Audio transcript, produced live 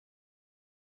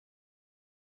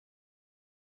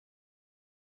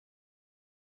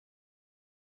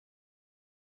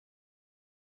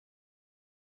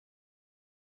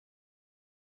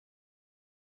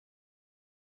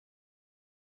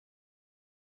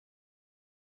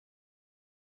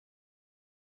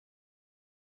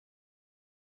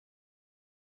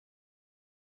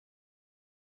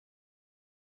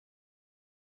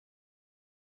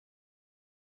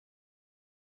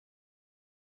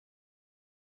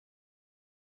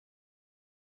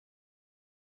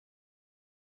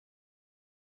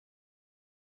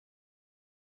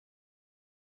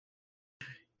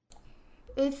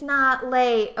It's not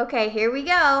late. Okay, here we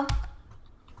go.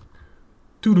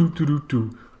 Do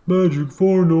Magic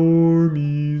for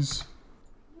normies.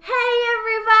 Hey,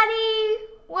 everybody!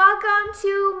 Welcome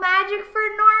to Magic for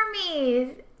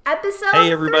Normies, Hey episode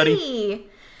everybody. 3.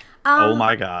 Oh Um,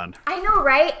 my god. I know,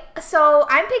 right? So,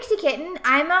 I'm Pixie Kitten.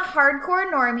 I'm a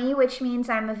hardcore normie, which means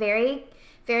I'm a very,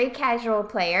 very casual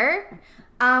player.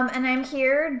 And I'm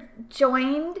here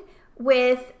joined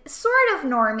with sort of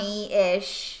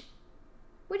normie-ish.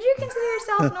 Would you consider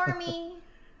yourself normie,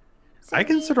 I Suki?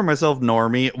 consider myself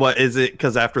normie. What is it?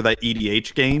 Because after that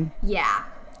EDH game? Yeah,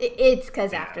 it's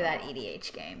because after Yeah. that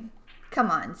EDH game. Come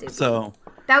on, Zuby. So,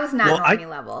 That was not well, normie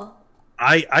level.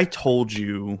 I told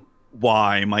you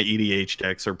why my EDH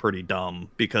decks are pretty dumb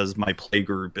because my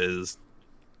playgroup is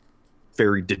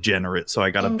very degenerate. So I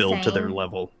got to build to their Insane.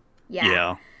 level. Yeah.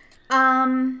 Yeah.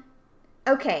 Um.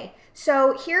 Okay.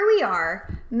 So here we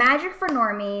are, Magic for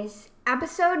Normies,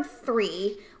 episode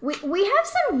 3. We have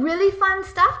some really fun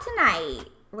stuff tonight,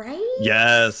 right?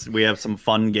 Yes, we have some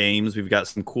fun games. We've got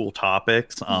some cool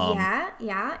topics. Yeah.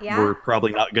 We're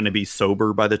probably not going to be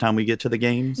sober by the time we get to the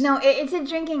games. No, it's a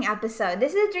drinking episode.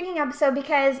 This is a drinking episode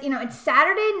because, it's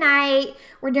Saturday night.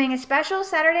 We're doing a special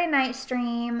Saturday night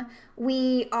stream.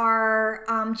 We are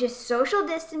just social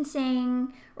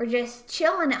distancing. We're just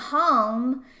chilling at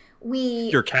home. We.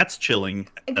 Your cat's chilling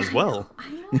as well. I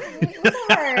know. Look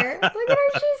at her. Look at her.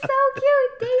 She's so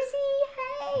cute. Daisy,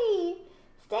 hey.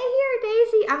 Stay here,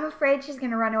 Daisy. I'm afraid she's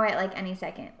going to run away at like any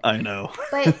second. I know.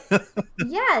 But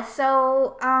yeah,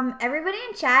 so everybody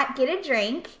in chat, get a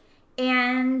drink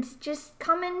and just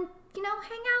come and, hang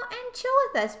out and chill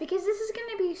with us because this is going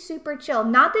to be super chill.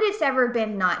 Not that it's ever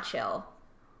been not chill.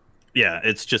 Yeah,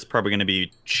 it's just probably going to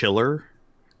be chiller,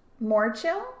 More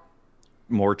chill?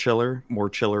 more chiller, more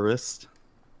chillerist,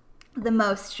 The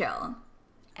most chill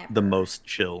the ever. most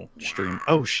chill stream. Yeah.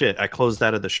 Oh shit, I closed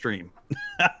out of the stream.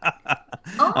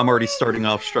 Oh I'm already starting my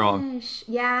off strong. gosh.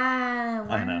 Yeah,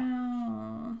 I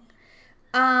know.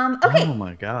 wow. Oh Okay.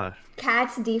 my god.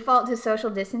 Cats default to social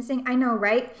distancing. I know,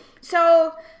 right?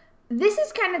 So this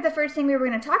is kind of the first thing we were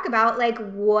going to talk about. Like,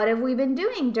 what have we been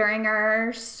doing during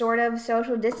our sort of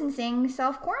social distancing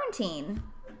self quarantine?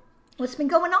 What's been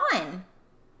going on?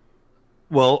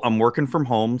 Well, I'm working from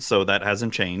home, so that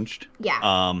hasn't changed.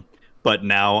 Yeah. But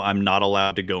now I'm not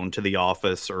allowed to go into the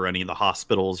office or any of the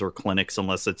hospitals or clinics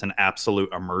unless it's an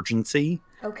absolute emergency.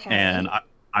 And Okay.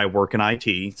 I work in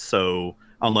IT, so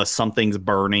unless something's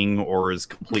burning or is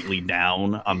completely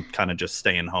down, I'm kind of just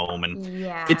staying home. And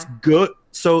it's Yeah. good.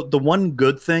 So the one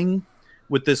good thing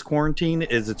with this quarantine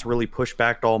is it's really pushed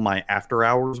back all my after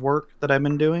hours work that I've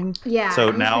been doing. Yeah. So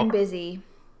You've now been busy.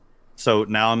 so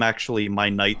now I'm actually my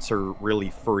nights are really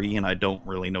free and I don't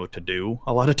really know what to do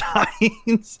a lot of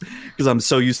times because I'm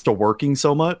so used to working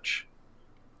so much.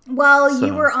 Well, you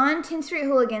So were on 10th Street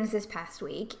Hooligans this past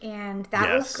week, and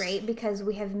that was yes, great because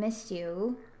we have missed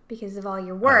you because of all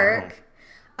your I know. work.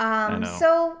 I know.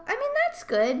 So, I mean, that's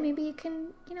good. Maybe you can,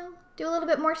 do a little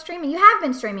bit more streaming. You have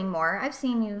been streaming more. I've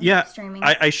seen you Yeah, streaming.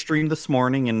 I streamed this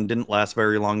morning and didn't last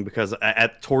very long because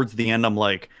at towards the end I'm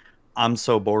like, I'm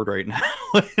so bored right now,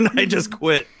 and I just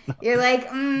quit. You're like,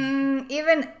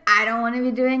 even I don't want to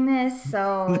be doing this,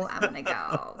 so I'm gonna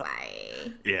go.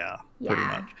 Bye. Yeah, pretty Yeah.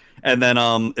 much. And then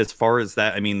as far as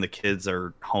that, I mean the kids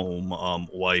are home,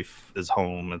 wife is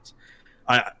home.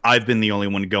 I've been the only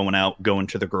one going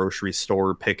to the grocery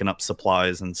store, picking up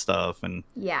supplies and stuff, and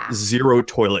Yeah. zero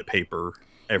toilet paper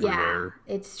Yeah. everywhere.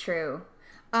 It's true.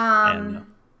 And that's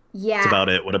Yeah. about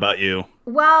it. What about you?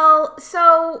 Well,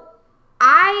 so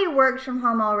I worked from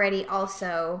home already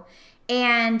also,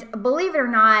 and believe it or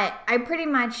not, I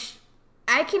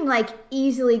can like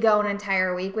easily go an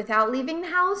entire week without leaving the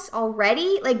house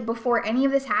already, like before any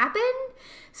of this happened.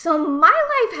 So my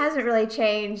life hasn't really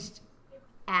changed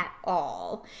at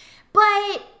all.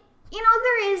 But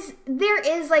there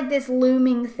is like this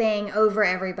looming thing over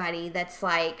everybody that's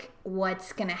like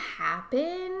what's going to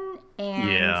happen, and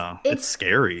Yeah, it's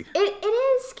scary. it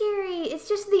is scary. It's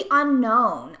just the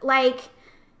unknown. Like,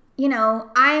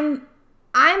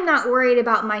 I'm not worried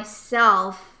about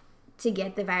myself to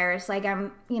get the virus. Like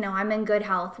I'm in good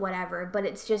health, whatever. But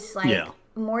it's just like Yeah.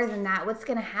 more than that. What's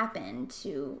gonna happen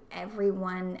to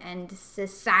everyone and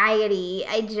society?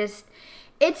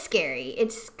 It's scary.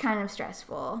 It's kind of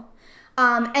stressful.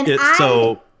 And It's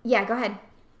so yeah, go ahead.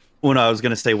 when I was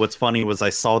gonna say what's funny was I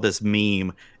saw this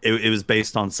meme. It was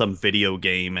based on some video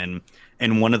game, and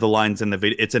one of the lines in the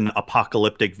video, it's an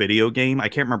apocalyptic video game. I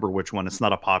can't remember which one. It's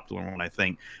not a popular one, I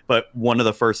think. But one of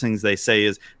the first things they say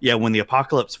is, yeah, when the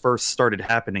apocalypse first started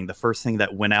happening, the first thing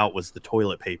that went out was the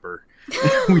toilet paper.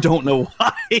 We don't know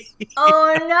why.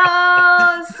 Oh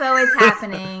no! So it's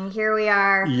happening. Here we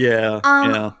are. Yeah,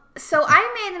 Um, yeah. so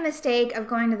I made the mistake of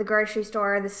going to the grocery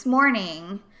store this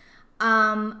morning.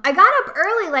 I got up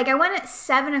early, like I went at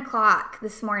 7 o'clock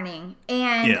this morning,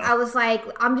 and Yeah. I was like,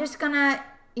 I'm just gonna,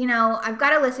 I've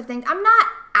got a list of things. I'm not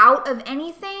out of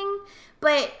anything,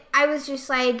 but I was just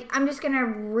like, I'm just gonna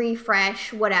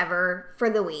refresh whatever for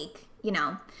the week.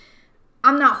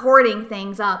 I'm not hoarding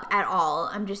things up at all.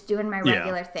 I'm just doing my Yeah.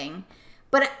 regular thing.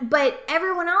 But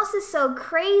everyone else is so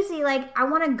crazy. Like, I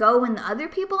want to go when the other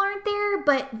people aren't there,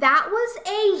 but that was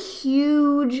a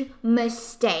huge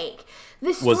mistake. The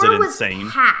Was store it was insane?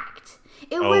 packed.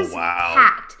 It Oh, was wow.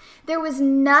 packed. There was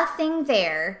nothing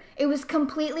there. It was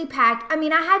completely packed. I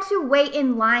mean, I had to wait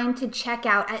in line to check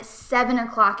out at 7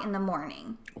 o'clock in the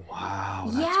morning. Wow.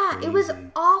 That's Yeah, it was crazy.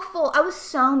 awful. I was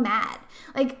so mad.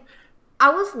 Like, I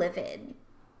was livid.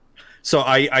 So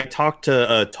I talked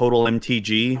to Total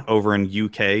MTG over in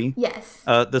UK Yes.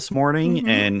 this morning, Mhm.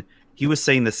 and he was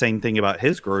saying the same thing about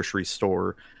his grocery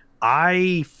store.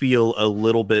 I feel a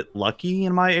little bit lucky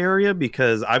in my area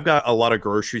because I've got a lot of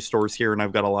grocery stores here, and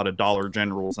I've got a lot of Dollar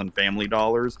Generals and Family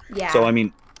Dollars. Yeah. So I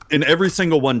mean, in every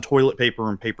single one, toilet paper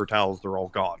and paper towels, they're all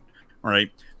gone, right?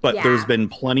 But Yeah. there's been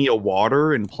plenty of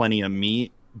water and plenty of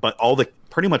meat, but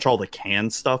pretty much all the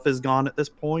canned stuff is gone at this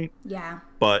point. Yeah.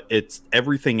 But it's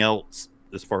everything else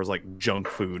as far as like junk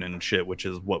food and shit, which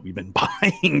is what we've been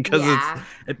buying because Yeah.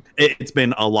 it's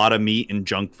been a lot of meat and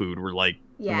junk food. We're like,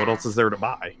 Yeah. what else is there to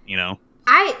buy? You know?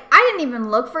 I didn't even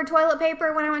look for toilet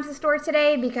paper when I went to the store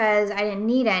today because I didn't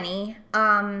need any.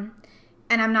 And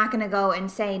I'm not going to go and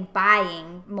say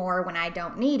buying more when I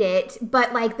don't need it.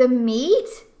 But like the meat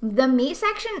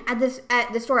section at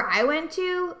the store I went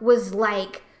to was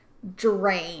like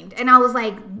drained. And I was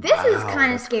like, this is Wow,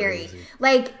 kind of that's scary. crazy.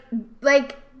 Like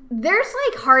there's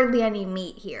like hardly any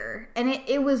meat here. And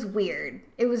it was weird.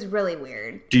 It was really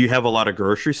weird. Do you have a lot of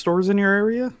grocery stores in your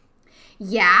area?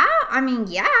 Yeah, I mean,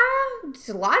 yeah. It's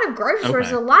a lot of grocery stores,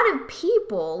 Okay. a lot of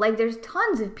people. Like, there's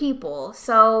tons of people.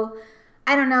 So,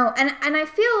 I don't know. And I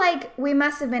feel like we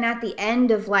must have been at the end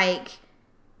of, like,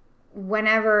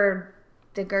 whenever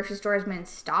the grocery store has been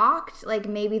stocked. Like,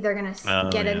 maybe they're going to Oh,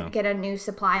 yeah. get a new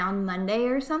supply on Monday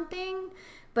or something.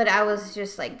 But I was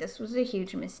just like, this was a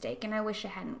huge mistake, and I wish I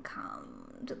hadn't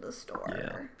come to the store.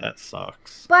 Yeah, that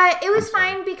sucks. But it was I'm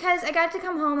sorry. fine because I got to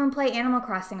come home and play Animal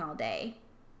Crossing all day.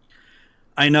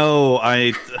 I know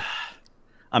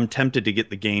I'm tempted to get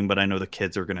the game, but I know the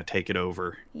kids are going to take it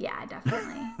over. Yeah,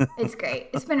 definitely. It's great.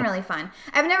 It's been really fun.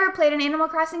 I've never played an Animal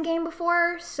Crossing game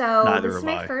before, so Neither this is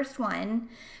have my I. first one.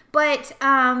 But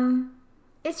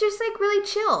it's just like really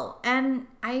chill, and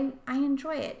I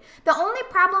enjoy it. The only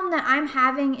problem that I'm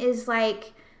having is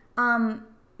like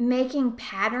making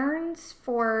patterns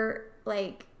for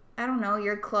like, I don't know,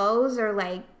 your clothes or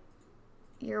like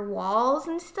your walls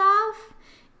and stuff.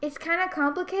 It's kind of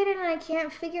complicated and I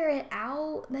can't figure it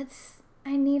out.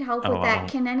 I need help with Oh. that.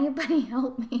 Can anybody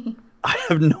help me? I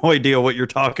have no idea what you're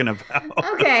talking about.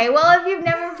 Okay, well, if you've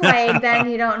never played,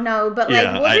 then you don't know. But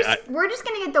like, Yeah, we're just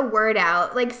gonna get the word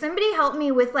out. Like, somebody help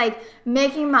me with like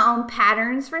making my own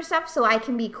patterns for stuff so I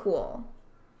can be cool.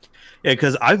 Yeah,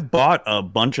 because I've bought a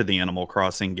bunch of the Animal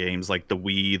Crossing games, like the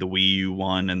Wii U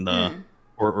one, and the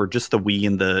or just the Wii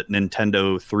and the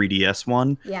Nintendo 3DS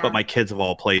one. Yeah. But my kids have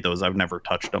all played those. I've never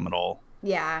touched them at all.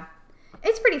 Yeah,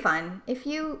 it's pretty fun if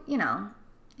you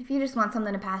just want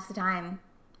something to pass the time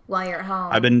while you're at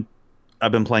home.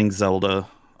 I've been playing Zelda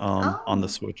on the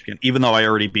Switch again, even though I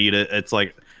already beat it. It's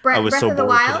like I was Breath so of the bored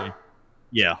Wild? today.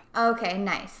 Yeah. Okay,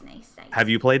 nice. Have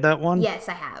you played that one? Yes,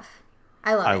 I have.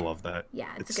 I love I it. love that. Yeah,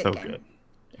 it's a so good game. good.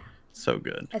 Yeah. So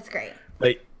good. It's great.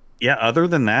 But yeah, other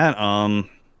than that, God,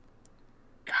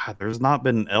 there's not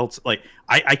been else like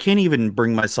I can't even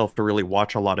bring myself to really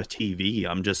watch a lot of TV.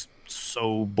 I'm just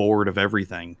so bored of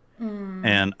everything.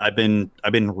 And I've been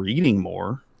reading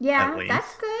more. Yeah, at least.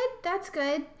 that's good. That's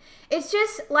good. It's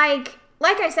just like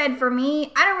I said, for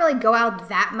me, I don't really go out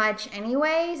that much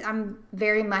anyways. I'm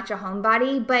very much a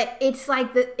homebody, but it's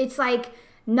like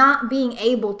not being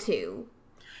able to.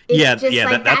 It's Yeah, just yeah,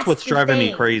 like, that's what's the driving me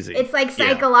thing. crazy. It's like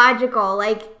Yeah. psychological.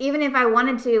 Like, even if I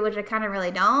wanted to, which I kind of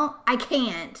really don't, I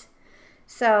can't.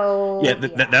 So Yeah,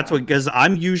 that's what, because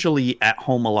I'm usually at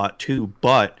home a lot too,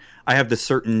 but I have the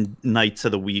certain nights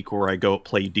of the week where I go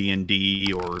play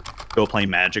D&D or go play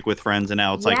Magic with friends, and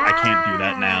now it's like I can't do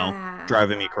that now, Yeah.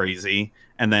 driving me crazy.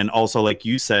 And then also, like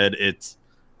you said,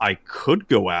 I could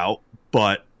go out,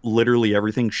 but literally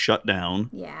everything's shut down.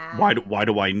 Yeah. Why do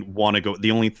I want to go? The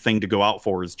only thing to go out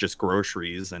for is just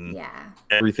groceries, and Yeah.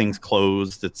 everything's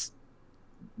closed.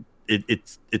 it.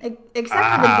 Except for the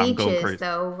I'm going beaches, crazy.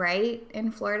 though, right?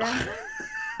 In Florida.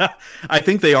 I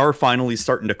think they are finally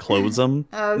starting to close them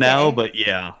Okay. now, but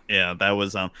yeah, that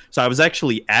was so I was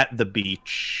actually at the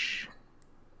beach.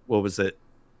 What was it?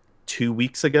 2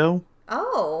 weeks ago.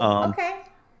 Oh, Um, okay.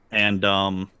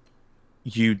 and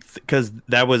you because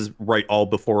that was right all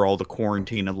before all the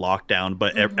quarantine and lockdown,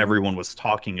 but everyone was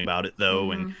talking about it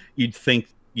though, and you'd think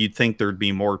there'd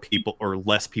be more people or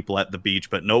less people at the beach,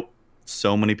 but nope,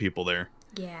 so many people there.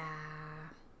 Yeah.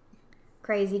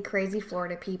 Crazy, crazy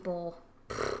Florida people.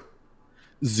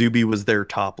 Zuby was there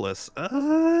topless.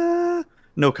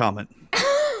 No comment.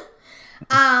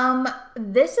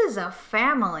 This is a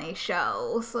family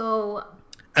show, so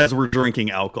As we're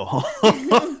drinking alcohol.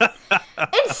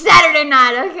 it's Saturday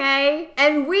night, okay?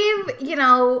 And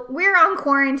we're on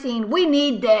quarantine. We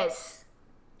need this.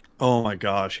 Oh my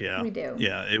gosh, yeah. We do.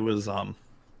 Yeah, it was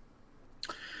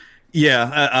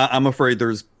yeah, I'm afraid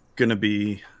there's gonna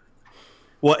be.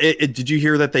 Well, did you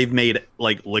hear that they've made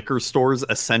like liquor stores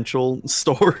essential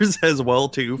stores as well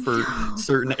too for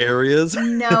certain areas?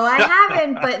 No, I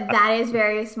haven't, but that is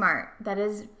very smart. That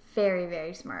is very,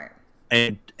 very smart.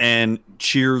 And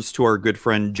cheers to our good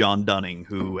friend John Dunning,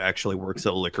 who actually works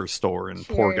at a liquor store, and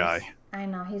Cheers. poor guy. I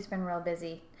know, he's been real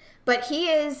busy. But he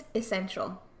is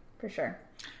essential, for sure.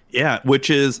 Yeah, which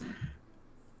is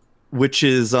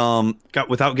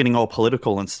without getting all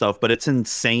political and stuff, but it's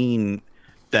insane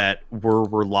that we're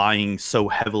relying so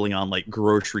heavily on like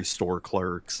grocery store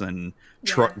clerks and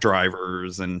truck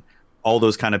drivers and all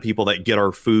those kind of people that get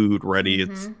our food ready.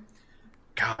 It's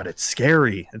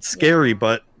scary. It's scary,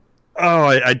 but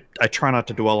I try not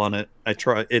to dwell on it.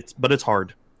 But it's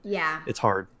hard. Yeah. It's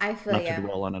hard. I feel not you. to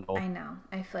dwell on it all. I know.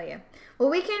 I feel you. Well,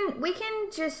 we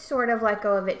can just sort of let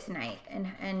go of it tonight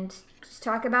and just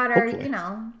talk about our, Hopefully.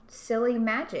 silly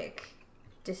magic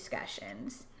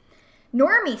discussions.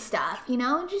 Normie stuff,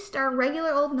 just our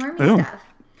regular old normie stuff.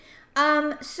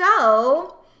 On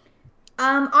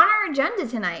our agenda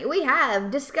tonight, we have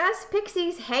discuss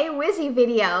Pixie's Hey Wizzy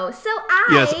video. So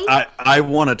I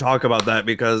want to talk about that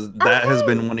because that has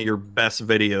been one of your best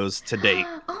videos to date.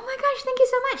 Oh my gosh, thank you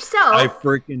so much. So I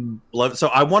freaking love it. So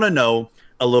I want to know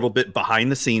a little bit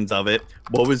behind the scenes of it.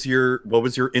 What was your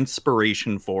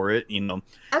inspiration for it?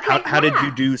 How did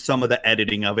you do some of the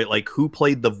editing of it? Like who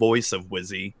played the voice of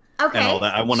Wizzy? Okay, and all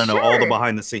that. I want to know all the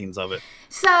behind the scenes of it.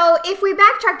 So if we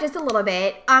backtrack just a little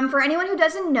bit, for anyone who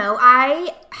doesn't know,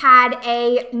 I had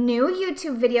a new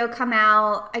YouTube video come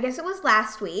out, I guess it was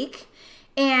last week.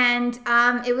 And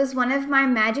it was one of my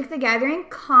Magic the Gathering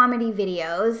comedy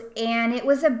videos. And it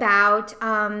was about,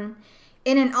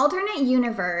 in an alternate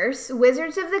universe,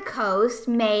 Wizards of the Coast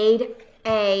made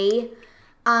a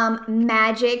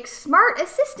Magic smart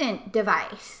assistant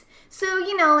device. So,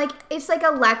 it's like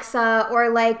Alexa or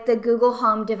like the Google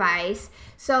Home device.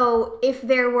 So if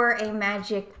there were a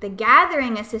Magic the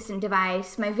Gathering assistant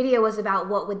device, my video was about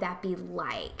what would that be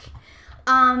like.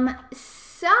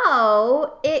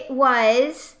 So it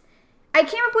was, I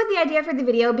came up with the idea for the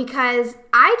video because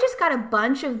I just got a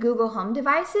bunch of Google Home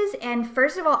devices. And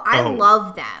first of all, I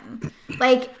love them.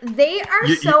 Like they are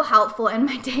so helpful in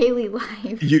my daily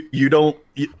life.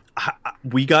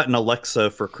 We got an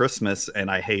Alexa for Christmas and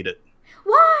I hate it.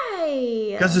 Why?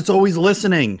 Because it's always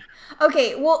listening.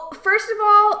 Okay, well, first of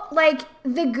all, like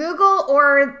the Google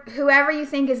or whoever you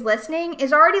think is listening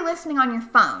is already listening on your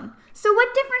phone. So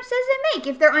what difference does it make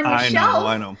if they're on your shelf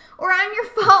or on your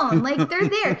phone? Like they're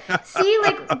there. See,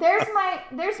 like there's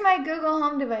my Google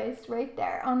Home device right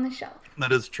there on the shelf.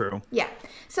 That is true. Yeah.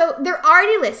 So they're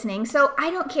already listening, so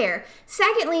I don't care.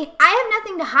 Secondly, I have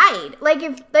nothing to hide. Like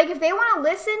if they want to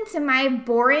listen to my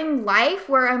boring life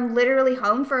where I'm literally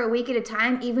home for a week at a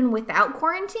time even without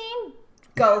quarantine,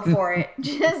 go for it.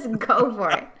 Just go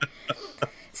for it.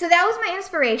 So that was my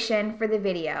inspiration for the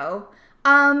video.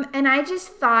 And I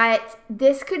just thought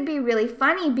this could be really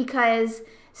funny because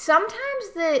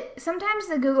sometimes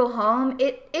the Google Home,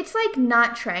 it's like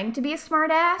not trying to be a smart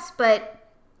ass, but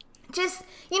just,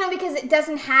 because it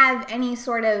doesn't have any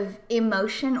sort of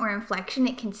emotion or inflection,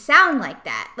 it can sound like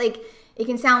that. Like, it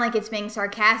can sound like it's being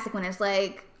sarcastic when it's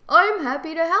like, I'm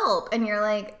happy to help. And you're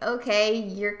like, okay,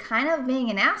 you're kind of being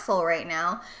an asshole right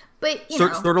now. But,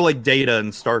 Sort of like Data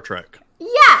in Star Trek.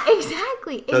 Yeah,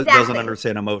 exactly. Doesn't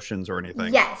understand emotions or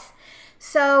anything. Yes.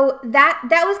 So that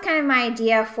was kind of my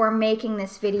idea for making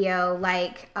this video.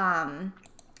 Like,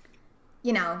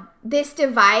 this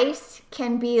device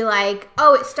can be like,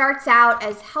 oh, it starts out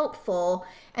as helpful,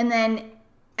 and then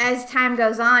as time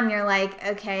goes on, you're like,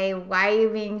 okay, why are you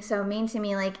being so mean to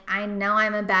me? Like, I know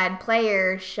I'm a bad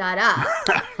player. Shut up.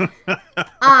 And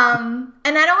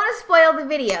I don't want to spoil the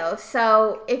video.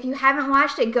 So if you haven't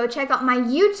watched it, go check out my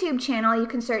YouTube channel. You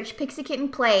can search Pixie Kitten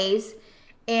Plays.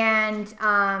 And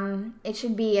it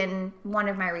should be in one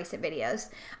of my recent videos.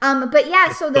 But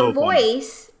yeah, so the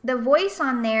voice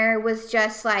on there was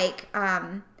just like,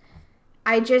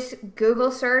 I just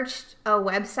Google searched a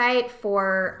website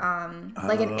for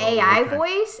like an AI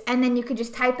voice, and then you could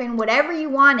just type in whatever you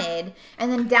wanted,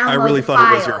 and then download. I really the thought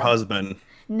file. It was your husband.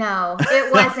 No,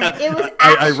 it wasn't. It was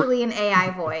actually an AI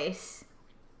voice.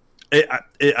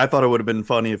 I thought it would have been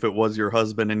funny if it was your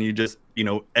husband and you just,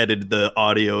 edited the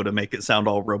audio to make it sound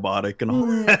all robotic and all.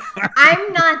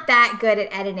 I'm not that good at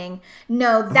editing.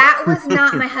 No, that was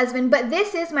not my husband, but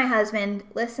this is my husband.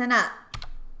 Listen up.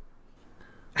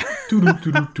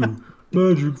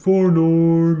 Magic for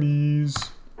normies.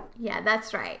 Yeah,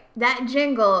 that's right. That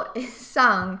jingle is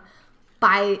sung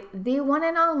by the one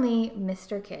and only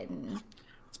Mr. Kitten.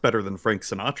 Better than Frank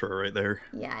Sinatra right there.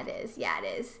 Yeah, it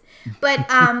is. But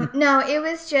no, it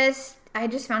was just, I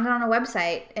just found it on a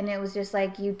website, and it was just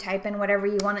like, you type in whatever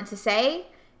you want it to say,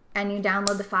 and you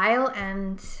download the file,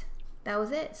 and that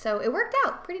was it. So it worked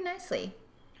out pretty nicely.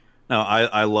 No,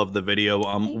 I love the video.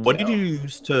 What did you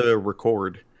use to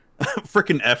record?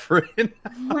 Frickin' Efren.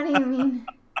 What do you mean?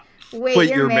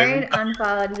 Wait, you're married?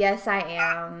 Unfollowed. Yes, I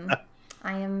am.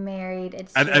 I am married.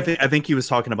 It's true. I think he was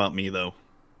talking about me, though.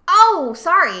 Oh,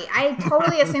 sorry. I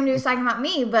totally assumed he was talking about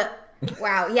me, but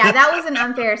wow. Yeah, that was an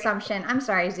unfair assumption. I'm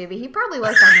sorry, Zuby. He probably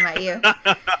was talking about you.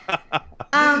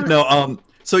 No,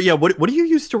 so yeah, what do you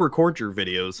use to record your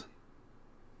videos?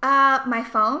 My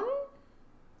phone?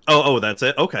 Oh, that's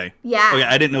it? Okay. Yeah. Okay,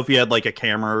 I didn't know if you had like a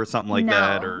camera or something like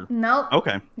that or Nope.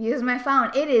 Okay. Use my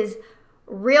phone. It is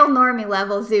real normie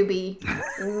level, Zuby.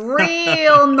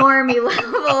 Real normie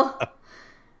level.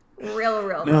 Real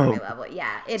normie level.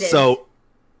 Yeah, it is. So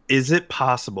is it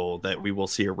possible that we will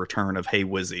see a return of Hey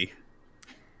Wizzy?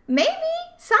 Maybe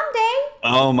someday.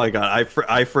 Oh my god,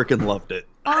 I freaking loved it.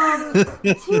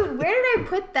 Dude, where did I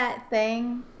put that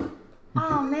thing?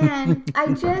 Oh man, I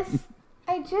just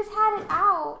had it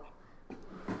out.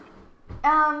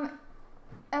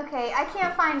 Okay, I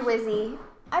can't find Wizzy.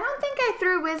 I don't think I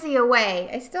threw Wizzy away.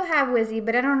 I still have Wizzy,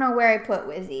 but I don't know where I put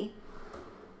Wizzy.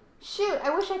 Shoot,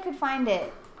 I wish I could find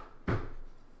it.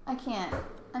 I can't.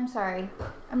 I'm sorry.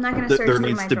 I'm not going to search through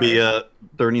my drawers.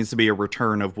 There needs to be a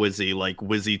return of Wizzy, like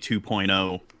Wizzy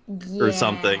 2.0 or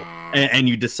something. And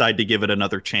you decide to give it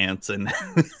another chance. And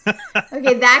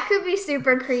okay, that could be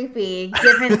super creepy,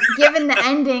 given the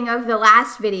ending of the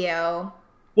last video.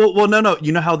 Well, no.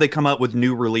 You know how they come out with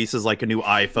new releases, like a new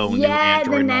iPhone, new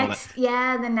Android, and all that?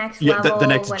 Yeah, the next level. The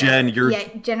next whatever.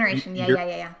 gen. Generation.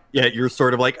 Yeah. Yeah, you're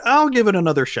sort of like, I'll give it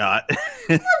another shot.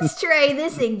 Let's try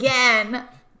this again.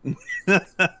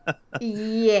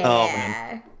 Yeah. Oh,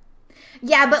 man.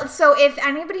 Yeah, but so if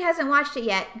anybody hasn't watched it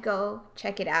yet, go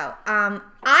check it out.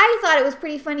 I thought it was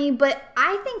pretty funny, but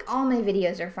I think all my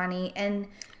videos are funny, and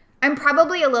I'm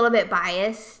probably a little bit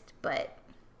biased, but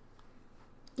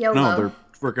YOLO. No, they're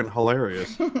freaking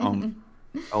hilarious.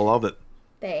 I love it.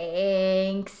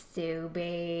 Thanks,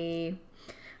 Zuby.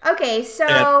 Okay,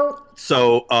 so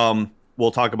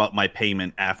we'll talk about my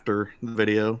payment after the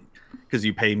video because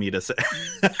you pay me to say.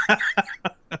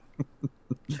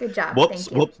 Good job. Whoops,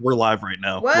 Thank you. Whoops, we're live right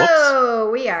now.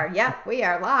 Whoa, whoops. We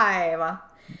are live.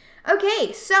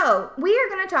 Okay, so we are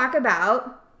going to talk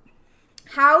about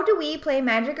how do we play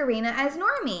Magic Arena as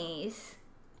normies?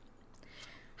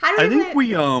 I think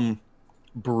we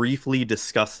briefly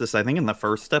discussed this, I think, in the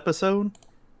first episode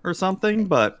or something,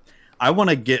 but I want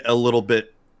to get a little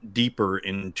bit deeper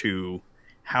into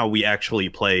how we actually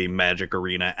play Magic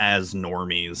Arena as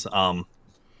normies.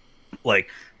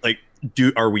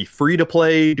 Are we free to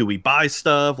play? Do we buy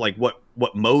stuff? Like what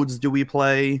modes do we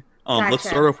play? Gotcha. Let's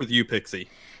start off with you, Pixie.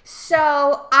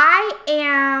 So I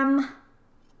am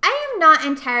not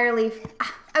entirely,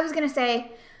 I was going to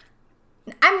say,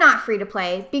 I'm not free to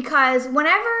play because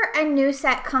whenever a new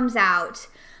set comes out,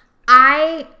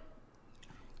 I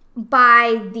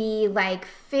buy the like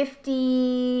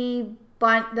 50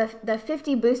 the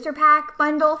 50 booster pack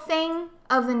bundle thing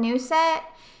of the new set,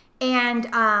 and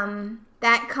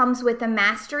that comes with the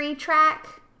mastery track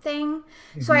thing.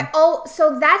 Mm-hmm.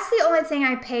 So that's the only thing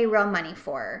I pay real money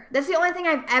for. That's the only thing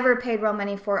I've ever paid real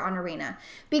money for on Arena,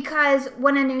 because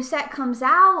when a new set comes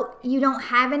out, you don't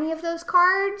have any of those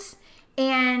cards.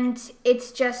 And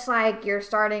it's just like you're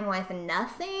starting with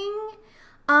nothing.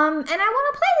 And I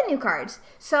want to play the new cards.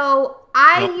 So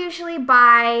I usually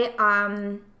buy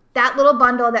that little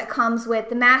bundle that comes with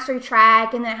the mastery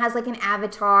track, and then it has like an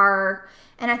avatar,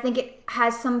 and I think it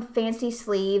has some fancy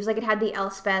sleeves. Like it had the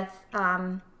Elspeth,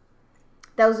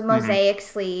 those mosaic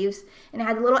sleeves, and it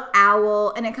had a little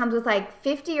owl, and it comes with like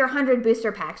 50 or 100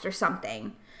 booster packs or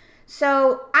something.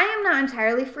 So I am not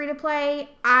entirely free to play,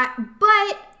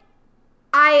 but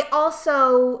I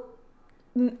also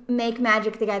make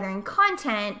Magic the Gathering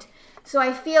content, so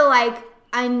I feel like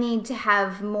I need to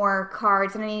have more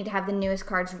cards, and I need to have the newest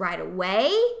cards right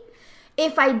away.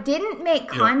 If I didn't make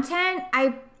content,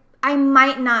 I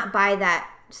might not buy that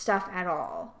stuff at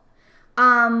all.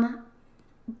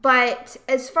 But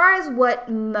as far as what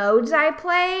modes I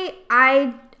play,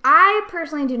 I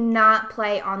personally do not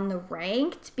play on the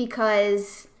ranked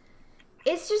because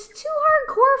it's just too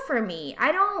hardcore for me.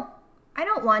 I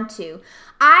don't want to.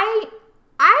 I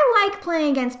like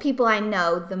playing against people I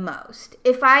know the most.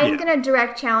 If I'm going to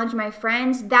direct challenge my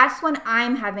friends, that's when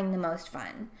I'm having the most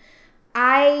fun.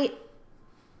 I'm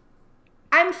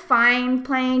fine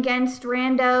playing against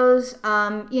randos.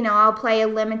 I'll play a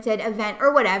limited event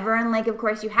or whatever, and like, of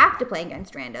course, you have to play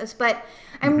against randos. But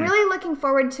I'm really looking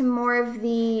forward to more of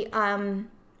the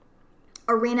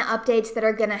arena updates that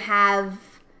are going to have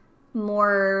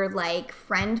more like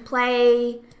friend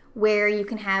play, where you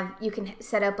can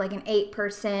set up like an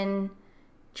 8-person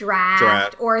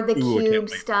draft or the cube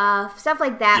stuff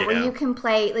like that, where you can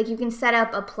play, like you can set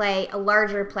up a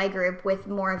larger play group with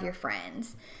more of your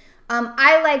friends.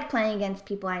 I like playing against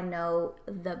people I know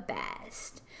the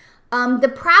best.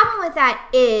 The problem with that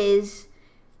is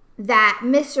that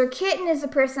Mr. Kitten is the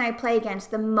person I play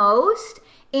against the most,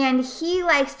 and he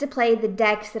likes to play the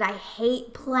decks that I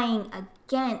hate playing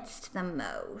against the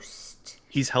most.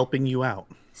 He's helping you out.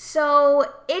 So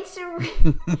it's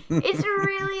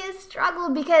really a struggle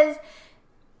because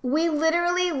we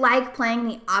literally like playing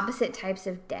the opposite types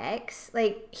of decks.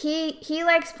 Like he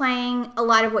likes playing a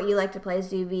lot of what you like to play,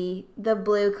 Zuby, the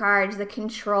blue cards, the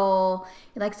control.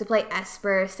 He likes to play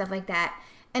Esper, stuff like that.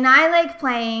 And I like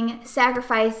playing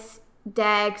sacrifice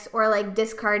decks or like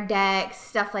discard decks,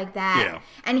 stuff like that. Yeah.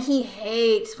 And he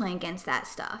hates playing against that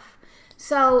stuff.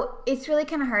 So it's really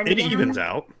kind of hard. It evens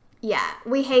out. Yeah,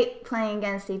 we hate playing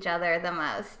against each other the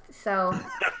most, so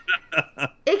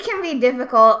it can be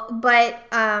difficult. But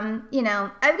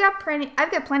I've got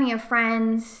plenty of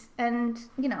friends, and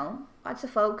lots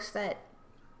of folks that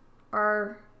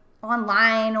are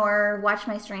online or watch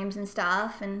my streams and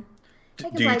stuff. And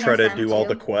do you try to do all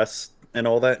the quests and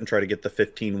all that, and try to get the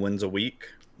 15 wins a week?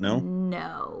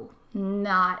 No,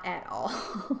 not at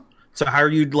all. So how are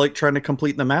you like trying to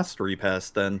complete the mastery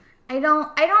pass then? I don't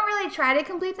really try to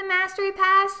complete the mastery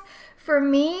pass. For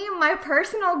me, my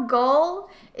personal goal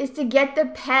is to get the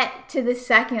pet to the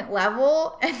 2nd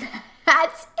level, and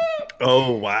that's it.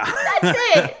 Oh, wow. That's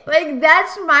it. Like,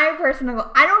 that's my personal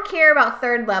goal. I don't care about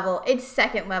 3rd level. It's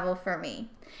 2nd level for me.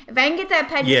 If I can get that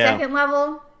pet to 2nd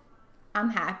level,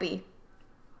 I'm happy.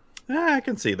 I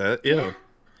can see that. Yeah.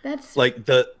 That's like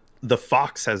the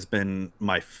fox has been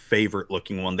my favorite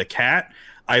looking one. The cat,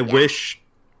 I wish.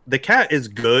 The cat is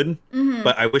good,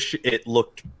 but I wish it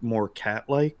looked more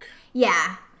cat-like.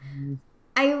 Yeah.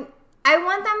 I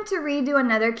want them to redo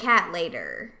another cat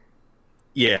later.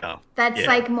 Yeah. That's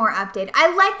like more updated.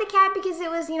 I like the cat because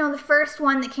it was, the first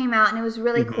one that came out, and it was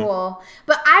really cool.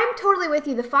 But I'm totally with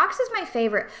you. The fox is my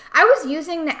favorite. I was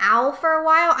using the owl for a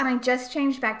while, and I just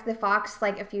changed back to the fox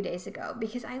like a few days ago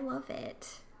because I love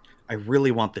it. I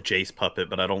really want the Jace puppet,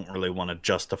 but I don't really want to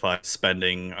justify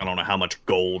spending, I don't know how much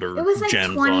gold or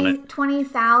gems on it.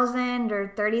 20,000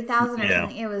 or 30,000 or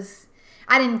something. It was,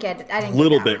 I didn't get it. A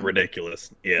little bit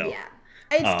ridiculous. Yeah. Yeah.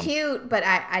 It's cute, but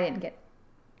I didn't get it.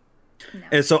 No.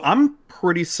 And so I'm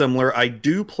pretty similar. I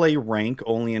do play rank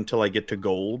only until I get to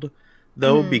gold,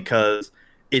 though, because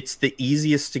it's the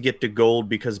easiest to get to gold,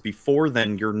 because before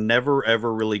then, you're never,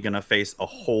 ever really going to face a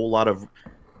whole lot of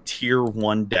tier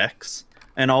 1 decks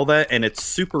and all that, and it's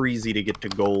super easy to get to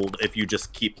gold if you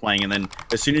just keep playing, and then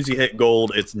as soon as you hit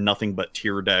gold, it's nothing but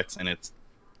tier decks, and it's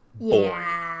boring.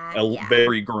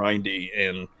 Very grindy,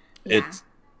 and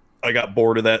I got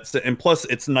bored of that, and plus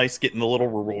it's nice getting the little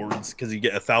rewards because you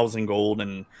get 1,000 gold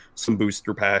and some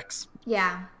booster packs.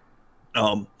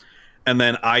 And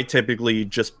then I typically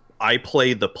I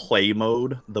play the play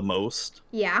mode the most.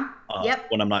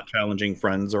 When I'm not challenging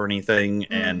friends or anything,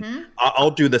 and I'll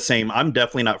do the same. I'm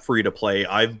definitely not free to play.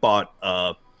 I've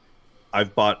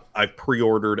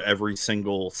pre-ordered every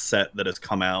single set that has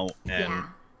come out, and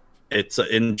it's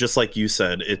and just like you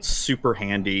said, it's super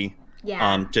handy.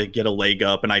 To get a leg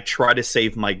up, and I try to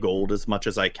save my gold as much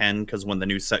as I can, because when the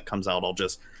new set comes out, I'll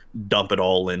just dump it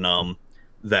all in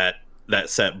that that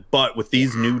set. But with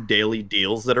these new daily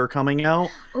deals that are coming out,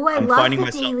 Oh, I I'm love finding the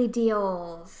myself- daily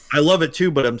deals. I love it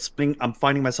too. But I'm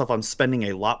finding myself I'm spending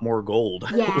a lot more gold.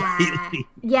 Yeah. lately.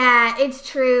 Yeah, it's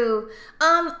true.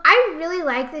 I really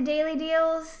like the daily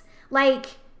deals. Like,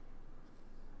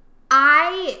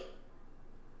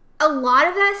 a lot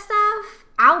of that stuff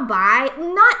I'll buy.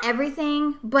 Not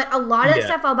everything, but a lot of the Yeah.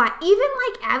 stuff I'll buy. Even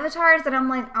like avatars that I'm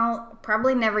like, I'll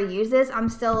probably never use this. I'm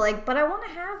still like, but I want to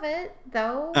have it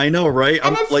though. I know, right?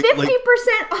 And it's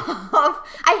 50% off.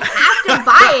 I have to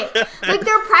buy it. Like,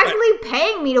 they're practically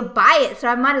paying me to buy it, so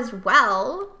I might as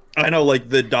well. I know, like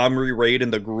the Domri raid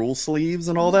and the Gruul sleeves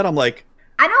and all that. I'm like,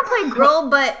 I don't play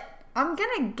Gruul, but I'm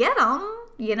gonna get them,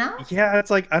 you know? yeah, it's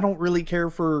like I don't really care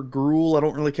for Gruul. I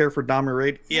don't really care for Domri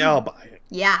raid. Yeah, I'll buy it.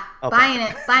 Yeah, I'll buying buy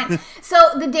it, buying it. So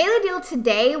the daily deal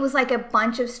today was like a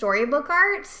bunch of storybook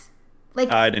arts.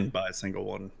 Like, I didn't buy a single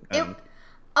one. And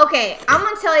okay, I'm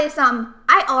gonna tell you something.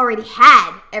 I already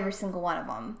had every single one of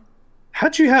them.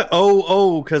 how'd you have?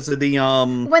 Oh, because of the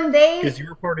When they, because you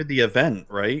were part of the event,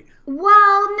 right?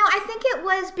 well, no, I think it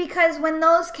was because when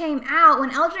those came out,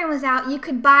 when Eldraine was out, you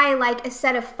could buy like a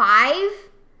set of 5.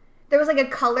 There was like a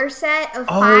color set of 5.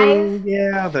 Oh,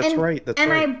 yeah, that's right. That's and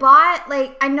right. I bought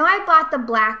I know I bought the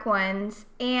black ones,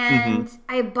 and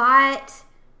I bought.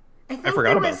 I think forgot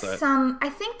there about was that. I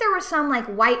think there were some like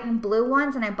white and blue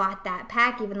ones, and I bought that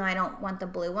pack, even though I don't want the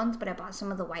blue ones, but I bought some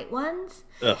of the white ones.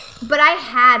 Ugh. But I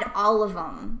had all of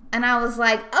them, and I was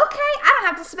like, okay, I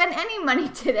don't have to spend any money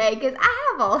today because I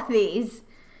have all of these.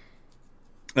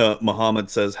 Muhammad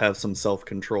says, "Have some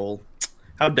self-control."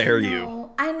 How dare you?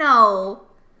 No, I know.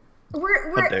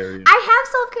 How dare you? I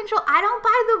have self-control. I don't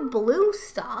buy the blue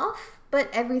stuff, but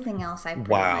everything else I pretty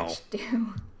Wow. much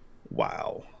do.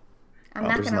 Wow. I'm Oh,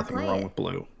 not there's gonna nothing play wrong it. with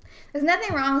blue. There's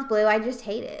nothing wrong with blue. I just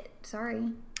hate it. Sorry.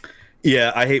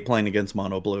 Yeah, I hate playing against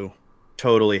mono blue.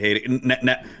 Totally hate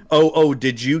it. Oh,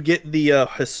 did you get the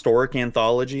historic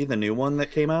anthology, the new one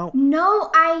that came out?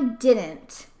 No, I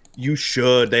didn't. You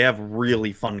should. They have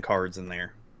really fun cards in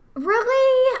there.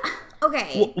 Really?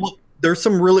 Okay. Well, there's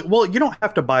some really you don't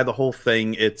have to buy the whole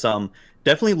thing. It's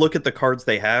definitely look at the cards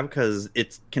they have because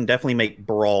it can definitely make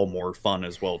Brawl more fun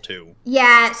as well too.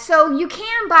 Yeah, so you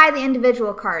can buy the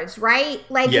individual cards, right?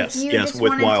 Like Yes, if you yes, just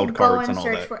with wanted wild to go cards and and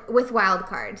all search that. with wild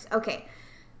cards. Okay.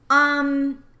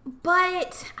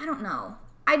 But I don't know.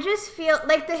 I just feel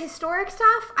like the historic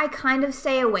stuff I kind of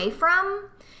stay away from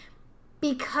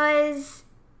because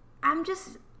I'm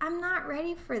not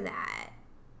ready for that.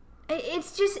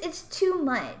 It's too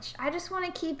much. I just want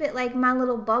to keep it like my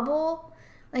little bubble.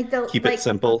 Keep it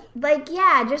simple. Like,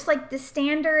 yeah, just like the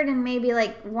standard and maybe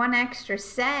like one extra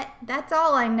set. That's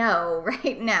all I know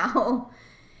right now.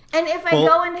 And if I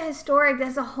go into historic,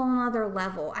 that's a whole nother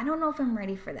level. I don't know if I'm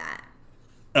ready for that.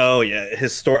 Oh yeah,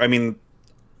 I mean,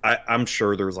 I'm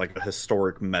sure there's like a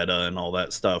historic meta and all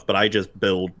that stuff, but I just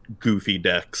build goofy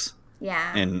decks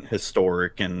Yeah. in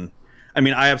historic, and I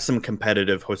mean I have some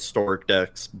competitive historic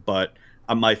decks, but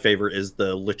my favorite is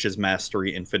the Lich's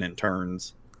Mastery Infinite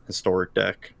Turns historic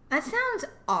deck. That sounds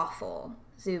awful,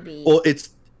 Zuby. Well,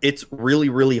 it's really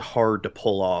really hard to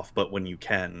pull off, but when you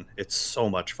can, it's so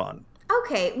much fun.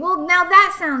 Okay, well now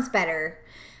that sounds better.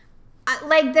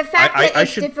 Like the fact that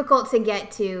it's should- difficult to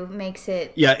get to makes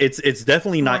it. Yeah, it's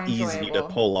definitely More not easy to enjoyable.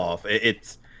 pull off.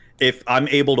 It's if I'm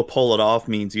able to pull it off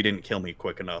means you didn't kill me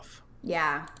quick enough.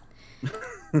 Yeah.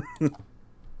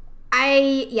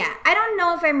 I don't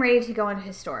know if I'm ready to go into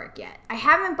historic yet. I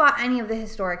haven't bought any of the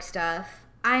historic stuff.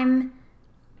 I'm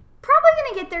probably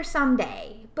gonna get there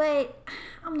someday, but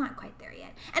I'm not quite there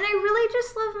yet. And I really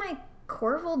just love my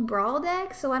Corvold Brawl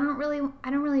deck, so I don't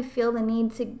really feel the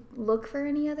need to look for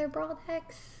any other Brawl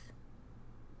decks.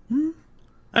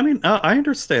 I mean, I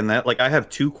understand that. Like, I have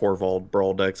 2 Corvold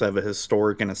Brawl decks. I have a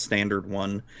historic and a standard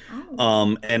one.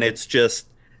 Oh. And it's just,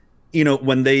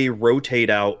 when they rotate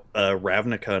out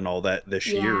Ravnica and all that this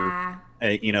year, Yeah.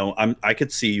 I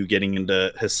could see you getting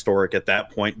into historic at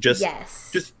that point. Just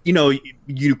Yes.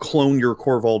 you clone your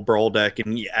Corvold Brawl deck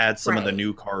and you add some of the Right.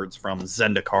 new cards from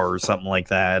Zendikar or something like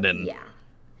that, and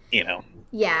Yeah.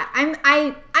 Yeah,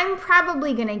 I'm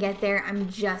probably gonna get there. I'm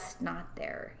just not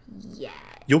there yet.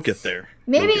 you'll get there.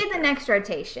 Maybe You'll in get the there. next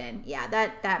rotation. Yeah,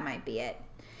 that might be it.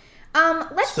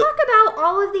 Let's talk about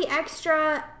all of the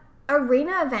extra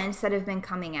arena events that have been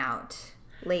coming out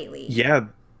lately. Yeah,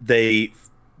 they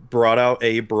brought out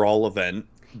a Brawl event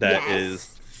that Yes.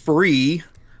 is free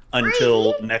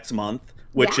until Free? next month,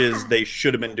 which Yeah. is they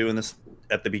should have been doing this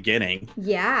at the beginning.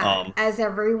 Yeah, as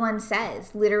everyone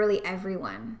says, literally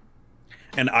everyone.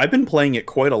 And I've been playing it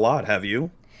quite a lot, have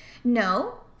you?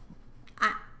 No,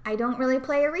 I don't really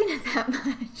play arena that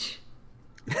much.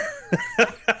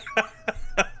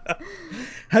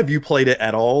 Have you played it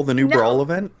at all, the new No. Brawl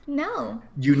event? No.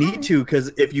 You need to,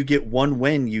 because if you get one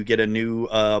win, you get a new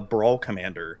Brawl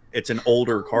commander. It's an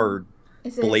older card,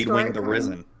 Is it a Bladewing historic the card?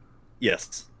 Risen.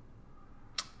 Yes.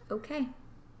 Okay.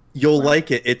 You'll Wow.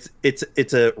 like it. It's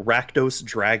a Rakdos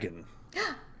dragon.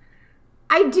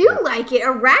 I do like it.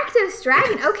 A Rakdos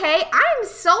dragon. Okay, I'm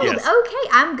sold. Yes. Okay,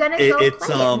 I'm gonna go It's,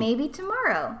 play it maybe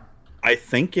tomorrow. I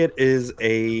think it's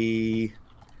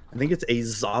a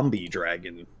zombie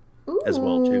dragon as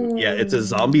well too. Yeah, it's a Ooh.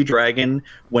 zombie dragon.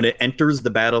 When it enters the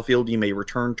battlefield, you may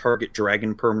return target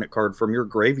dragon permanent card from your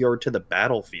graveyard to the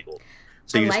battlefield.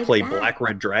 So I you just like play that. black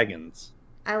red dragons.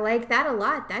 I like that a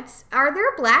lot. Are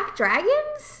there black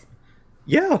dragons?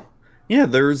 Yeah. Yeah,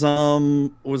 there's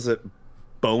was it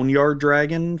Boneyard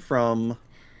Dragon from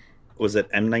was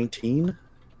it M19?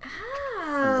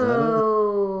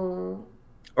 Oh.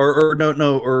 Or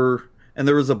no, and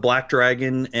there was a black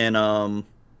dragon and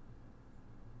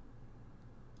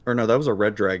or no, that was a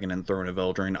red dragon in Throne of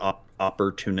Eldraine,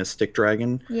 opportunistic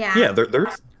dragon. Yeah. Yeah,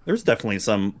 there's definitely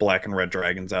some black and red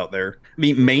dragons out there. I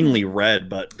mean, mainly red,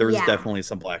 but there's Yeah. definitely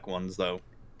some black ones though.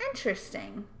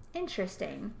 Interesting.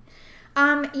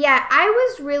 Yeah, I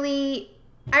was really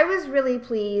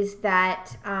pleased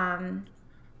that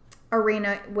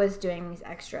Arena was doing these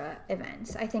extra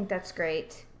events. I think that's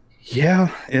great. Yeah,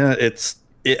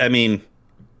 I mean,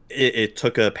 it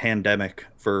took a pandemic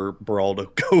for Brawl to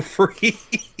go free.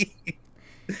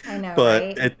 I know,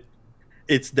 But right?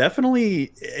 it's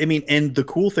definitely, I mean, and the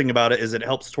cool thing about it is it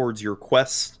helps towards your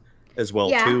quest as well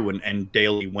Yeah. too, and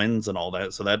daily wins and all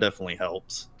that. So that definitely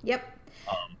helps. Yep.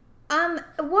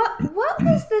 What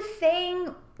was the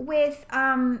thing with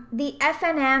the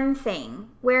FNM thing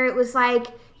where it was like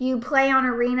you play on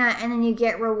Arena and then you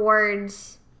get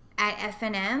rewards at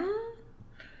FNM?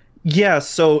 Yeah,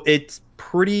 so it's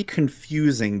pretty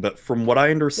confusing, but from what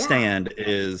I understand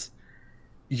is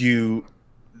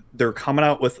they're coming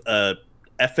out with a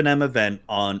FNM event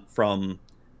from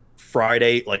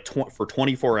Friday, like for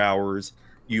 24 hours.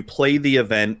 You play the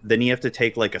event, then you have to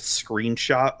take like a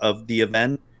screenshot of the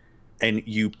event and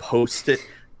you post it.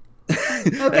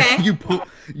 Okay.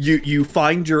 You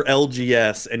find your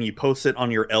LGS and you post it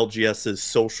on your LGS's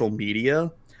social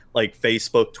media, like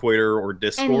Facebook, Twitter, or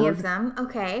Discord. Any of them?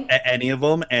 Okay. Any of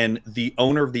them, and the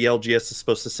owner of the LGS is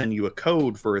supposed to send you a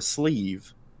code for a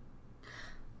sleeve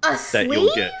A that sleeve?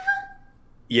 you'll get.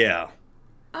 Yeah.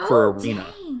 Oh, for Arena.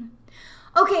 dang.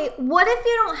 Okay, what if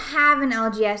you don't have an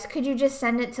LGS? Could you just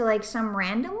send it to like some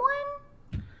random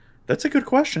one? That's a good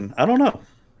question. I don't know.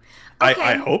 Okay.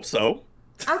 I hope so.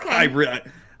 Okay.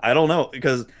 I don't know,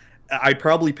 because I'd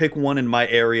probably pick one in my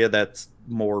area that's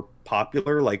more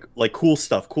popular, like Cool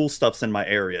Stuff. Cool Stuff's in my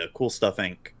area. Cool Stuff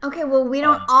Inc. Okay, well, we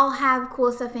don't all have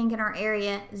Cool Stuff Inc. in our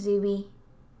area, Zuby.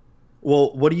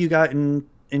 Well, what do you got in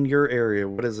your area?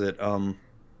 What is it?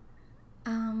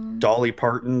 Dolly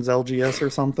Parton's LGS or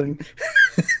something?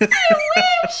 I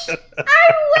wish!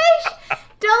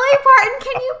 Dolly Parton,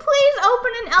 can you please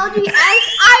open an LGS?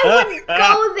 I would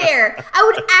go there. I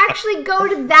would actually go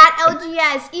to that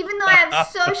LGS. Even though I have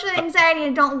social anxiety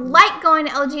and don't like going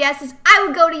to LGSs, I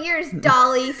would go to yours,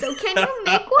 Dolly. So can you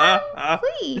make one,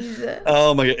 please?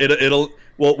 Oh my god, it'll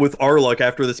well, with our luck,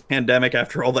 after this pandemic,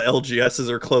 after all the LGSs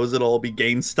are closed, it'll all be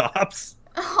GameStops.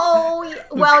 Oh,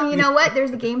 well, you know what? There's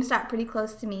a GameStop pretty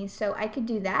close to me, so I could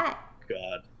do that.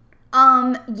 God.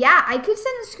 Yeah, I could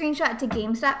send a screenshot to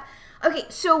GameStop. Okay,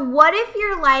 so what if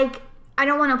you're like, I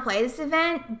don't want to play this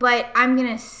event, but I'm going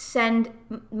to send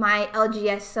my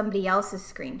LGS somebody else's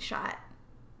screenshot?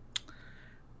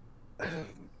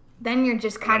 Then you're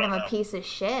just kind of a piece of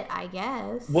shit, I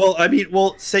guess. Well, I mean,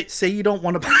 say you don't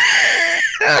want to.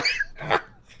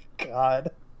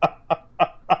 God.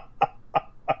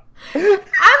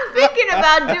 I'm thinking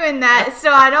about doing that,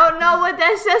 so I don't know what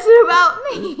that says about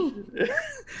me.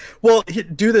 Well,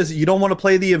 do this. You don't want to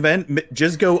play the event.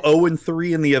 Just go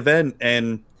 0-3 in the event,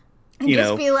 and And you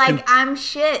just know, be like, I'm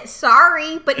shit.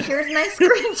 Sorry, but here's my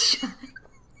screenshot.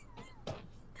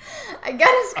 I got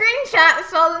a screenshot.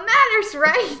 That's all that matters,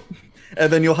 right?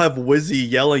 and then you'll have Wizzy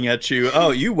yelling at you. Oh,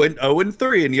 you went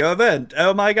 0-3 in your event.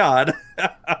 Oh my god.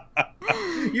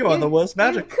 You are the worst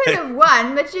Magic. You could have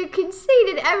won, but you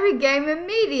conceded every game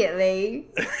immediately.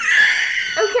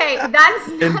 Okay, that's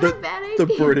not a bad idea.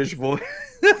 The British voice.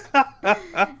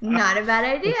 Not a bad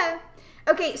idea.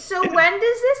 Okay, so when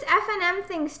does this FNM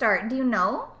thing start? Do you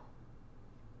know?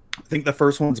 I think the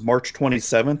first one's March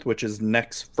 27th, which is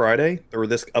next Friday, or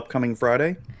this upcoming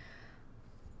Friday.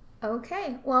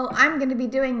 Okay, well, I'm going to be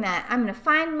doing that. I'm going to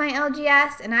find my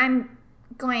LGS, and I'm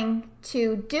going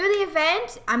to do the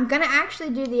event. I'm going to actually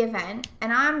do the event,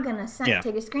 and I'm going to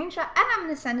take a screenshot, and I'm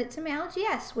going to send it to my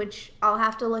LGS, which I'll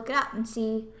have to look it up and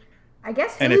see. I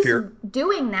guess who's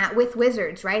doing that with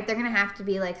Wizards, right? They're going to have to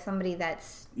be like somebody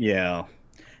that's... Yeah.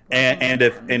 And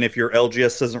if your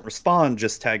LGS doesn't respond,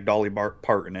 just tag Dolly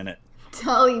Parton in it.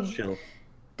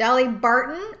 Dolly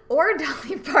Barton or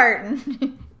Dolly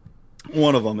Parton?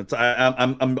 One of them.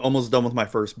 I'm almost done with my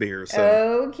first beer.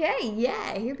 So okay,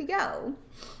 yeah, here we go.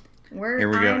 Here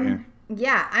we go.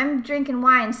 Yeah, I'm drinking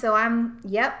wine, so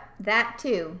that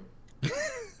too.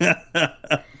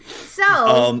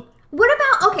 So,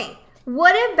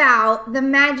 what about the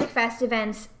Magic Fest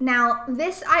events? Now,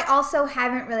 this I also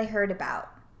haven't really heard about.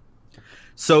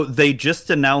 So they just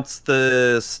announced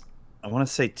this, I want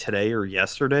to say today or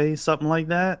yesterday, something like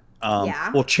that.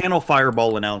 Well, Channel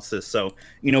Fireball announced this. So,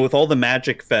 with all the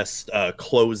Magic Fest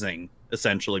closing,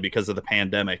 essentially, because of the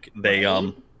pandemic,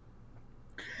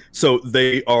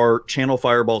 Channel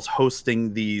Fireball's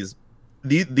hosting these.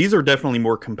 These are definitely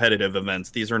more competitive events.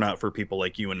 These are not for people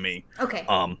like you and me. Okay.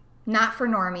 Not for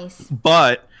normies.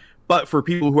 But for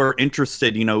people who are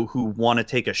interested, who want to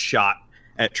take a shot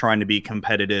at trying to be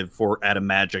competitive at a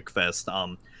Magic Fest,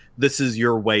 this is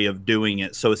your way of doing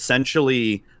it. So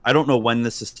essentially, I don't know when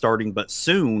this is starting, but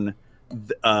soon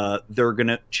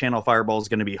Channel Fireball is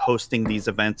going to be hosting these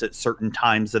events at certain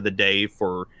times of the day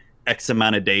for X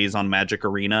amount of days on Magic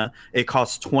Arena. It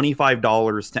costs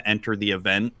 $25 to enter the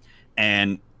event,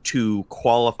 and to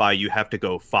qualify, you have to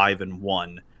go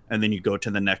 5-1, and then you go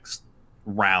to the next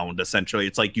round. Essentially,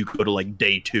 it's like you go to like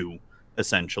day 2,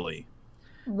 essentially.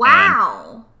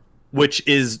 Wow. Which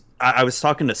is, I was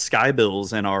talking to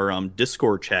Skybills in our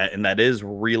Discord chat, and that is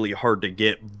really hard to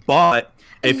get. But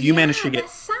if you manage to get, that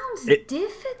sounds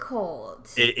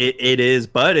difficult. It is,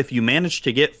 but if you manage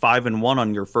to get 5-1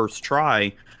 on your first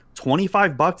try,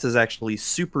 $25 is actually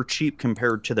super cheap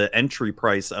compared to the entry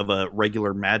price of a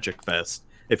regular Magic Fest.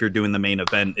 If you're doing the main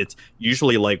event, it's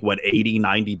usually like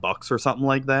 $80-$90 or something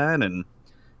like that, and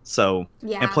so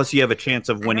and plus you have a chance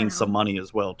of winning some money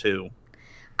as well too.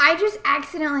 I just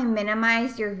accidentally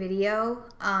minimized your video.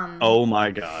 Oh my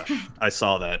gosh, I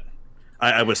saw that.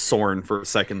 I was soaring for a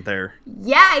second there.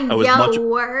 Yeah,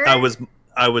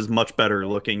 I was much better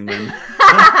looking than.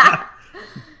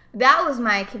 That was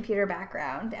my computer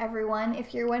background, everyone.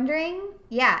 If you're wondering,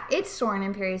 yeah, it's Soren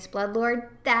Imperius Bloodlord.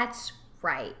 That's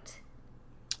right.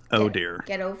 Oh dear.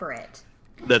 Get over it.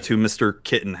 That's who Mr.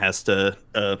 Kitten has to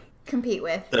compete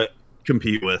with.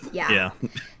 Yeah.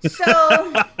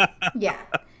 So yeah.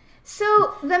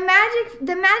 So the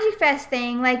Magic Fest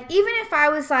thing, like, even if I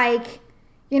was like,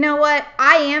 you know what,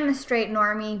 I am a straight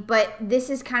normie, but this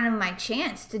is kind of my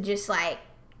chance to just like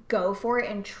go for it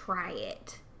and try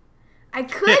it. I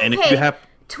could pay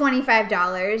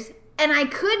 $25 and I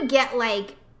could get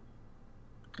like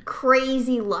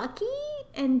crazy lucky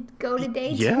and go to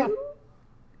day 2.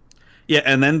 Yeah,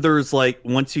 and then there's like,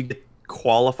 once you get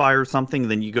qualify or something,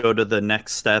 then you go to the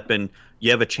next step and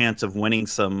you have a chance of winning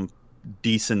some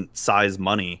decent size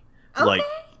money. Okay. Like,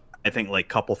 I think like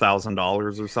couple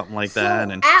 $1,000s or something like that.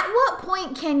 And at what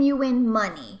point can you win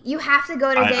money? You have to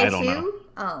go to day 2? Know.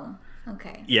 Oh,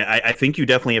 okay. Yeah, I think you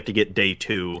definitely have to get day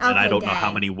 2, and I don't know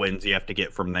how many wins you have to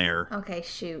get from there. Okay,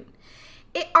 shoot.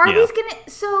 These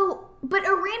gonna but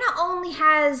Arena only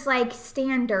has like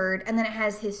standard, and then it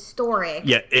has historic.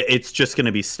 Yeah, it's just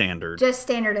gonna be standard. Just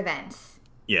standard events.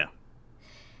 Yeah.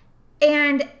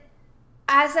 And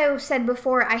as I said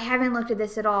before, I haven't looked at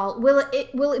this at all. Will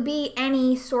it be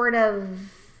any sort of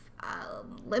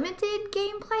limited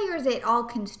gameplay, or is it all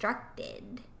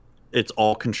constructed? It's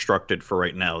all constructed for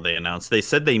right now. They announced. They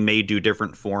said they may do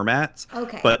different formats.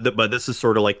 Okay. But this is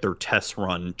sort of like their test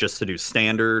run, just to do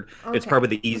standard. Okay. It's probably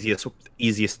the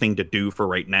easiest thing to do for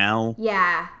right now.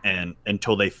 Yeah. And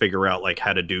until they figure out like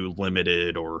how to do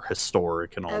limited or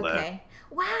historic and all that. Okay.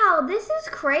 Wow, this is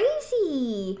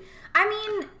crazy. I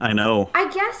mean, I know. I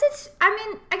guess it's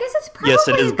probably yes,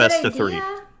 it is best of 3.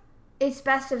 It's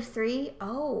best of 3.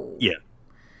 Oh. Yeah.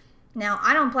 Now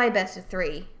I don't play best of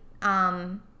 3.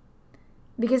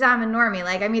 Because I'm a normie.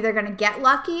 Like, I'm either going to get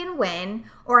lucky and win,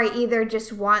 or I either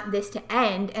just want this to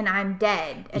end and I'm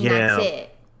dead, and that's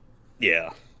it.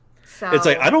 Yeah. So it's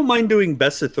like, I don't mind doing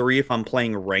best of 3 if I'm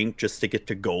playing ranked just to get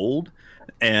to gold.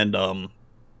 And,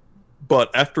 but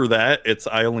after that,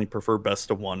 I only prefer best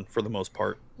of 1 for the most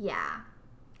part. Yeah.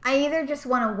 I either just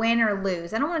want to win or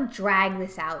lose. I don't want to drag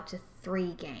this out to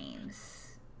 3 games.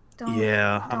 Don't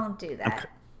do that.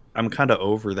 I'm kind of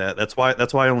over that. That's why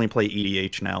I only play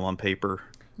EDH now on paper.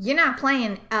 You're not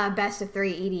playing best of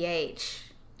 3 EDH.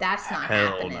 That's not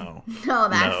happening. No.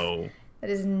 No, That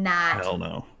is not. Hell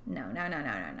no. No.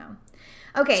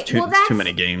 Okay, It's that's too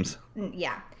many games.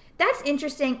 Yeah, that's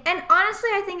interesting. And honestly,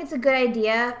 I think it's a good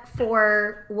idea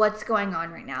for what's going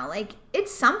on right now. Like,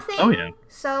 it's something. Oh, yeah.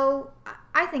 So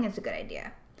I think it's a good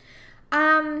idea.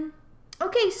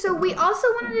 Okay, so we also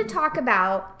wanted to talk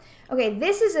about. Okay,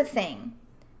 this is a thing.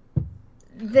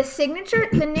 The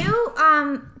new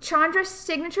Chandra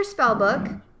signature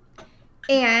spellbook,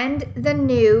 and the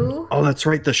new. Oh, that's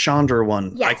right, the Chandra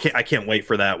one. Yes. I can't wait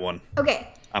for that one. Okay.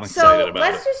 I'm excited about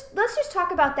let's it. let's just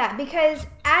talk about that, because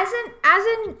as a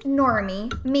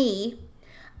normie, me,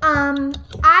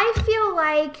 I feel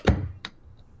like,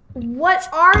 what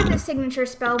are the signature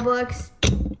spell books?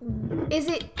 Is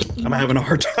it? I'm having a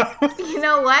hard time. You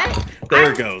know what?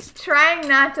 There it goes. Trying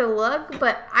not to look,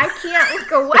 but I can't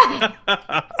look away.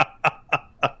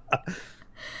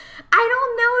 I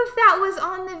don't know if that was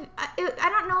on the. I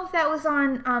don't know if that was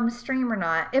on stream or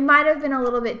not. It might have been a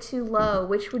little bit too low,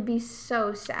 which would be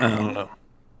so sad. I don't know.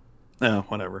 No,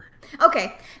 whatever.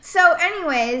 Okay, so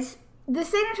anyways, the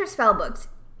signature spellbooks,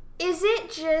 is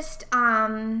it just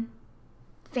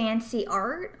fancy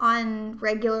art on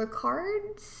regular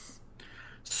cards?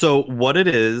 So what it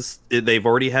is, they've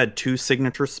already had 2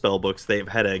 signature spellbooks. They've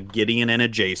had a Gideon and a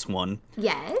Jace one.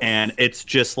 Yes. And it's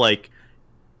just like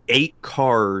 8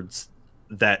 cards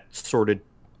that sort of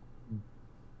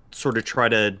try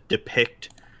to depict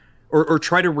or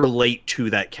try to relate to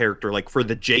that character. Like for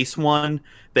the Jace one,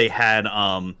 they had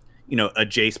a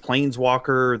Jace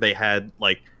Planeswalker. They had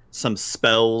like some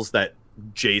spells that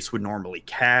Jace would normally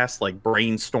cast, like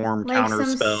Brainstorm, like counter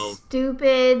some spells.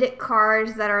 Stupid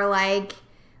cards that are like,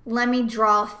 let me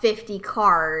draw 50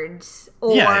 cards,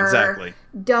 or Yeah, exactly.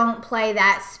 Don't play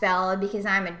that spell because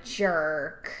I'm a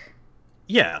jerk.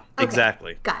 Yeah, Okay,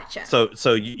 exactly. Gotcha.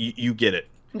 So you get it.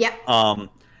 Yep.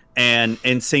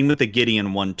 And same with the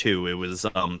Gideon one too. It was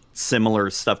similar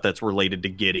stuff that's related to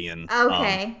Gideon.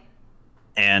 Okay.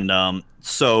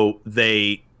 So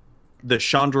the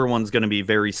Chandra one's going to be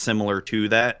very similar to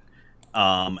that.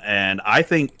 And I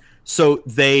think so.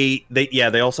 They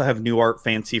also have new art,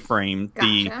 fancy frame.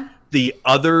 Gotcha. The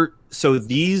other, so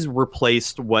these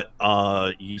replaced what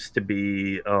used to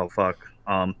be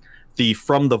the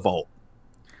From the Vault.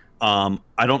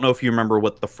 I don't know if you remember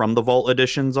what the From the Vault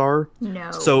editions are.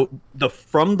 No. So the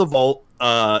From the Vault,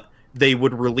 they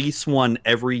would release one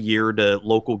every year to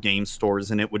local game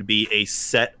stores, and it would be a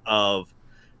set of,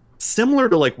 similar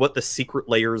to like what the Secret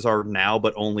Layers are now,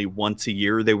 but only once a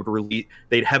year.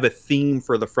 They'd have a theme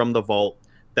for the From the Vault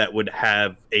that would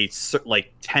have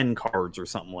like 10 cards or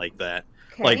something like that.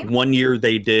 Okay. Like one year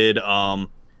they did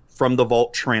From the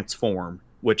Vault Transform,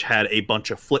 which had a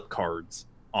bunch of flip cards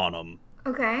on them.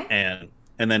 Okay.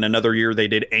 And then another year they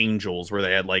did Angels, where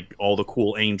they had like all the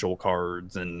cool Angel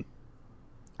cards and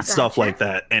stuff like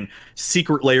that. And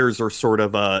Secret Layers are sort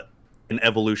of an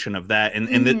evolution of that. And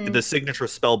the signature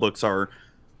spellbooks are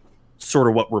sort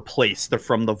of what replaced the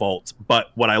From the Vaults. But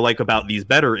what I like about these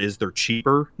better is they're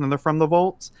cheaper than the From the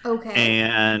Vaults. Okay.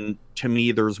 And to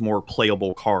me, there's more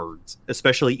playable cards,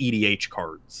 especially EDH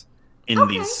cards in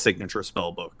these signature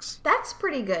spellbooks. That's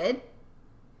pretty good.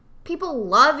 People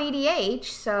love EDH,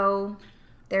 so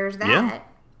there's that. Yeah.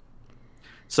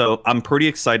 So I'm pretty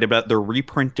excited about. They're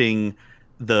reprinting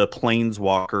the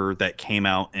Planeswalker that came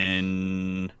out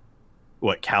in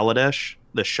Kaladesh.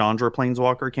 The Chandra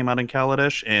Planeswalker came out in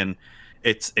Kaladesh, and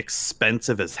it's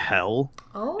expensive as hell.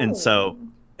 Oh. And so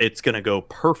it's gonna go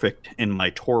perfect in my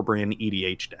Torbrand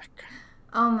EDH deck.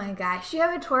 Oh my gosh, you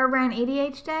have a Torbrand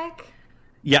EDH deck?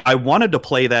 Yeah, I wanted to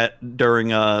play that during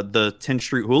the 10th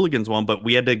Street Hooligans one, but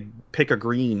we had to pick a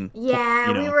green.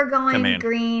 Yeah, we were going command.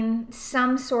 green,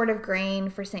 some sort of green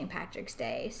for St. Patrick's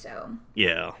Day, so.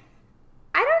 Yeah.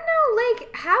 I don't know,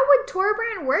 like, how would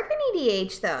Torbrand work in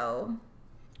EDH, though?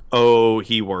 Oh,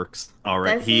 he works. All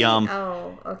right. Does he?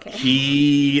 Oh,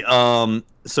 okay.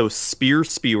 So Spear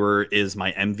Spewer is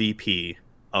my MVP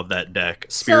of that deck.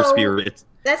 Spear So, Spewer,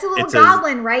 that's a little it says-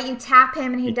 goblin, right? You tap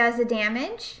him and he does the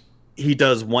damage? he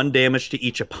does 1 damage to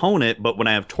each opponent, but when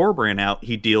I have Torbrand out,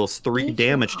 he deals 3 Each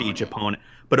damage to each opponent,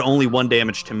 but only 1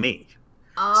 damage to me.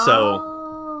 Oh.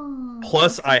 So,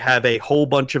 plus I have a whole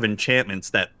bunch of enchantments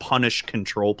that punish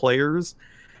control players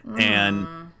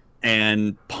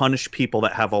and punish people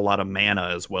that have a lot of mana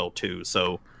as well too.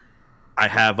 So I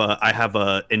have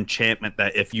a enchantment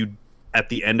that if you, at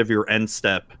the end of your end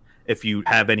step, if you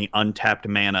have any untapped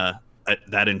mana,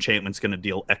 that enchantment's going to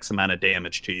deal X amount of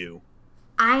damage to you.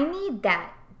 I need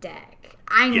that deck.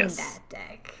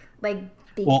 Like,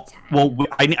 big time. Well,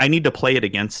 I need to play it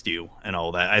against you and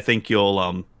all that. I think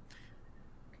you'll,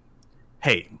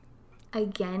 hey.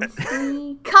 Against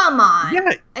me? Come on.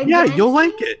 Yeah, you'll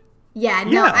like it. Yeah,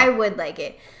 no, Yeah. I would like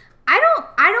it. I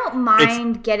don't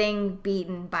mind getting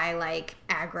beaten by like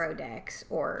aggro decks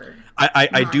or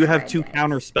I do have non-red 2 decks.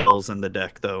 counter spells in the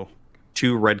deck though.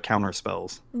 2 red counter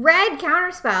spells. Red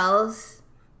counter spells.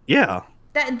 Yeah.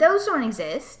 Those don't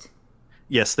exist.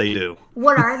 Yes, they do.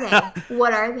 What are they?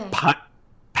 What are they?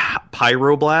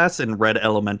 Pyroblast and red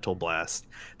elemental blast.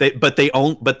 They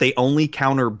only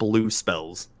counter blue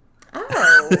spells.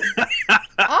 Oh.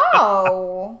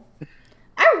 Oh.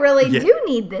 I really Yeah. do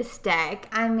need this deck.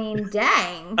 I mean,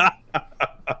 dang.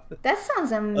 That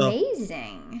sounds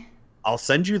amazing. I'll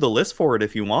send you the list for it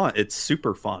if you want. It's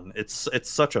super fun. It's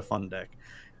such a fun deck.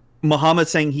 Muhammad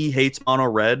saying he hates mono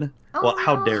red. Oh, well,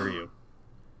 how no. dare you?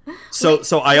 So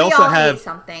I We also all hate have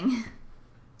something.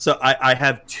 so I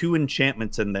have 2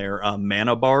 enchantments in there,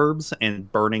 Mana Barbs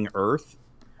and Burning Earth.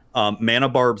 Mana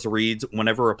Barbs reads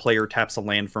whenever a player taps a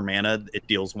land for mana, it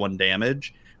deals 1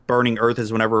 damage. Burning Earth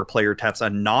is whenever a player taps a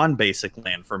non-basic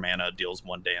land for mana, it deals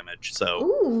 1 damage. So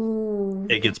Ooh.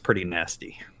 it gets pretty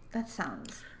nasty. That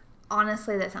sounds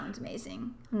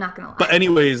amazing. I'm not gonna lie. But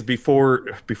anyways, before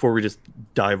we just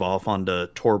dive off onto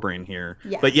Torbrain here.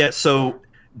 Yeah. But yeah, so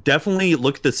definitely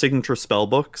look at the signature spell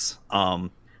books.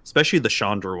 Especially the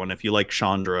Chandra one. If you like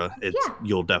Chandra,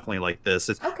 you'll definitely like this.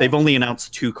 Okay. They've only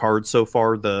announced 2 cards so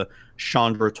far, the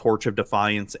Chandra Torch of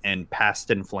Defiance and Past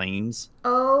in Flames.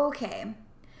 Okay.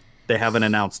 They haven't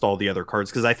announced all the other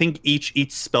cards because I think each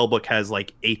spell book has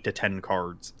like 8 to 10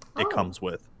 cards it Oh. comes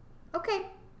with. Okay.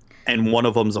 And one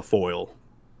of them's a foil.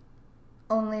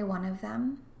 Only one of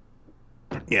them.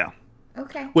 Yeah.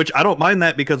 Okay. Which I don't mind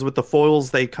that because with the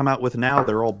foils they come out with now,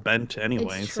 they're all bent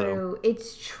anyway. It's So true.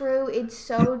 It's true. It's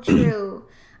so true.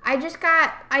 I just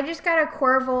got a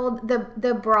Corvold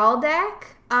the Brawl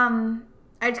deck. I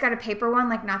just got a paper one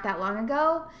like not that long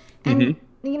ago, and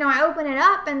you know I open it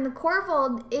up and the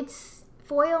Corvold it's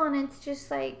foil and it's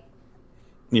just like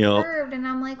curved and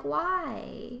I'm like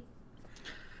why?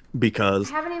 Because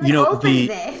I haven't even opened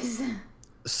this.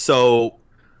 So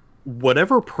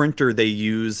whatever printer they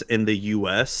use in the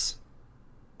US,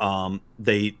 all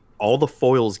the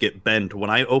foils get bent. When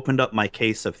I opened up my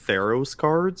case of Theros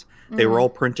cards, they were all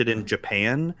printed in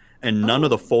Japan, and none of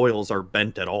the foils are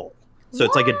bent at all. So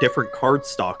it's like a different card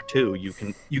stock too.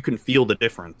 You can feel the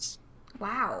difference.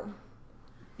 Wow.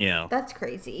 Yeah, That's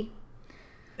crazy.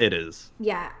 it is.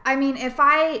 Yeah. I mean they're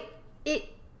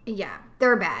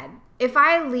bad. If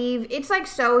I leave, it's like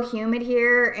so humid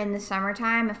here in the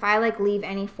summertime. If I like leave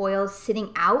any foils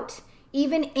sitting out,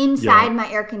 even inside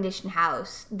my air conditioned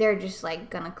house, they're just like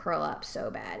gonna curl up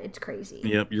so bad. It's crazy.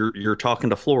 Yep, you're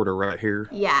talking to Florida right here.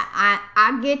 Yeah,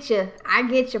 I get you. I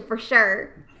get you for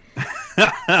sure.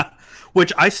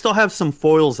 Which I still have some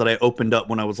foils that I opened up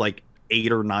when I was like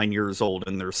 8 or 9 years old,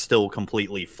 and they're still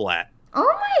completely flat. Oh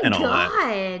my And all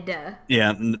that. god!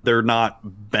 Yeah, they're not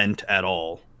bent at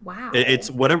all. Wow.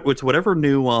 It's whatever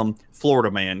new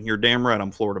Florida man. You're damn right,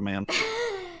 I'm Florida man.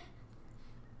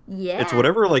 Yeah. It's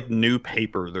whatever like new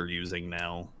paper they're using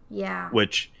now. Yeah.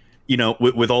 Which, you know,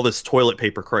 with all this toilet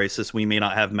paper crisis, we may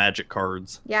not have magic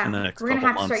cards Yeah. in the next We're gonna couple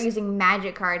have to months. start using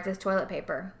magic cards as toilet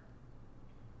paper.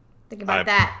 Think about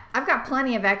that. I've got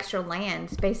plenty of extra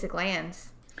lands, basic lands.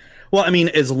 Well, I mean,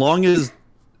 as long as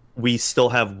we still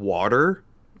have water,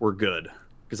 we're good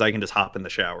because I can just hop in the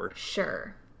shower.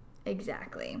 Sure.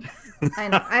 Exactly.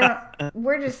 I don't.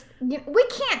 We're just. We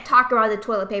can't talk about the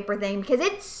toilet paper thing because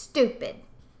it's stupid.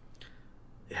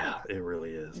 Yeah, it really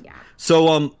is. Yeah.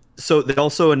 So they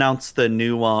also announced the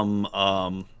new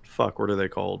fuck, what are they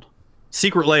called?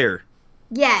 Secret Lair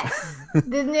Yes.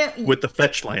 The new with the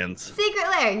fetch lands. Secret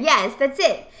Lair. Yes, that's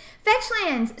it. Fetch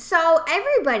lands. So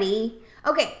everybody.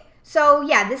 Okay. So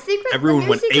yeah, Everyone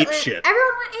went Secret ape Lair, shit.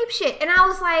 Everyone went ape shit, and I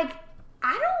was like,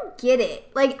 I don't get it.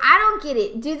 Like, I don't get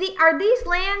it. Are these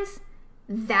lands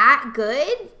that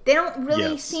good? They don't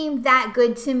really Yes. seem that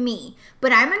good to me.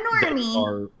 But I'm a They normie.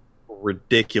 are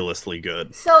ridiculously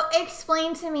good. So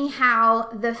explain to me how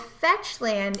the fetch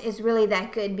land is really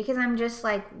that good, because I'm just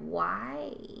like,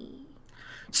 why?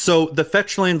 So the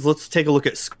fetch lands, let's take a look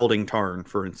at Scalding Tarn,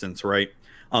 for instance, right?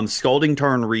 Scalding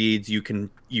Tarn reads you can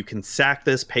sack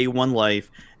this, pay 1 life,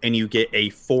 and you get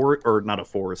an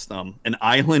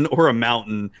island or a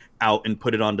mountain out and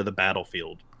put it onto the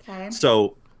battlefield. Okay.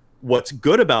 So what's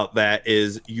good about that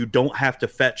is you don't have to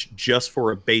fetch just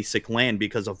for a basic land,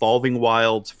 because Evolving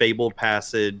Wilds, Fabled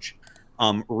Passage,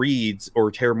 reads,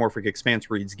 or Terramorphic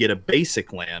Expanse reads get a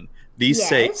basic land.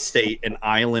 These Yes. state an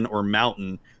island or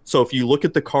mountain. So if you look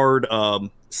at the card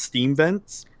Steam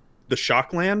Vents, the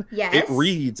shock land, Yes. it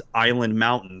reads island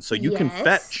mountain. So you can Yes.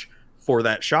 fetch for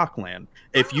that shock land.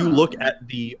 If you look at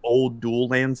the old dual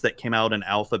lands that came out in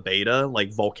alpha beta,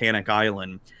 like Volcanic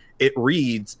Island, it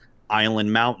reads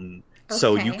Island Mountain.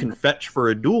 So you Okay. can fetch for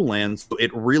a dual land, so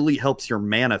it really helps your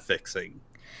mana fixing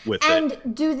with it.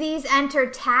 And do these enter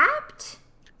tapped?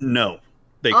 No,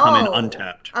 they come in Oh.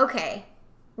 untapped. Okay.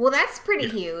 Well, that's pretty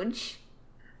huge.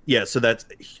 Yeah, so that's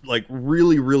like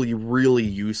really, really, really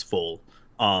useful.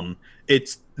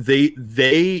 It's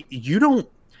they you don't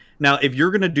now if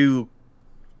you're gonna do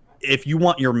if you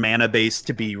want your mana base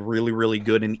to be really, really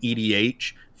good in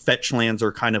EDH, fetch lands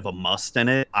are kind of a must in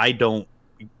it. I don't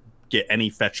get any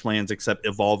fetch lands except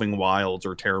Evolving Wilds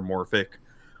or Terramorphic,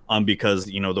 because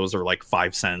those are like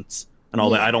 5 cents and all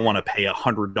that. Yeah. I don't want to pay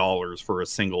 $100 for a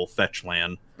single fetch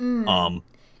land.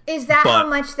 Is that how But-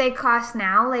 much they cost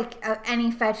now? Like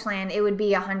any fetch land, it would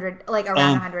be $100, like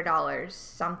around $100,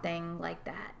 something like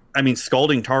that. I mean,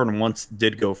 Scalding Tarn once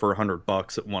did go for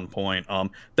 $100 at one point.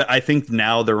 I think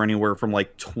now they're anywhere from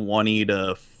like 20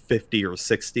 to 50 or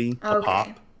 60 a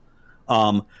pop.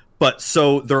 But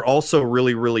so they're also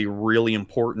really, really, really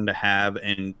important to have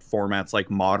in formats like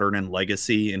Modern and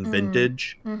Legacy and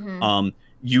Vintage.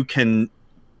 You can,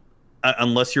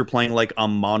 unless you're playing like a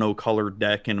monocolored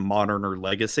deck in Modern or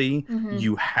Legacy,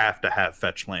 you have to have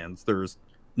fetch lands. There's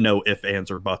no ifs, ands,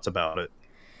 or buts about it.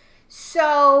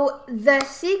 So the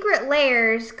Secret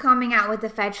Lairs coming out with the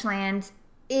fetch lands,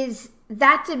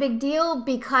 that's a big deal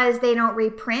because they don't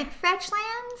reprint fetch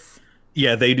lands?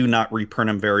 Yeah, they do not reprint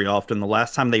them very often. The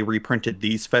last time they reprinted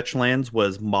these fetch lands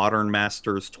was Modern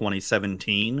Masters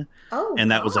 2017. Oh,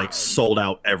 and that was like God. sold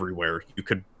out everywhere. You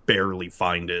could barely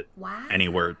find it Wow.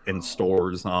 anywhere in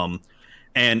stores.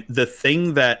 And the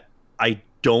thing that I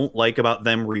don't like about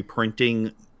them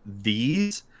reprinting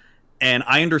these, and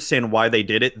I understand why they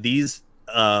did it, these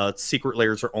Secret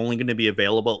Lairs are only going to be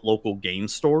available at local game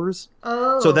stores.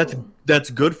 Oh. So that's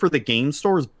good for the game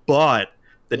stores, but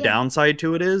the Yeah. downside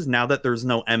to it is now that there's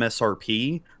no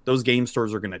MSRP, those game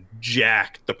stores are going to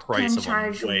jack the price can of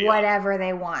charge them way up. whatever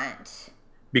they want.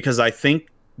 Because I think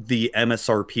the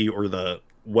MSRP or the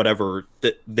whatever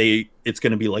that it's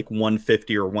going to be like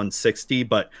 150 or 160,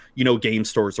 but game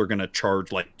stores are going to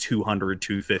charge like 200,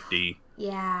 250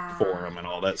 Yeah. for them and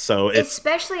all that. So it's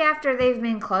Especially after they've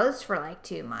been closed for like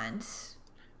 2 months,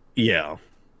 yeah.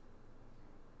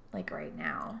 like right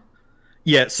now.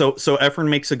 Yeah, so Efren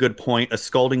makes a good point. A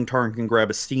Scalding Tarn can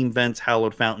grab a Steam Vents,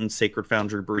 Hallowed Fountain, Sacred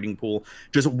Foundry, Breeding Pool.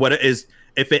 Just what it is,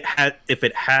 if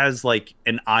it has like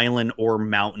an island or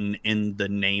mountain in the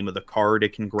name of the card,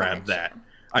 it can grab Gotcha. that.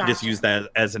 I just Gotcha. use that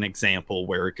as an example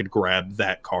where it could grab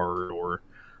that card, or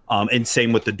and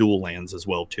same with the dual lands as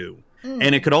well too.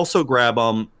 And it could also grab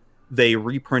they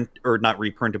reprint or not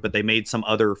reprinted, but they made some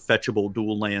other fetchable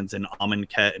dual lands in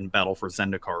Amonkhet and Battle for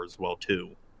Zendikar as well too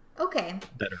Okay.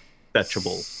 that are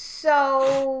fetchable.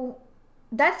 So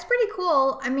that's pretty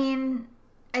cool. I mean,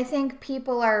 I think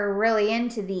people are really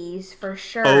into these for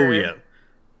sure. Oh yeah,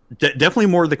 definitely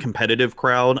more the competitive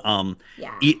crowd.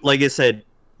 Yeah. Like I said,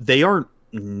 they aren't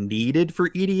needed for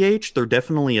EDH. They're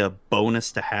definitely a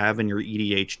bonus to have in your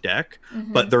EDH deck,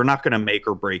 but they're not going to make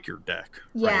or break your deck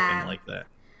or Yeah. anything like that.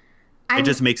 I'm- It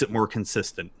just makes it more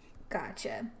consistent.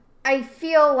 Gotcha. I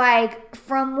feel like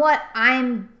from what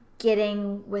I'm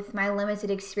getting with my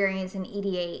limited experience in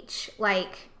EDH,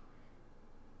 like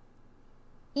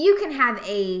you can have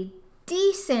a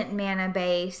decent mana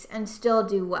base and still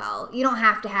do well. You don't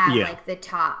have to have Yeah. like the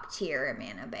top tier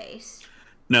mana base.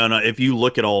 No, if you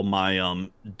look at all my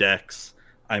decks,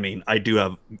 I mean, I do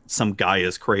have some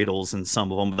Gaia's Cradles in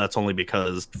some of them, but that's only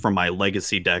because from my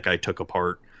Legacy deck I took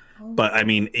apart. But I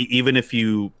mean, even if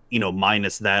you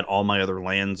minus that, all my other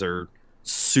lands are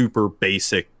super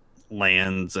basic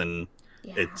lands, and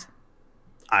Yeah. it's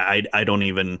I don't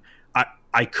even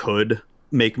I could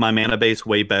make my mana base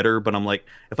way better, but I'm like,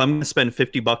 if I'm gonna spend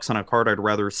 $50 on a card, I'd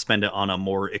rather spend it on a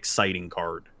more exciting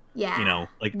card. Yeah.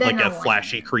 Like Then a I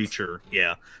flashy want it. creature.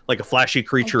 Yeah, like a flashy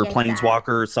creature, get that. planeswalker,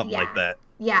 or something Yeah. like that.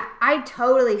 Yeah, I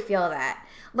totally feel that.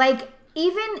 Like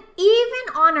even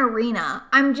on Arena,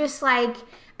 I'm just like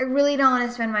I really don't want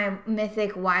to spend my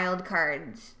mythic wild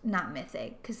cards, not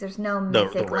mythic because there's no The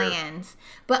mythic rare. lands.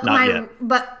 But Not yet.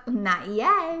 but not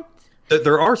yet.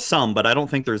 There are some, but I don't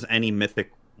think there's any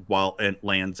mythic wild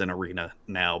lands in Arena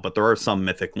now. But there are some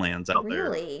mythic lands out there.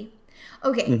 Really?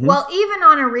 Okay, Mhm. well, even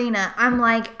on Arena, I'm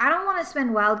like, I don't want to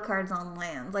spend wild cards on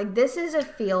lands. Like, this is a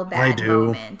feel bad do.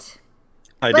 moment.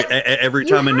 I But do, every you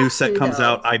time a new have set to, comes though.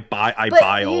 out, I buy But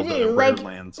buy all you the do, rare like,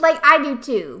 lands. like I do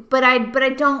too. But I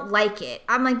don't like it.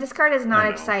 I'm like, this card is I not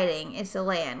know. exciting. It's a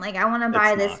land. Like, I want to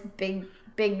buy It's this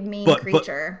big mean But-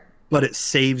 creature. but it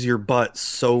saves your butt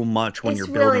so much when It's you're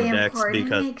really building decks important. It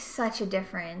because makes such a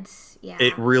difference. Yeah.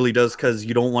 it really does, because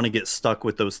you don't want to get stuck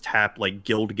with those tap like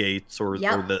guild gates or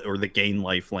Yep. the gain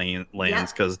life lands, Yep.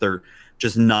 because they're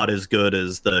just not as good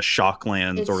as the shock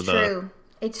lands It's or the true.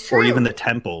 It's true. or even the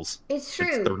temples. It's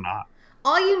true. They're not.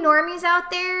 All you normies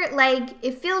out there, like,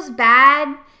 it feels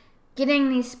bad getting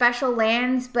these special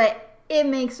lands, but it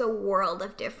makes a world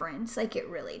of difference. Like, it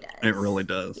really does. It really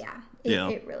does. Yeah. Yeah.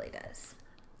 It really does.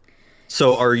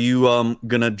 So are you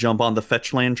gonna jump on the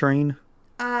fetch land train?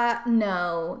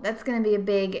 No. That's gonna be a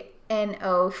big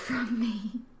NO from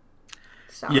me.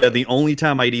 Sorry. Yeah, the only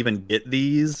time I'd even get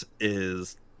these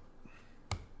is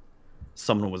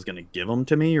someone was gonna give them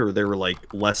to me, or they were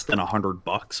like less than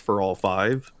 $100 for all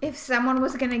 5. If someone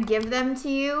was gonna give them to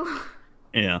you,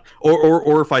 Yeah,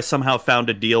 or if I somehow found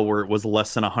a deal where it was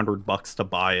less than $100 to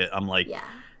buy it, I'm like, yeah.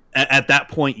 at that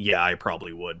point, yeah, I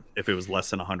probably would if it was less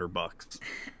than $100.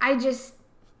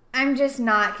 I'm just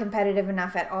not competitive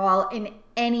enough at all in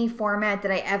any format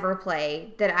that I ever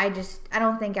play that I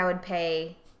don't think I would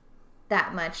pay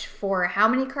that much for. How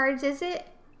many cards is it?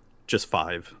 Just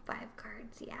 5. 5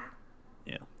 cards, yeah.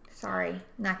 Yeah, Sorry,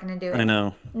 not gonna do it. I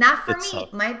know. Not for It me.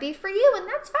 sucks. Might be for you, and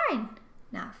that's fine.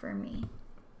 Not for me.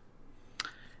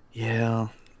 Yeah.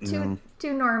 Too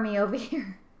normie over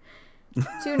here.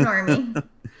 Too normie.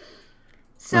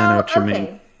 So I know what you okay.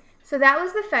 mean. So that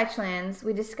was the fetch lands.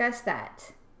 We discussed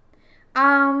that.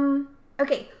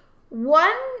 Okay.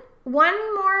 One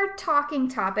more talking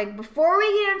topic before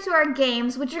we get into our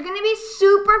games, which are gonna be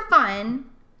super fun.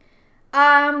 The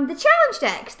challenge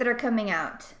decks that are coming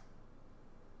out.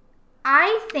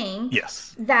 I think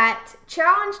Yes. that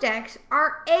challenge decks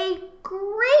are a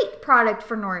great product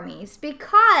for normies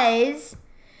because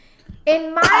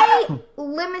in my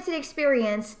limited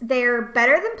experience, they're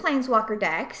better than Planeswalker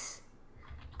decks.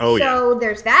 Oh yeah. So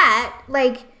there's that.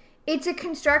 Like, it's a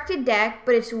constructed deck,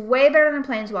 but it's way better than a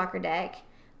Planeswalker deck.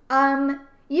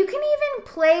 You can even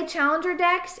play challenger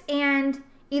decks and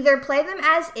either play them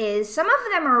as is. Some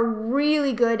of them are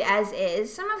really good as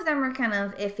is. Some of them are kind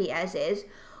of iffy as is.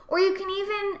 Or you can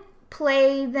even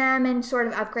play them and sort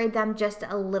of upgrade them just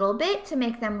a little bit to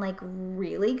make them like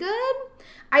really good.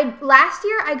 Last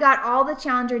year I got all the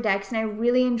challenger decks and I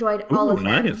really enjoyed all Ooh, of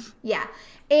them. nice. Yeah.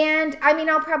 And I mean,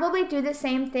 I'll probably do the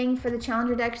same thing for the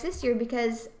challenger decks this year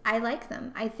because I like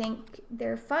them. I think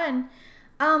they're fun.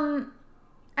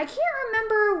 I can't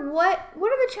remember what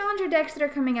are the challenger decks that are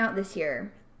coming out this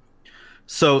year.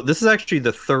 So this is actually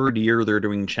the 3rd year they're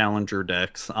doing challenger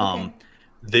decks. Okay.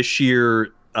 This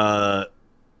year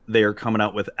they are coming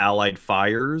out with Allied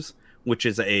Fires, which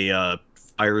is a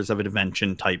Fires of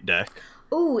Invention type deck.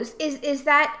 Ooh, is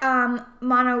that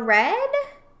mono red?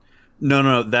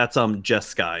 No, that's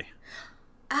Jeskai.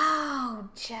 Oh,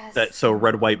 just So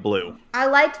red, white, blue. I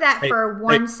liked that Hey, for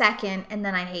 1 second and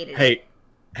then I hated it.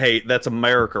 Hey, that's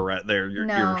America right there. You're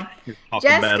No. talking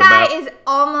bad about. Jeskai is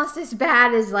almost as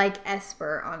bad as like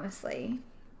Esper, honestly.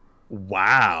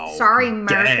 Wow. Sorry,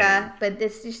 America, Dang. but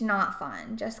this is not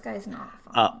fun. Jeskai's not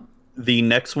fun. The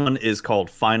next one is called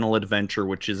Final Adventure,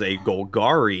 which is a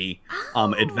Golgari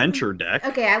adventure deck.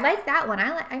 Okay, I like that one.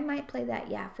 I might play that.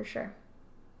 Yeah, for sure.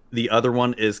 The other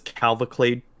one is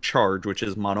Cavalcade Charge, which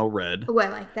is mono red. Oh, I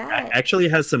like that. Actually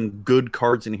has some good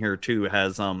cards in here too. It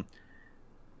has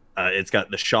it's got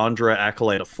the Chandra,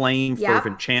 Acolyte of Flame, Yeah.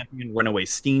 Fervent Champion, Runaway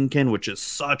Steamkin, which is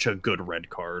such a good red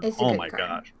card. It's a Oh good my card.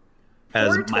 gosh.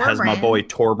 Has For my Torbrand. boy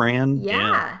Torbrand.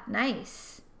 Yeah,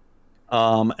 nice.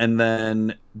 And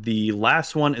then the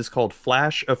last one is called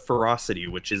Flash of Ferocity,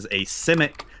 which is a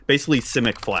Simic, basically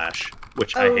Simic Flash,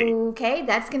 which I hate. Okay,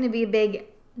 that's going to be a big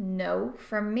no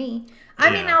from me. I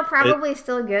mean, Yeah, I'll probably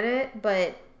still get it,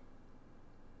 but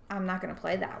I'm not going to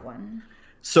play that one.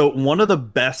 So one of the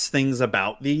best things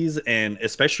about these, and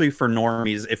especially for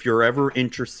normies, if you're ever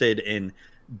interested in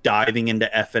diving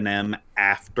into F&M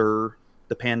after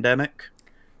the pandemic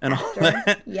and all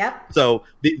that, Yep. so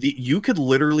you could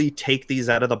literally take these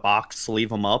out of the box, sleeve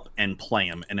them up, and play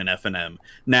them in an F&M.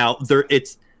 Now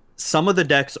some of the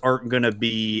decks aren't going to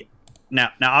be now.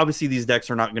 Obviously, these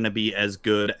decks are not going to be as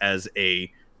good as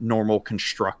a normal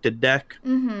constructed deck,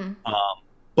 Mm-hmm.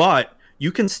 but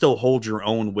you can still hold your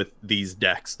own with these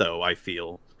decks, though. I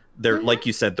feel they're like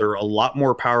you said, they're a lot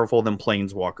more powerful than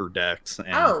Planeswalker decks. And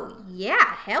Oh, yeah.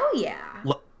 Hell yeah.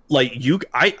 like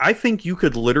I think you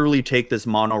could literally take this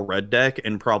mono red deck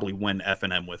and probably win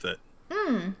F&M with it.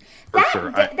 For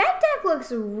sure. That deck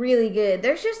looks really good.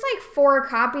 There's just like 4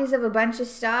 copies of a bunch of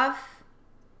stuff.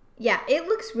 Yeah, it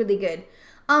looks really good.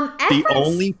 The Efforts,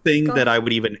 only thing go that ahead. I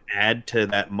would even add to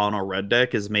that mono red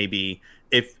deck is maybe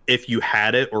if you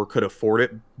had it or could afford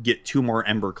it, get 2 more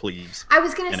Ember Cleaves I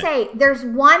was gonna in it. say there's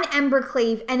one Ember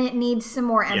Cleave and it needs some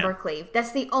more Yeah. Ember Cleave.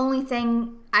 That's the only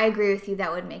thing I agree with you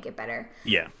that would make it better.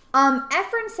 Yeah.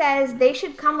 Efren says they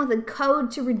should come with a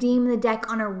code to redeem the deck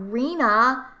on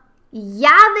Arena.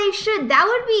 Yeah, they should. That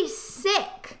would be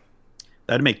sick.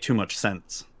 That'd make too much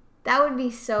sense. That would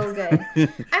be so good. I mean,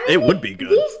 It would be good.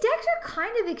 These decks are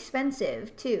kind of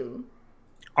expensive too.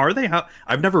 Are they?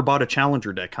 I've never bought a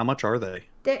Challenger deck. How much are they?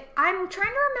 I'm trying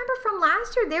to remember from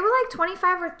last year. They were like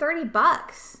 25 or 30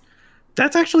 bucks.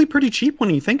 That's actually pretty cheap when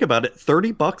you think about it.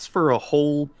 $30 for a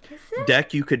whole Is it?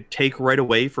 deck you could take right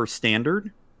away for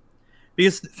standard.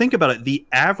 Because think about it, the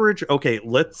average. Okay,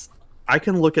 I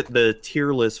can look at the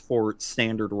tier list for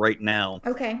standard right now.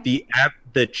 Okay.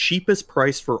 The cheapest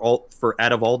price for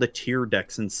out of all the tier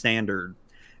decks in standard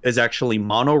is actually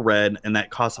mono red, and that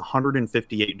costs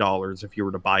 $158 if you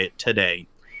were to buy it today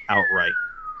outright.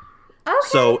 Okay.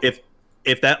 So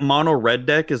if that mono red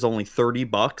deck is only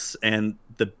 $30 and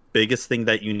the biggest thing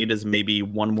that you need is maybe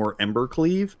 1 more Ember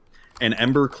Cleave, and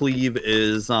Ember Cleave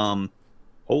is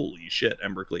holy shit,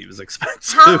 Ember Cleave is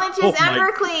expensive. How much is Oh my-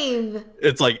 Ember Cleave?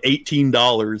 It's like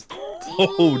 $18.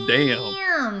 Oh damn.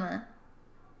 Damn.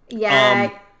 Yeah.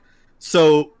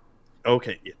 So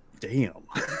okay, yeah, damn.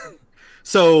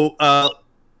 So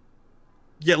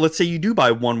yeah, let's say you do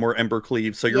buy 1 more Ember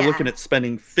Cleave, so you're Yeah. looking at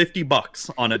spending $50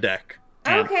 on a deck.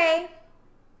 And Okay.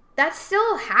 That's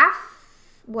still half.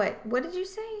 What did you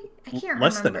say? I can't remember.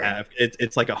 less than half.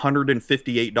 It's like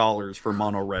 $158 for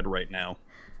mono red right now.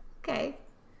 Okay.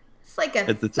 It's like a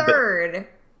It's a bit- third.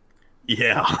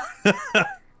 Yeah.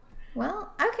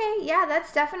 Well, okay. Yeah,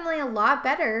 that's definitely a lot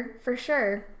better for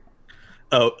sure.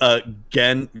 Oh,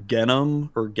 Genom,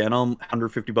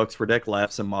 $150 per deck,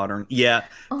 laughs in modern. Yeah,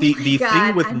 Oh the my the God,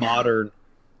 thing with I know. modern,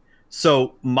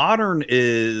 so modern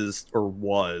is or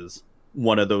was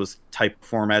one of those type of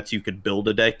formats you could build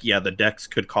a deck. Yeah, the decks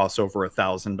could cost over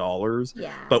 $1,000,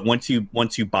 Yeah. but once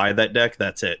you buy that deck,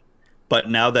 that's it. But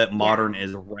now that modern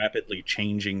is rapidly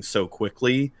changing so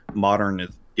quickly, modern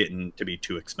is getting to be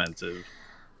too expensive.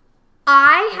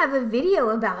 I have a video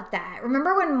about that.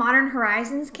 Remember when Modern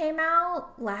Horizons came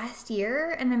out last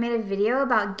year and I made a video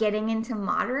about getting into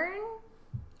Modern?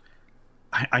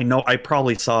 I know I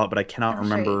probably saw it, but I cannot I'm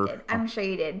sure you remember. did. I'm sure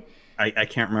you did. I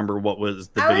can't remember what was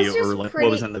the I was video just or like, pretty-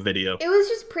 what was in the video. It was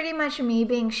just pretty much me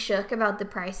being shook about the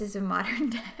prices of modern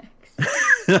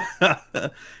decks.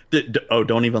 Oh,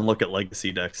 don't even look at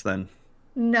legacy decks then.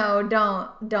 No, don't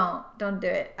do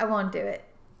it. I won't do it.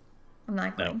 I'm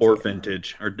not No, going or to.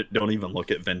 vintage, or don't even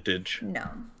look at vintage. No.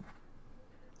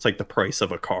 It's like the price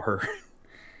of a car.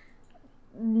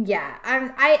 Yeah,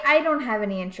 I don't have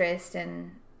any interest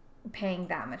in paying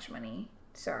that much money.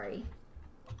 Sorry.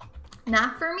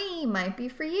 Not for me. Might be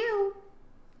for you.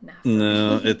 Not for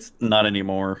No, me. it's not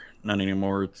anymore. Not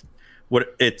anymore.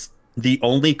 It's the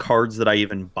only cards that I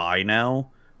even buy now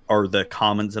are the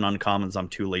commons and uncommons I'm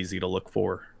too lazy to look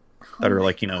for. That Oh are my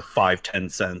like, 5-10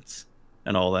 cents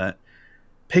and all that.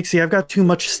 Pixie, I've got too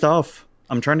much stuff.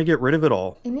 I'm trying to get rid of it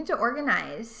all. You need to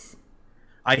organize.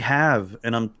 I have,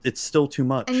 and it's still too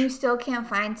much. And you still can't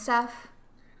find stuff?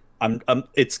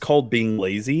 It's called being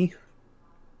lazy.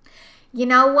 You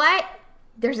know what?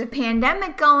 There's a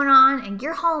pandemic going on and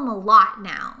you're home a lot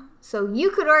now. So you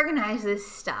could organize this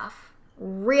stuff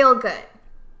real good.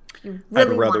 If you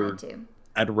really wanted to.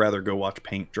 I'd rather go watch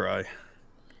paint dry.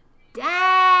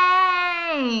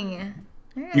 Dang.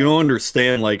 All right. You don't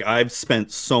understand, like, I've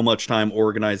spent so much time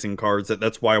organizing cards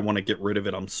that's why I want to get rid of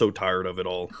it. I'm so tired of it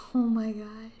all. Oh my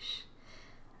gosh.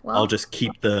 Well, I'll just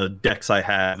keep the decks I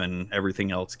have and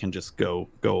everything else can just go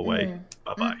away.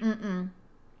 Bye-bye.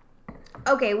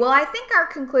 okay, well, I think our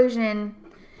conclusion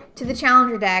to the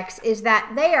Challenger decks is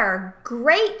that they are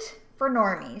great for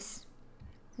normies.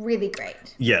 Really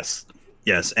great. Yes.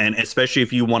 And especially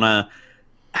if you want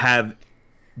to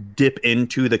dip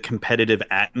into the competitive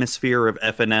atmosphere of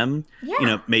FNM,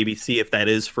 Yeah. maybe see if that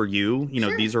is for you.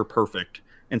 Sure. These are perfect.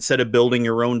 Instead of building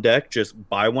your own deck, just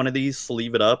buy one of these,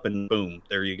 sleeve it up, and boom,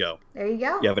 there you go. There you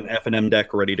go. You have an FNM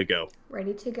deck ready to go.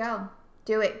 Ready to go.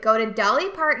 Do it. Go to Dolly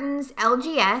Parton's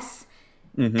LGS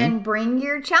Mm-hmm. and bring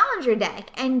your Challenger deck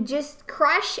and just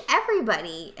crush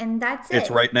everybody. And that's it. It's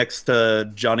right next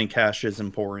to Johnny Cash's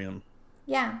Emporium.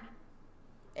 Yeah.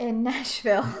 In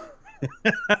Nashville.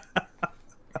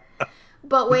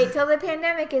 But wait till the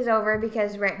pandemic is over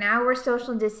because right now we're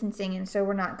social distancing and so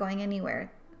we're not going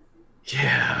anywhere.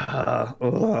 Yeah.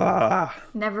 Ugh.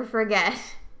 Never forget.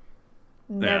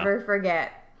 Never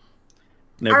forget.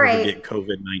 Never All right. forget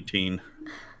COVID-19.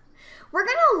 We're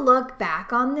gonna look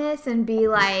back on this and be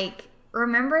like,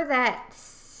 remember that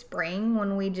spring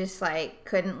when we just like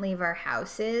couldn't leave our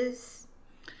houses?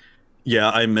 Yeah,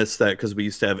 I miss that because we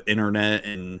used to have internet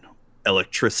and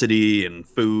electricity and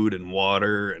food and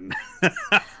water and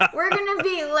We're gonna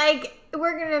be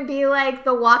like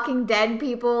the Walking Dead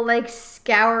people, like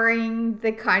scouring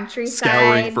the countryside.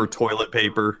 scouring for toilet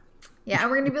paper. Yeah,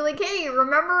 and we're gonna be like, hey,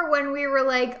 remember when we were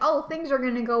like, oh, things are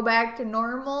gonna go back to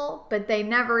normal, but they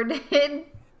never did.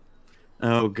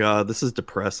 Oh god, this is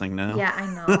depressing now. Yeah, I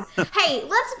know. Hey,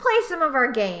 let's play some of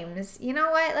our games. You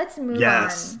know what? Let's move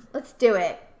Yes. on. Let's do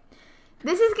it.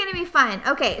 This is gonna be fun.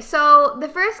 Okay, so the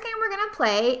first game we're gonna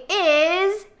play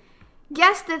is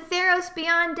Guess the Theros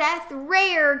Beyond Death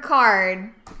Rare card.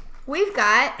 We've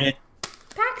got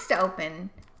packs to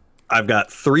open. I've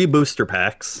got 3 booster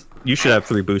packs. You should have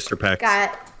 3 booster packs.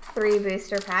 Got 3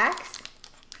 booster packs.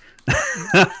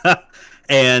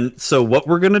 And so what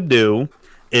we're going to do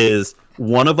is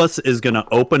one of us is going to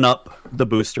open up the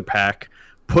booster pack,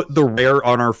 put the rare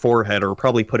on our forehead, or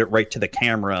probably put it right to the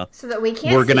camera. So that we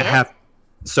can't We're going to see it. have,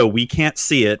 so we can't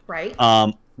see it. Right.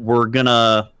 We're going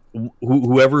to,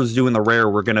 whoever's doing the rare,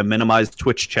 we're going to minimize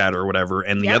Twitch chat or whatever.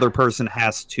 And the Yeah. other person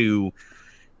has to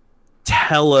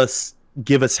tell us,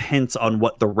 give us hints on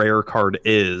what the rare card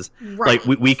is. Right.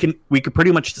 Like we could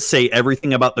pretty much say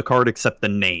everything about the card except the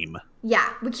name. Yeah,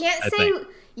 we can't I say. think.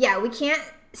 Yeah, we can't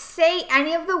say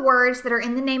any of the words that are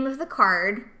in the name of the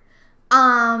card.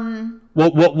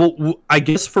 Well, I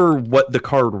guess for what the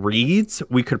card reads,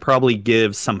 we could probably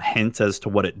give some hints as to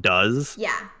what it does.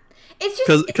 Yeah, it's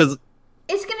just Because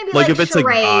it's gonna be like, like if it's a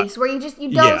charades where you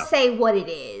don't Yeah. say what it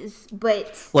is, but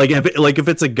if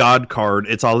it's a god card,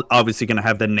 it's obviously going to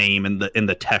have the name in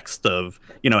the text of,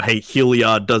 hey,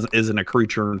 Heliod isn't a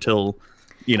creature until,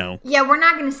 yeah, we're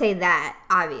not gonna say that.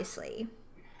 Obviously,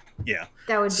 yeah.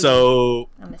 that would be So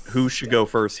a mistake. who should go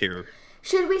first here?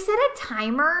 Should we set a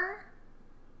timer?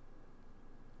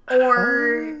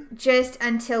 Or just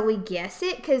until we guess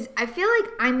it? Because I feel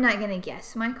like I'm not going to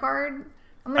guess my card.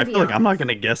 I'm I gonna be feel like I'm honest. not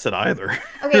going to guess it either.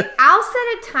 Okay, I'll set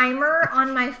a timer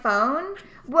on my phone.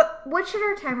 What should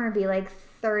our timer be? Like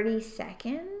 30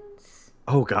 seconds?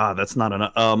 Oh god, that's not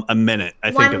enough. A minute. I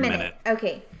think 1 a minute. minute.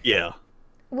 Okay. Yeah.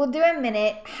 We'll do a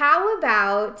minute. How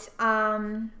about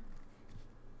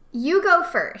you go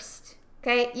first?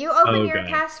 Okay, you open your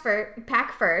Okay.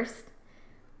 pack first.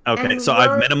 Okay, And so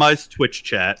I've we'll- minimized Twitch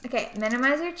chat. Okay,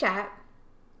 minimize your chat.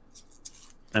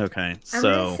 Okay, I'm so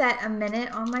gonna set a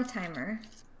minute on my timer,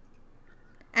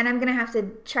 and I'm gonna have to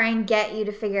try and get you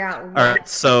to figure out. What. all right,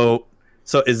 so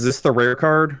is this the rare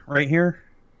card right here,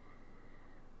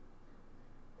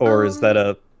 or is that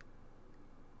a?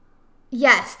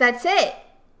 Yes, that's it.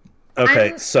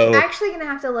 Okay, I'm so actually gonna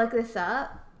have to look this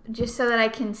up just so that I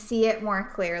can see it more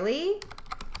clearly.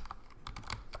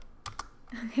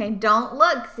 Okay, don't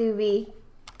look, Zuby.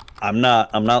 I'm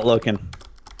not looking.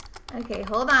 Okay,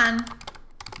 hold on.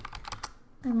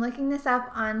 I'm looking this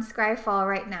up on Scryfall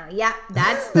right now. Yep,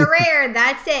 that's the rare.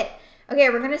 That's it. Okay,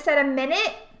 we're gonna set a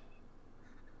minute.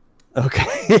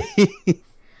 Okay.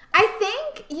 I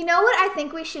think, you know what I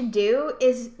think we should do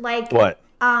is like What?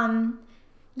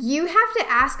 you have to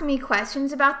ask me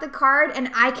questions about the card and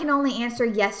I can only answer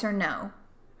yes or no.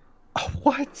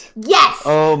 What? Yes.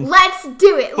 Let's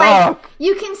do it. Like fuck.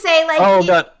 you can say like Oh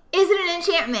god. is it an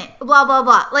enchantment? Blah blah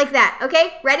blah. Like that.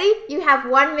 Okay? Ready? You have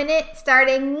 1 minute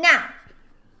starting now.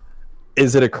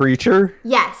 Is it a creature?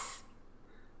 Yes.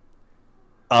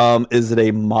 Is it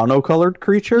a monocolored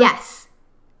creature? Yes.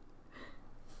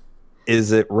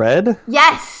 Is it red?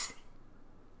 Yes.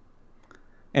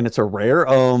 And it's a rare?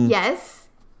 Yes.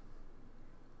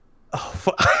 Oh,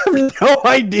 I have no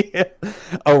idea.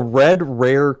 A red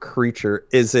rare creature.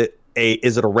 Is it a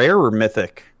rare or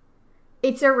mythic?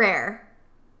 It's a rare.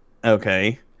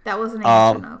 Okay. That was an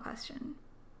yes or no question.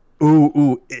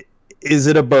 Ooh. Is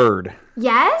it a bird?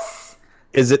 Yes.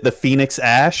 Is it the Phoenix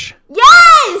Ash?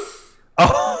 Yes.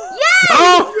 Oh.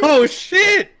 Yes. Oh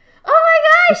shit. Oh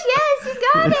my gosh! Yes, you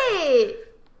got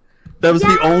it. That was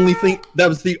the only Yeah. thing. That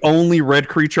was the only red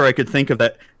creature I could think of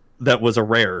that was a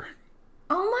rare.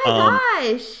 Oh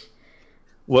my gosh!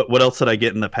 What else did I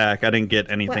get in the pack? I didn't get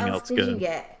What anything else else did good. you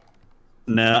get?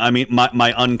 No, I mean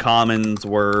my uncommons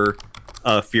were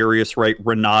Furious Right,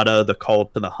 Renata, the Call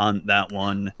to the Hunt, that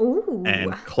one, Ooh.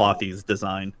 and Clothy's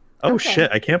design. Oh Okay.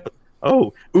 shit, I can't.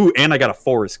 Ooh, and I got a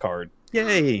forest card.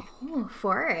 Yay! Ooh,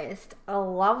 forest. I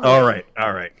love it. All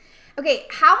right. Okay,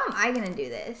 how am I gonna do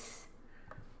this?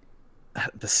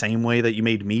 The same way that you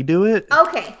made me do it.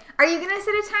 Okay, are you gonna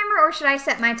set a timer or should I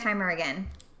set my timer again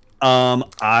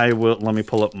I will. Let me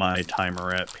pull up my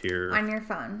timer app here. on your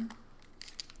phone?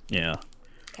 Yeah.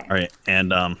 Okay. All right,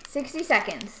 and 60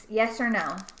 seconds. Yes or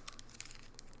no?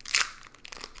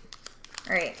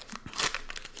 All right.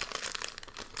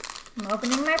 I'm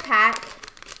opening my pack.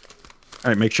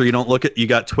 all right, make sure you don't look at. You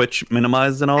got Twitch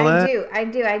minimized and all that. I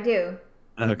do.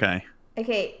 Okay,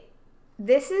 Okay.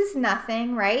 This is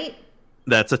nothing, right?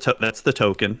 that's the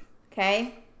token.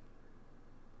 Okay.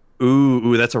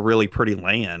 Ooh, that's a really pretty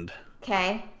land.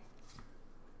 Okay.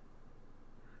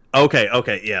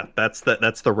 Okay, yeah, that's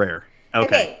the rare.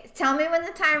 Okay. Tell me when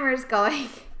the timer is going.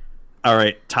 All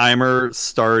right, timer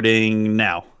starting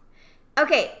now.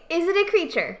 Okay. Is it a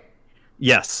creature?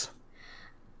 Yes.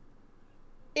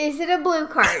 Is it a blue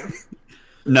card?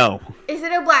 No. Is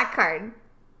it a black card?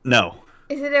 No.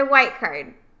 Is it a white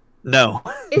card? No.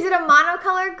 Is it a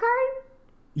monocolored card?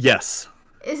 Yes.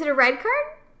 Is it a red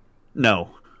card?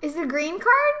 No. Is it a green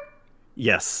card?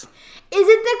 Yes. Is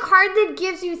it the card that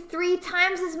gives you 3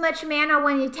 times as much mana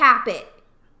when you tap it?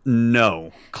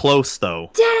 No. Close though.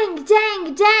 Dang.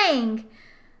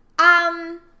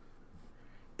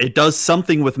 It does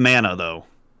something with mana though.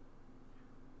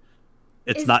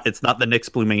 It's not the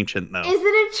Nyx Bloom Ancient though. Is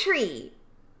it a tree?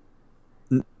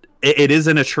 It is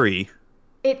in a tree.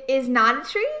 It is not a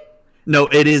tree? No,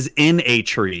 it is in a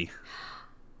tree.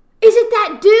 Is it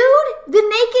that dude? The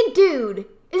naked dude? Is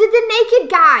it the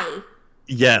naked guy?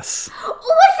 Yes.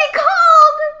 What's it called?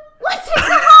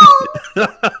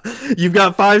 You've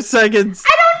got 5 seconds.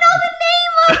 I don't know the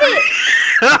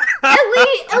name of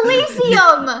it.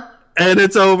 Elysium. And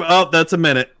it's over. Oh, that's a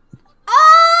minute.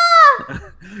 Ah!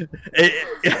 It-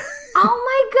 Oh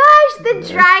my gosh,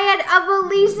 the Dryad of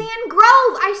Elysian Grove.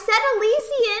 I said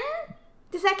Elysian.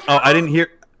 Does that count? oh, I didn't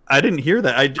hear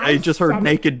that. I just heard said it.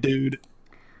 naked dude.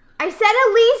 I said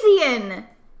Elysian.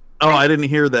 Oh, I didn't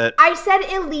hear that. I said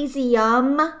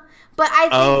Elysium, but I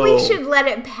think we Oh. should let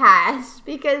it pass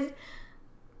because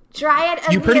Dryad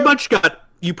of You pretty the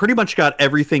much got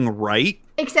everything right,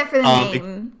 except for the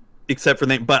name. except for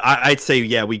the name. But I'd say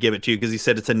yeah, we give it to you because you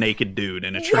said it's a naked dude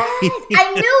in a tree. Yes,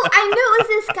 I knew it was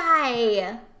this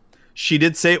guy. She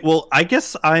did say, well, I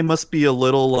guess I must be a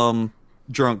little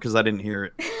drunk because I didn't hear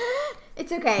it.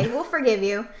 It's okay. We'll forgive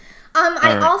you. I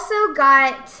right. also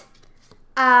got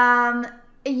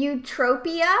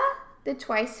Eutropia, the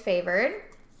twice favored.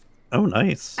 Oh,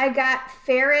 nice. I got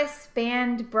Ferris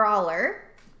Band Brawler.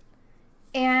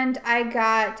 And I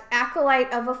got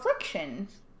Acolyte of Affliction.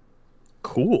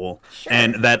 Cool. Sure.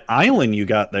 And that island you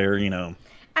got there, you know,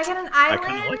 I got an I kinda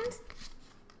island. like it.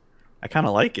 I kind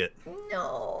of like it.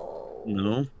 No.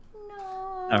 No?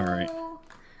 No. All right.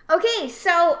 Okay,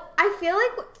 so I feel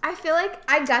like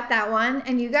I got that one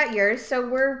and you got yours, so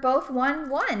we're both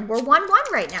 1-1. We're 1-1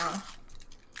 right now.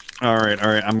 All right.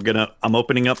 I'm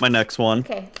opening up my next one.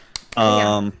 Okay.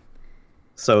 Yeah.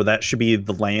 So that should be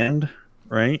the land,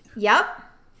 right? Yep.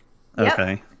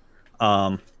 Okay.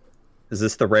 Is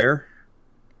this the rare?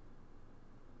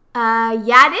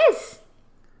 Yeah, it is.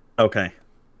 Okay.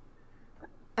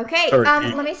 Okay. All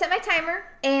right. Let me set my timer,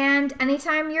 and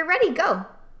anytime you're ready, go.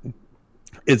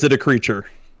 Is it a creature?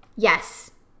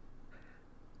 Yes.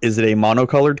 Is it a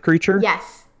monocolored creature?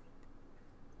 Yes.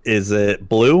 Is it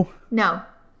blue? No.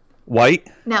 White?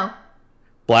 No.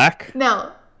 Black?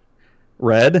 No.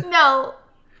 Red? No.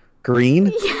 Green?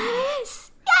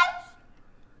 Yes. Yes.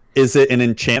 Is it an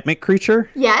enchantment creature?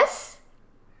 Yes.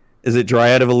 Is it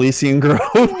Dryad of Elysian Grove?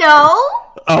 No.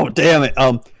 Oh, damn it.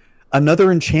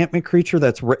 Another enchantment creature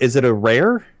that's is it a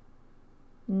rare?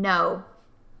 No.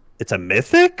 It's a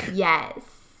mythic? Yes.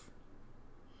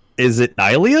 Is it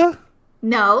Nylea?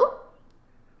 No.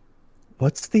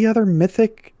 What's the other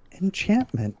mythic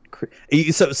enchantment?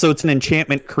 So it's an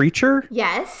enchantment creature?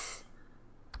 Yes.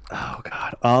 Oh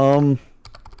god.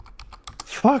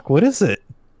 Fuck, what is it?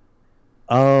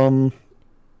 You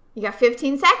got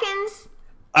 15 seconds.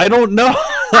 I don't know.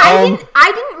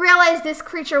 I didn't realize this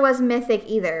creature was mythic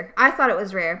either. I thought it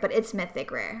was rare, but it's mythic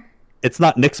rare. It's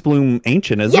not Nyx Bloom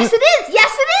Ancient, is Yes, it? it is.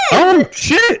 Yes, it is. Oh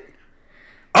shit!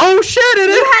 Oh shit! It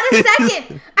is. You had a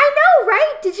second. I know,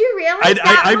 right? Did you realize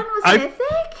that one was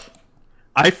mythic?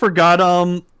 I forgot.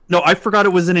 No, I forgot it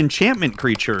was an enchantment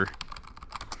creature.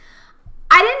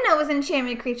 I didn't know it was an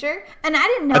enchantment creature, and I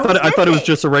didn't know. I thought it was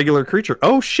just a regular creature.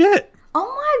 Oh shit!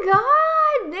 Oh my god!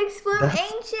 Nyx Bloom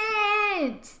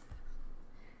Ancient.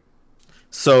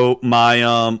 So my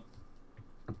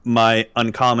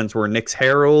uncommons were Nyx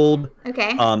Herald,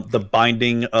 Okay. the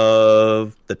Binding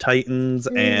of the Titans,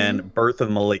 and Birth of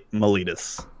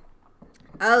Meletus.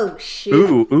 Oh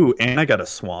shoot! Ooh, and I got a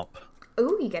swamp.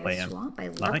 Ooh, you got a Land. swamp. I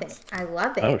love Nice. it. I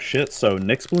love it. Oh shit! So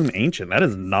Nyx Bloom Ancient, that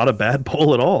is not a bad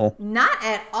pull at all. Not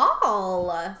at all.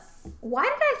 Why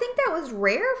did I think that was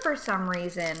rare for some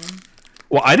reason?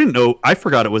 Well, I didn't know. I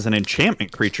forgot it was an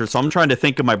enchantment creature, so I'm trying to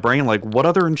think in my brain, like, what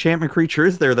other enchantment creature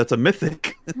is there that's a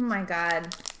mythic? Oh my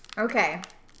god. Okay,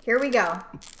 here we go.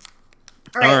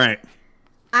 All right.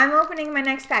 I'm opening my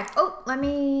next pack. Oh, let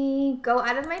me go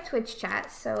out of my Twitch chat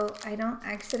so I don't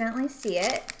accidentally see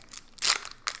it.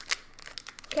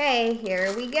 Okay,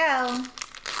 here we go.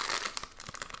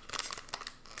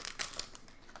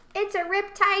 It's a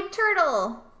Riptide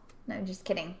Turtle. No, just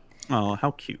kidding. Oh,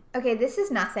 how cute. Okay, this is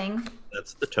nothing.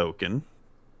 That's the token.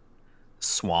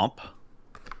 Swamp.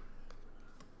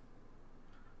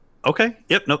 Okay.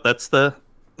 Yep. Nope. That's the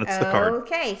card.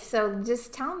 Okay, so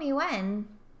just tell me when.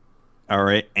 All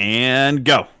right, and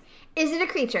go. Is it a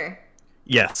creature?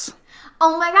 Yes.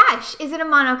 Oh my gosh, is it a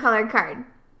monocolored card?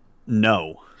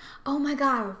 No. Oh my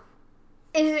god.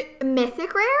 Is it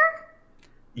mythic rare?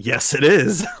 Yes, it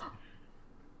is.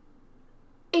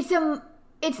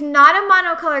 It's not a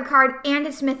monocolored card and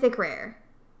it's mythic rare.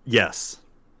 Yes.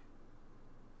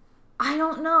 I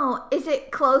don't know. Is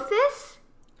it Clothis?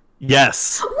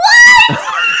 Yes. What?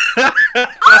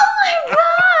 Oh my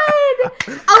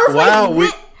god! I was Wow,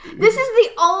 like, this is the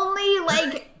only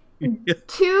like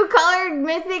two-colored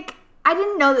mythic. I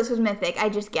didn't know this was mythic. I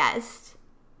just guessed.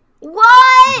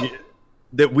 What?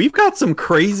 That we've got some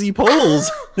crazy polls.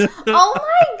 Oh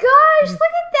my gosh! Look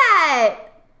at that.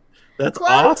 That's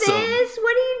Clothis, awesome.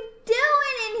 what are you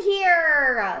doing in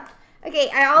here? Okay,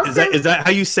 I also Is that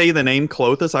how you say the name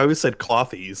Clothis? I always said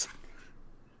Clothies.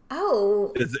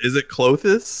 Oh, Is it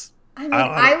Clothis? I mean,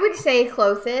 I would say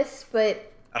Clothis,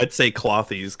 but I'd say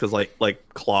Clothies because like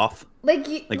cloth. like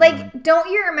don't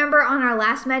you remember on our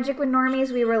last Magic with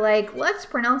Normies we were like, let's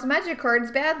pronounce Magic cards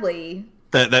badly.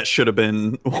 That should have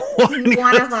been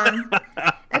one of them.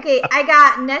 Okay, I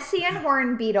got Nessian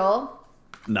Hornbeetle.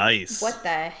 Nice. What the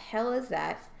hell is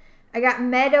that? I got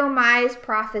Meadow Mai's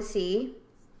Prophecy.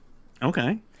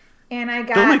 Okay. And I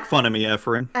got Don't make fun of me,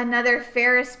 Efren. another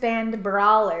Ferris Band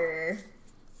Brawler.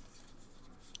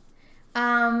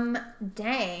 Dang.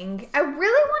 I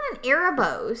really want an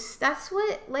Erebos. That's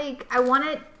what, like, I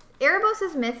wanted. Erebos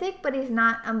is mythic, but he's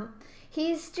not,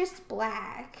 he's just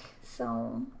black.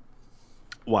 So.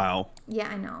 Wow. Yeah,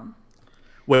 I know.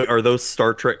 Wait, are those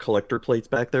Star Trek collector plates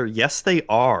back there? Yes, they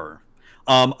are.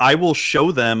 I will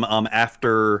show them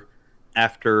after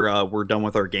we're done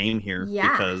with our game here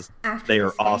because they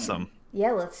are awesome.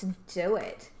 Yeah, let's do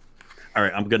it. All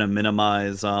right, I'm gonna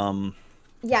minimize.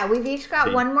 Yeah, we've each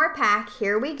got one more pack.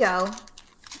 Here we go.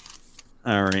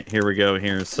 All right, here we go.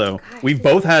 Here, so Gosh, we've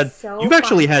both had. so You've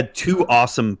actually fun. had two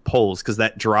awesome polls because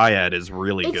that Dryad is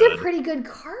really It's good. a pretty good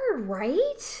card,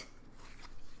 right?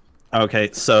 Okay,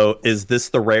 so is this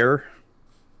the rare?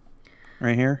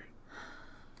 Right here.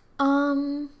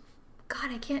 God,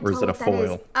 I can't Or tell is it what a that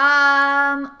foil?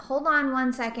 is. Hold on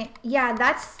 1 second. Yeah,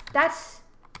 that's.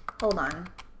 Hold on.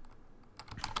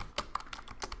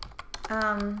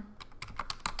 Hold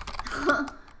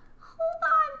on.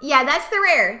 Yeah, that's the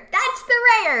rare. That's the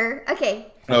rare.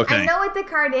 Okay. Okay. I know what the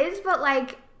card is, but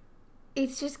like,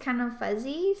 it's just kind of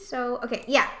fuzzy. So, okay,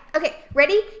 yeah. Okay,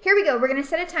 ready? Here we go. We're gonna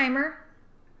set a timer.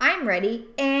 I'm ready,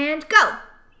 and go.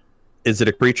 Is it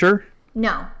a creature?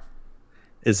 No.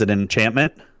 Is it an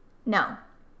enchantment? No.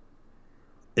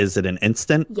 Is it an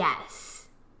instant? Yes.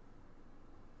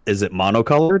 Is it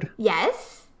monocolored?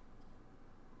 Yes.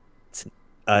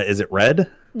 Is it red?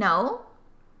 No.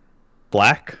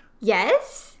 Black?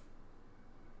 Yes.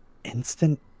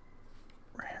 Instant?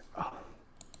 Rare.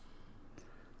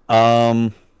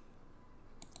 Oh.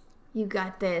 You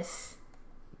got this.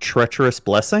 Treacherous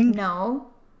Blessing? No.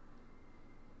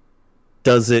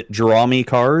 Does it draw me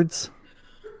cards?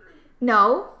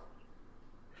 No.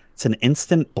 It's an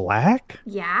instant black?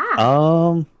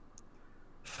 Yeah.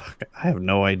 Fuck, I have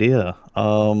no idea.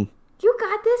 You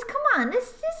got this. Come on. This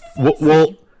is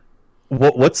easy.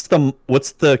 Well, what's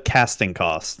the casting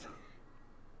cost?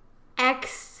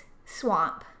 X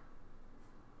Swamp.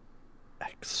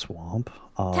 X Swamp?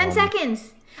 10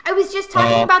 seconds. I was just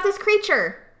talking about this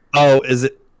creature. Oh, is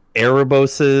it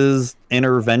Erebos'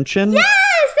 Intervention? Yes,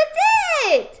 that's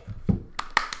it.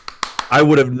 I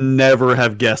would have never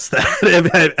have guessed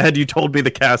that had you told me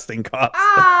the casting cost.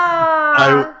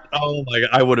 Oh my god,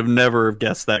 I would have never have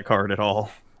guessed that card at all.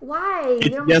 Why?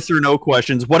 It's yes or no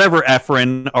questions. Whatever,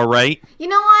 Efren, all right? You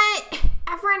know what?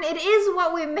 Efren, it is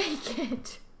what we make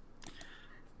it.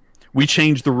 We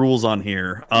changed the rules on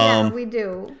here. Yeah, we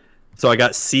do. So I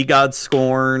got Sea God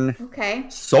Scorn, Okay.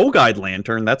 Soul Guide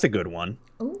Lantern, that's a good one.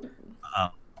 Ooh.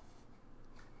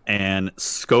 And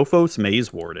Scophos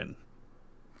Maze Warden.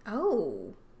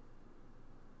 Oh.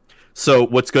 So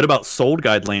what's good about Soul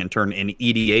Guide Lantern in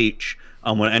EDH?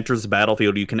 When it enters the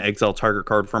battlefield, you can exile target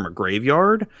card from a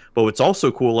graveyard. But what's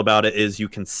also cool about it is you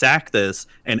can sack this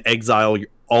and exile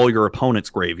all your opponent's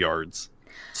graveyards.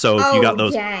 So if you got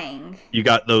those, dang. you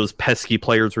got those pesky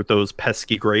players with those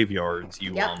pesky graveyards.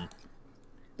 You You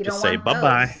just don't say want bye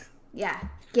bye. those. Yeah,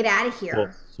 get out of here.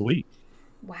 Well, sweet.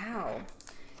 Wow.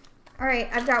 All right,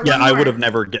 I've got Yeah, one more. I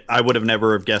would have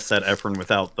never have guessed that Efren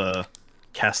without the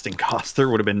casting cost. There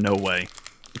would have been no way.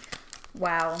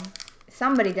 Wow.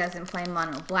 Somebody doesn't play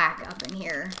mono black up in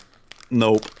here.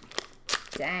 Nope.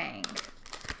 Dang.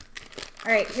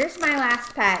 All right, here's my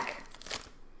last pack.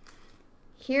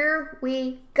 Here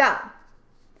we go.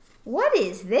 What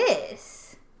is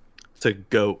this? It's a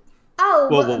goat. Oh,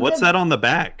 Well, what's that on the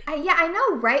back? Yeah, I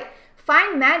know, right?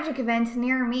 Find magic events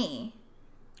near me.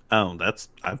 Oh,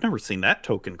 I've never seen that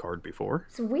token card before.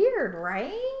 It's weird,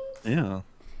 right? Yeah.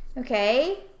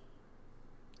 Okay.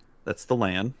 That's the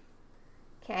land.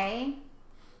 Okay.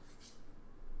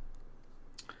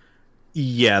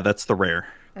 Yeah, that's the rare.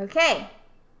 Okay.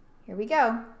 Here we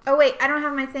go. Oh, wait. I don't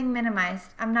have my thing minimized.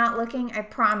 I'm not looking. I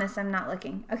promise I'm not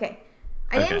looking. Okay.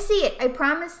 I didn't see it. I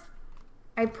promise.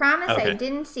 I Okay.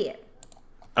 didn't see it.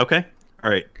 Okay. All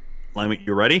right.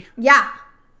 You ready? Yeah.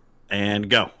 And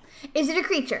go. Is it a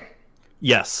creature?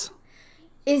 Yes.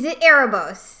 Is it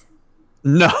Erebos?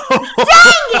 No.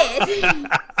 Dang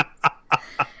it!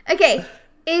 Okay.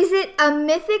 Is it a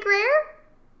mythic rare?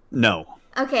 No.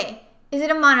 Okay. Is it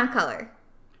a monocolor?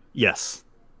 Yes.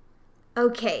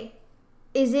 Okay.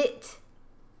 Is it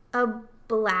a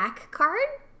black card?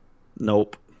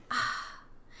 Nope.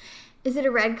 Is it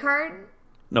a red card?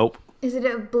 Nope. Is it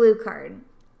a blue card?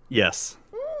 Yes.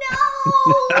 No!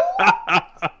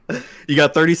 You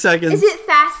got 30 seconds. Is it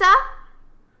Thassa?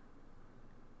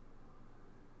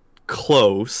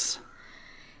 Close.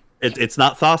 It's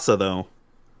not Thassa, though.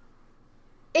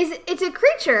 It's a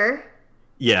creature?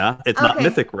 Yeah, it's not Okay.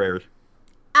 mythic rare.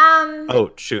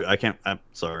 Oh, shoot. I'm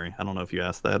sorry. I don't know if you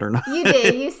asked that or not. You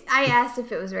did. I asked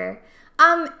if it was rare.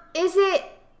 Is it...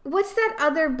 What's that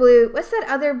other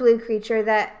blue creature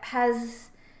that has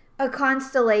a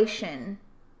constellation?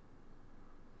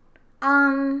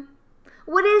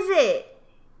 What is it?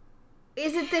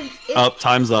 Is it the... Oh,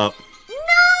 time's up.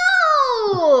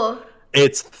 No!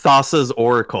 It's Thassa's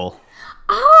Oracle.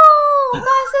 Oh,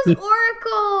 Thassa's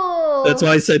Oracle. That's why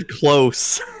I said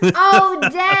close. Oh,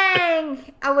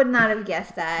 dang. I would not have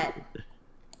guessed that.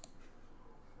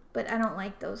 But I don't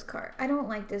like those cards. I don't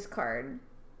like this card.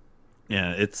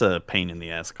 Yeah, it's a pain in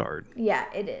the ass card. Yeah,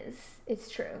 it is. It's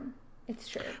true. It's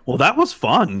true. Well, that was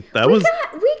fun. We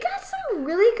got some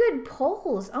really good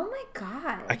polls. Oh my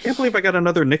gosh. I can't believe I got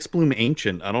another Nyxbloom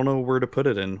Ancient. I don't know where to put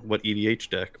it in what EDH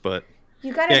deck, but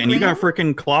You got yeah, a and you got green?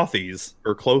 freaking Clothies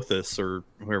or Clothis or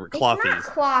whoever. It's not Clothies.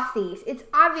 Clothies. It's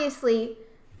obviously...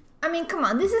 I mean, come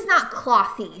on. This is not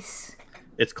Clothies.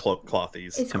 It's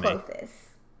Clothies It's to Clothis.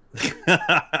 me.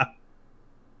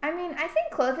 I mean, I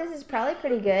think Clothis is probably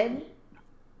pretty good.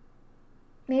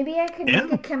 Maybe I could Yeah.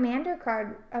 make a commander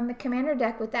card, a commander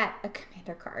deck with that. A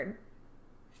commander card.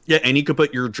 Yeah, and you could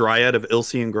put your Dryad of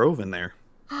Ilsean Grove in there.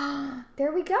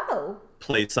 There we go.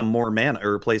 Play some more mana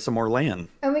or play some more land.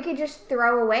 And we could just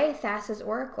throw away Thassa's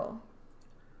Oracle.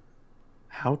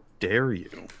 How dare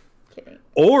you? Kidding.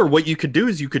 Or what you could do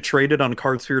is you could trade it on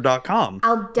cardsphere.com.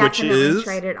 I'll definitely is,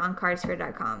 trade it on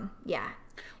cardsphere.com. Yeah.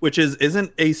 Which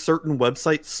isn't a certain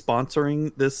website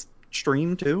sponsoring this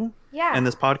stream too? Yeah. And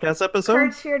this podcast episode?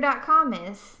 Cardsphere.com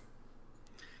is.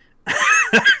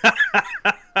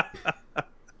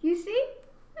 You see?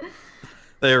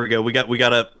 There we go. We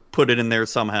gotta put it in there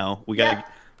somehow. We gotta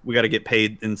Yep. we gotta get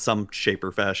paid in some shape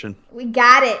or fashion. We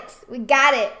got it. We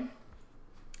got it.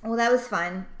 Well, that was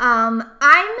fun. I'm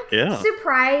Yeah.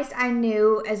 surprised I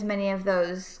knew as many of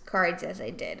those cards as I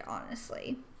did,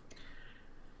 honestly.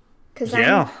 Because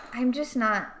Yeah. I'm just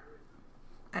not,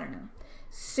 I don't know,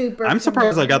 super I'm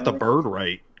surprised I got the familiar with- bird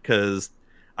right because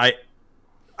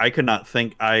I could not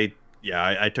think I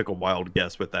took a wild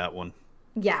guess with that one.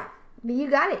 Yeah, but you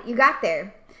got it. You got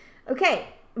there. Okay,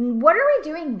 what are we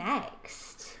doing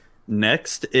next?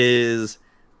 Next is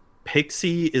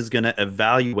Pixie is gonna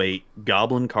evaluate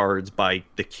goblin cards by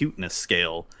the cuteness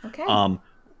scale. Okay.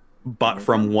 But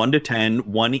from 1 to 10,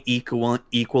 1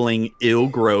 equaling ill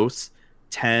gross,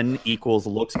 10 equals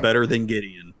looks better than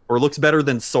Gideon. Or looks better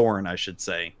than Soren, I should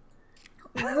say.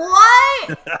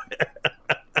 What?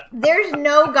 There's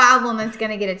no goblin that's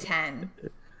gonna get a 10.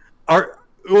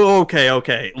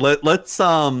 Okay. Let's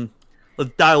dial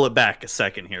it back a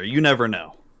second here. You never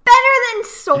know. Better than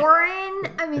Soren?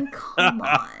 I mean, come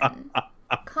on.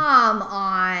 Come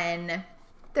on.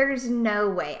 There's no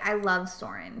way. I love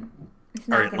Soren. It's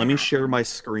All not right, gonna let me happen. share my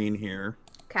screen here.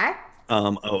 Okay.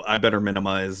 Oh, I better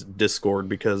minimize Discord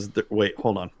because wait,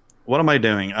 hold on. What am I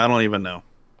doing? I don't even know.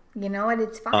 You know what?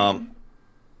 It's fine.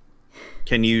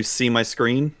 Can you see my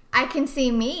screen? I can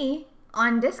see me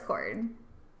on Discord.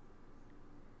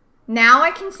 Now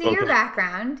I can see your Okay.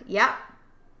 background. Yep.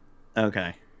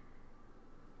 Okay.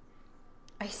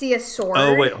 I see a sword.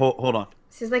 Oh wait, hold on.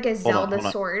 This is like a on, Zelda hold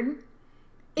on. sword.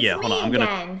 It's Yeah, me hold on.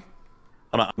 again.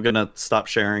 I'm gonna stop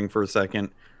sharing for a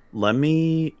second. Let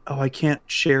me. Oh, I can't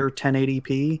share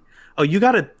 1080p. Oh, you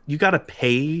gotta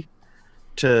pay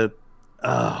to.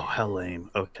 Oh, how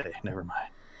lame. Okay, never mind.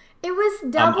 It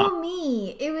was double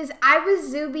me. I was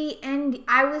Zuby and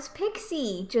I was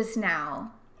Pixie just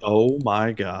now. Oh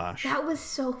my gosh. That was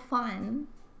so fun.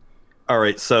 All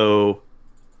right, so.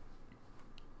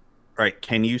 All right,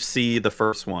 can you see the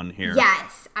first one here?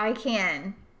 Yes, I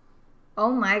can.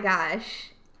 Oh my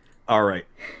gosh. All right.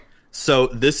 So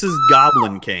this is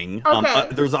Goblin King. Okay.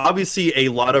 There's obviously a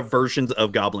lot of versions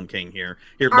of Goblin King here.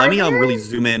 Here, Are let me there? really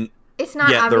zoom in. It's not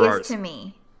Yeah, there obvious are. to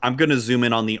me. I'm gonna zoom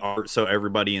in on the art so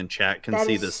everybody in chat can That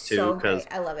see is this too, so because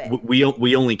great. I love it.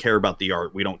 we only care about the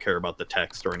art. We don't care about the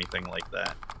text or anything like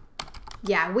that.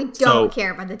 Yeah, we don't So-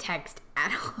 care about the text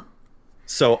at all.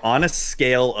 So on a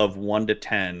scale of 1 to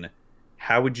 10,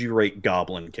 how would you rate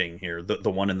Goblin King here, the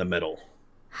one in the middle?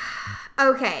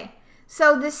 Okay,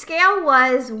 so the scale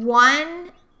was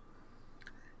 1.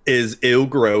 Is ew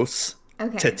gross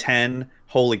Okay. to 10?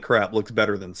 Holy crap, looks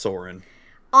better than Soren.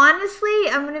 Honestly,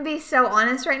 I'm gonna be so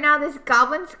honest right now. This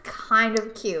goblin's kind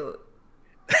of cute.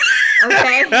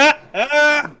 Okay.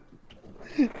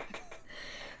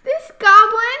 This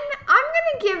goblin, I'm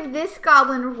gonna give this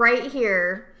goblin right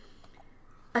here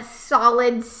a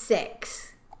solid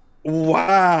 6.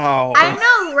 Wow. I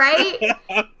know, right?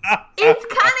 It's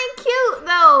kind of cute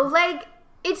though. Like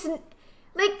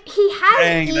like he has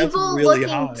Dang, that's evil really looking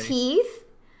high. teeth,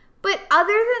 but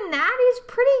other than that, he's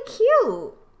pretty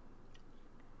cute.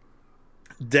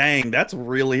 Dang, that's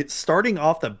really starting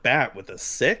off the bat with a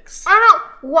 6. I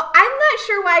don't. Well, I'm not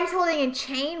sure why he's holding a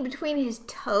chain between his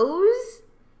toes,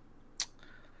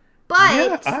 but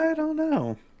Yeah, I don't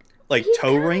know. Like he's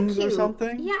toe kinda rings or cute.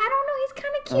 something? Yeah, I don't know. He's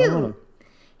kind of cute. Oh.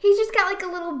 He's just got like a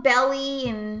little belly,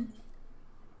 and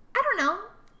I don't know.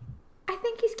 I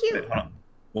think he's cute. Wait, hold on.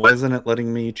 Why isn't it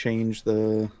letting me change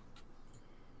the...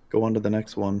 Go on to the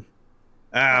next one.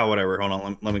 Whatever. Hold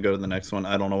on. Let me go to the next one.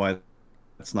 I don't know why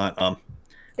it's not... There All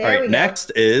we right, go.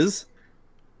 next is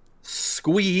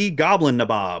Squee Goblin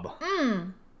Nabob.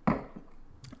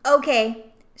 Okay,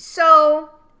 so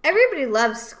everybody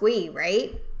loves Squee,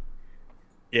 right?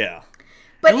 Yeah.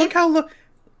 But And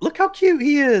look how cute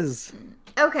he is.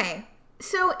 okay,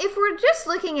 so if we're just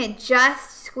looking at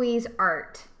just Squee's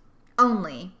art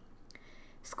only,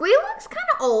 Squee looks kind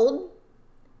of old,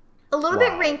 a little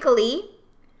bit Wow. wrinkly.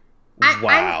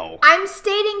 Wow. I'm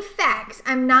stating facts.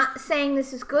 I'm not saying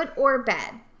this is good or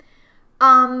bad.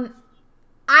 I'm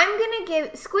gonna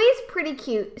give Squee's pretty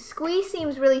cute. Squee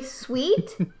seems really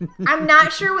sweet. I'm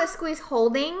not sure what Squee's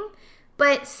holding,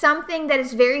 but something that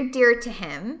is very dear to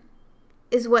him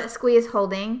is what Squee is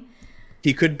holding.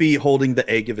 He could be holding the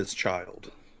egg of his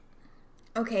child.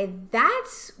 Okay,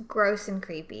 that's gross and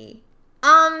creepy.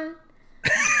 I'm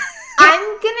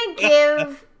gonna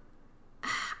give.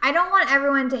 I don't want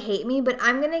everyone to hate me, but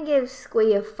I'm gonna give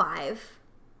Squee a 5.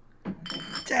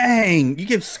 Dang, you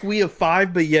give Squee a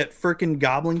 5, but yet frickin'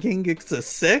 Goblin King gets a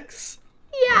 6?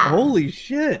 Yeah. Holy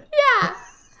shit. Yeah.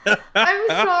 I'm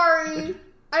sorry.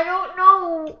 I don't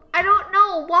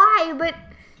know why, but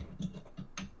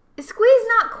Squee's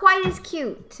not quite as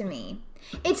cute to me.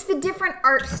 It's the different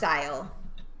art style.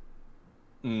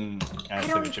 I see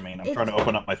don't- what you mean. I'm it's- trying to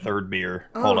open up my third beer.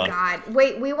 Oh Hold on. God.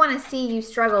 Wait, we want to see you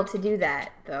struggle to do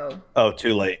that, though. Oh,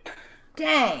 too late.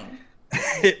 Dang.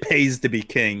 It pays to be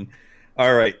king.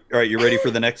 All right, you ready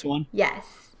for the next one? Yes.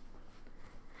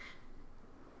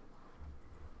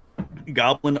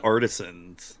 Goblin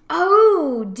Artisans.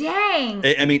 Oh, dang.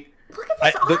 I mean, Look at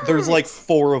this art. there's like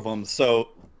 4 of them, so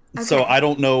Okay. I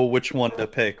don't know which one to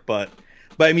pick, but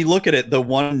I mean, look at it. The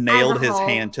one nailed his whole.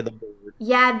 hand to the board.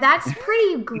 Yeah, that's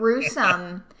pretty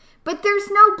gruesome. But there's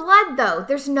no blood, though.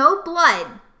 There's no blood.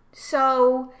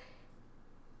 So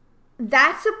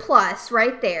that's a plus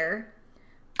right there.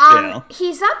 Yeah.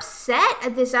 He's upset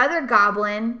at this other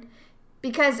goblin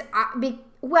because,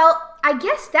 I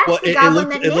guess that's Well, the it goblin looks-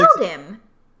 that it nailed looks- him.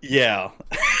 Yeah.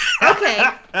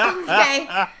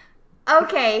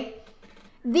 Okay.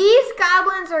 These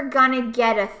goblins are gonna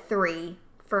get a 3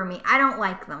 for me. I don't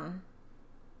like them.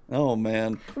 Oh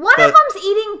man. One But of them's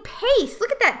eating paste.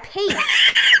 Look at that paste.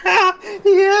 he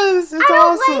is. It's I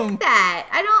don't awesome. like that.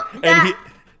 I don't. And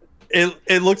That,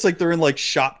 it looks like they're in like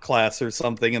shop class or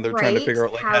something, and they're trying to Right? figure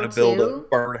out like How how to build a to.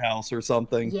 birdhouse or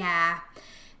something. Yeah.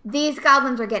 These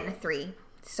goblins are getting a 3.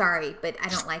 Sorry, but I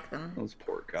don't like them. Those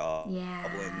poor goblins.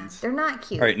 Yeah. They're not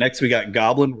cute. All right, next we got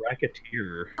Goblin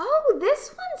Racketeer. Oh,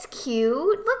 this one's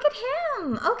cute. Look at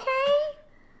him. Okay.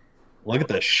 Look at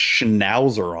the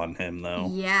schnauzer on him, though.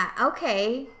 Yeah,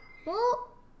 okay. Well,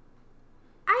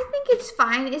 I think it's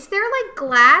fine. Is there like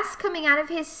glass coming out of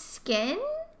his skin?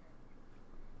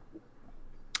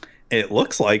 It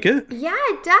looks like it. Yeah,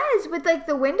 it does. But like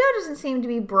the window doesn't seem to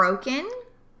be broken.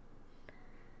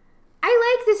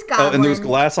 I like this goblin. Oh, and there's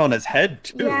glass on his head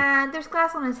too. Yeah, there's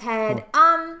glass on his head.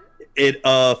 It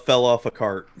fell off a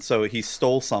cart, so he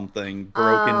stole something,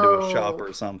 broke into a shop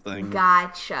or something.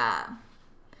 Gotcha.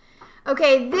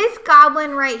 Okay, this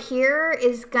goblin right here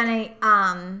is gonna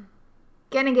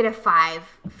get a 5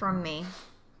 from me.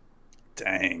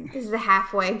 Dang. This is a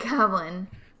halfway goblin.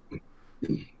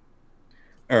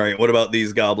 All right, what about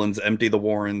these goblins? Empty the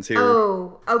warrens here.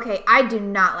 Oh, okay. I do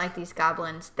not like these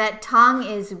goblins. That tongue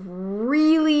is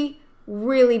really,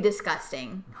 really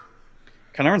disgusting.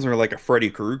 Kind of reminds me of like a Freddy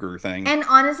Krueger thing. And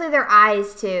honestly, their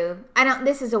eyes too.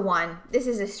 This is a 1. This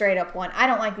is a straight up 1. I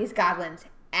don't like these goblins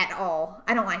at all.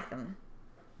 I don't like them.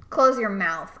 Close your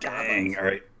mouth, goblins. Dang, all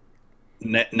right.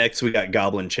 Next, we got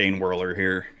Goblin Chain Whirler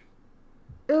here.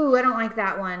 Ooh, I don't like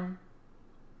that one.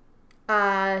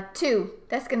 2.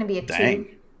 That's gonna be a 2. Dang.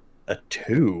 A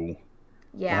 2?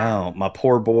 Yeah. Wow, my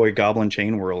poor boy Goblin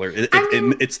Chain Whirler.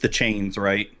 It's the chains,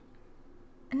 right?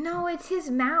 No, it's his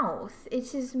mouth.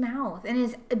 It's his mouth and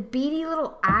his beady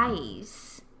little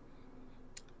eyes.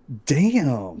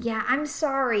 Damn. Yeah, I'm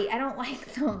sorry. I don't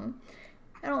like them.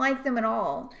 I don't like them at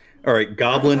all. All right,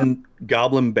 Goblin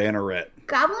Banneret.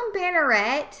 Goblin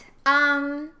Banneret,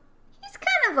 he's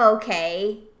kind of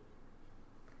okay.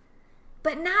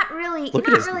 But not really. Look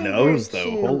not at his really nose, very though.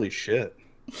 cute. Holy shit.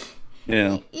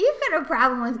 Yeah. You've got a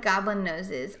problem with goblin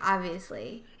noses,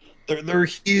 obviously. They're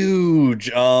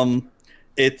huge.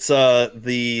 It's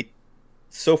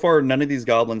so far none of these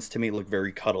goblins to me look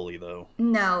very cuddly though.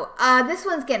 No, this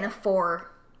one's getting a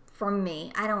 4 from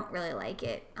me. I don't really like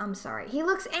it. I'm sorry. He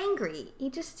looks angry. He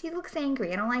looks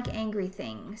angry. I don't like angry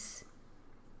things.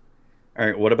 All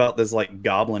right, what about this like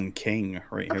Goblin King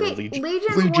right here? Okay,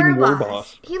 Legion War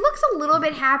Warboss. He looks a little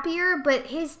bit happier, but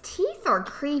his teeth are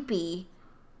creepy.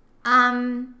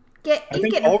 I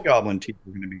think all goblin teeth are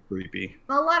going to be creepy.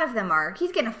 Well, a lot of them are.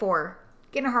 He's getting a 4.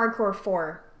 Getting a hardcore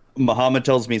 4. Muhammad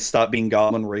tells me stop being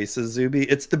goblin racist, Zuby.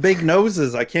 It's the big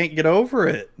noses. I can't get over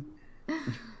it.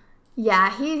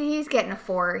 Yeah, he's getting a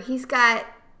 4. He's got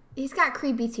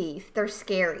creepy teeth. They're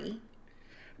scary.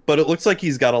 But it looks like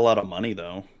he's got a lot of money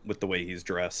though, with the way he's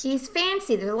dressed. He's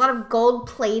fancy. There's a lot of gold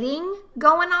plating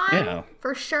going on. Yeah.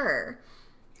 For sure.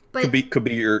 But could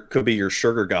be your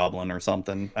sugar goblin or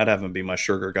something. I'd have him be my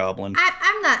sugar goblin.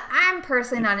 I'm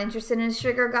personally not interested in a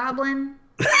sugar goblin.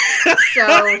 So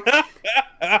it's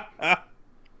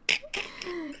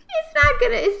not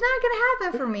gonna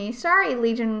happen for me. Sorry,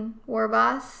 Legion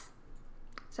Warboss.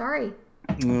 Sorry.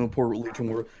 Oh, poor Legion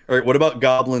War. All right, what about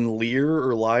Goblin Lear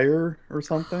or Liar or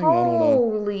something? I don't know.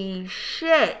 Holy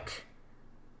shit!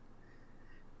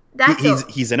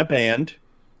 He's in a band.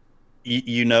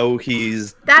 You know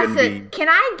he's. Can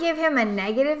I give him a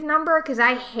negative number? Because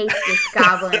I hate this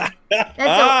goblin.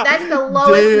 That's the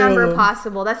lowest number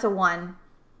possible. That's a 1.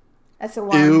 That's a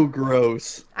 1. Ew,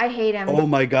 gross. I hate him. Oh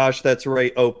my gosh, that's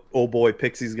right. Oh boy,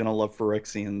 Pixie's gonna love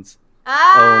Phyrexians.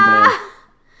 Ah! Oh man.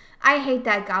 I hate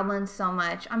that goblin so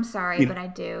much. I'm sorry, but I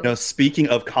do. No, speaking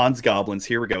of Khans goblins,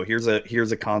 here we go. Here's a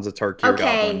Khans of Tarkir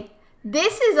goblin.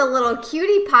 This is a little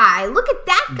cutie pie. Look at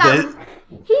that goblin.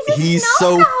 He's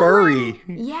so goblin. furry.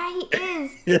 Yeah, he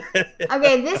is.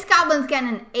 Okay, this goblin's getting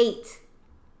an 8.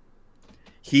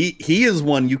 He is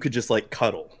one you could just like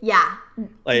cuddle. Yeah.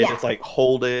 Like it's like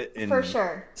hold it and for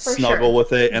sure. Snuggle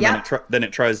with it, and then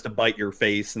it tries to bite your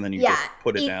face, and then you just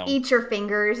put it down. Eat your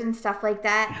fingers and stuff like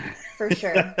that. For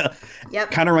sure. Yep.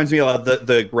 Kind of reminds me of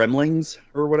the Gremlings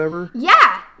or whatever.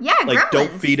 Yeah. Like Gremlins.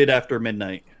 don't feed it after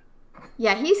midnight.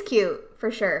 Yeah, he's cute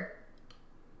for sure.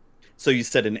 So you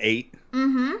said an 8.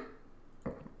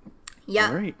 Mm-hmm. Yeah.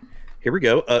 All right. Here we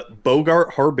go.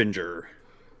 Bogart Harbinger,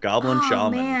 Goblin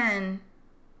Shaman. Oh man.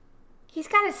 He's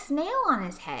got a snail on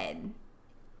his head.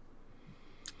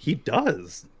 He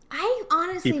does. I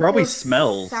honestly he probably feel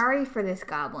smells. Sorry for this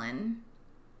goblin.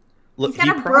 Look, he's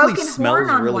got a broken horn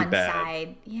on one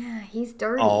side. Yeah, he's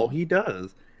dirty. Oh, he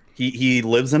does. He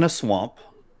lives in a swamp.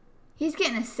 He's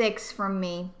getting a 6 from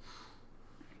me.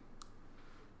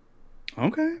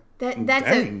 Okay.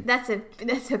 That's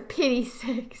a pity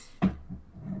 6.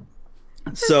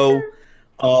 So,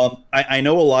 I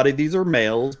know a lot of these are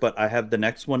males, but I have the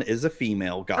next one is a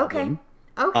female Okay. goblin.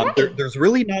 Okay. There's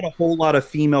really not a whole lot of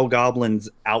female goblins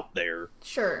out there.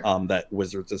 Sure. That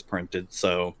Wizards has printed.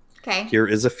 So Okay. here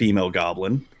is a female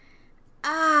goblin.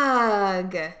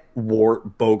 Ugh.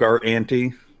 Wart Bogart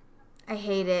Auntie. I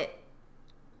hate it.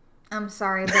 I'm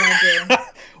sorry, but I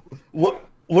do.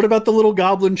 What about the little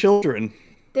goblin children?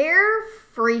 They're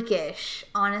freakish,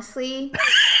 honestly.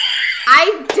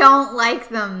 I don't like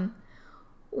them.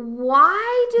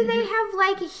 Why do they have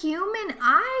like human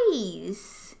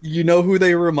eyes? You know who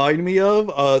they remind me of?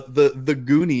 The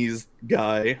Goonies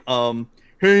guy.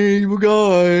 Hey you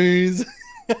guys.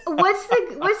 What's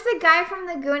the guy from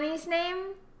the Goonies name?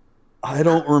 I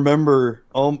don't remember.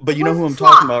 But you know who I'm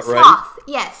Sloth, talking about, right? Sloth,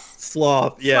 yes.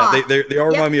 Sloth. Yeah, Sloth. they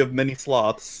all Yep. remind me of many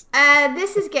sloths.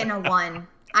 This is getting a 1.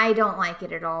 I don't like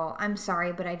it at all. I'm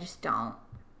sorry, but I just don't.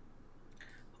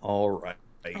 All right.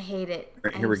 I hate it. All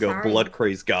right, here I'm we go. sorry. Blood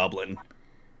crazed goblin.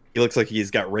 He looks like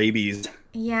he's got rabies.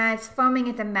 Yeah, it's foaming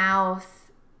at the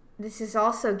mouth. This is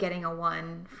also getting a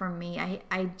 1 from me.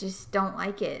 I just don't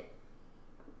like it.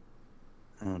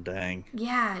 Oh dang.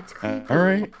 Yeah, it's creepy. All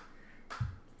right.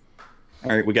 All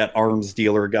right, we got arms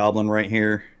dealer goblin right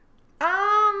here.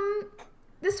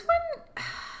 This one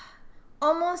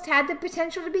almost had the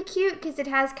potential to be cute because it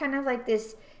has kind of like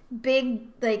this big,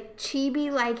 like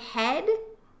chibi-like head,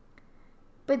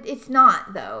 but it's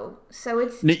not though. So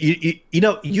it's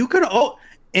You could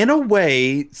in a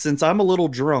way, since I'm a little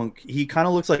drunk, he kind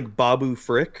of looks like Babu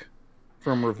Frick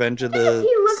from Revenge of the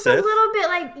he looks Sith. a little bit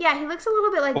like he looks a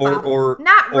little bit like Or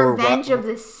not or Revenge of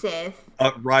the Sith.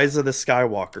 Rise of the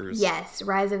Skywalkers. Yes,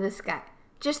 Rise of the Sky.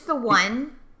 Just the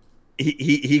one.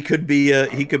 He could be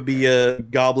a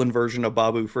goblin version of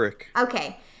Babu Frick.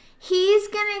 Okay. He's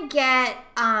gonna get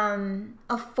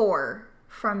a 4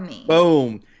 from me.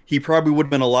 Boom. He probably would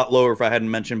have been a lot lower if I hadn't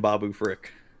mentioned Babu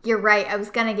Frick. You're right. I was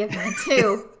gonna give him a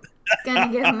 2.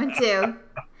 Gonna give him a 2.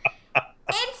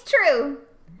 It's true.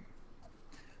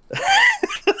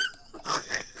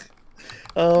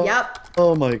 Yep.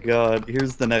 Oh my god.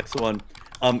 Here's the next one.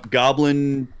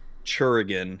 Goblin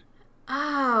Churrigan.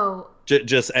 Oh.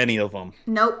 Just any of them.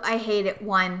 Nope. I hate it.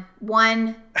 1.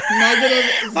 1.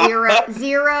 Negative 0.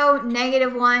 0.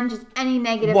 Negative 1. Just any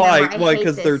negative Why? number. Why?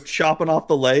 Because they're chopping off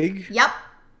the leg? Yep.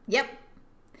 Yep.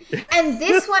 And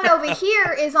this one over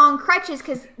here is on crutches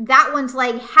because that one's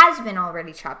leg has been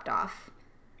already chopped off.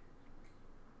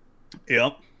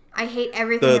 Yep. I hate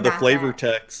everything about The flavor that.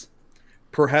 text.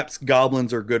 Perhaps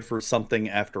goblins are good for something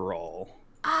after all.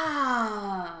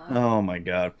 Ah. Oh my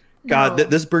god. God, No.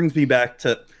 this brings me back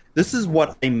to... This is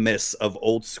what I miss of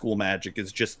old school Magic,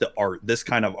 is just the art. This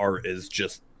kind of art is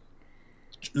just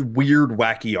weird,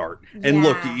 wacky art. And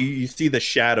look, Yeah. you see the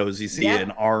shadows. You see Yep.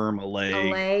 an arm, a leg. A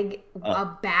leg, a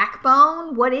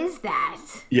backbone. What is that?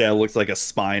 Yeah, it looks like a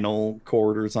spinal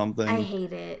cord or something. I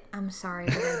hate it. I'm sorry,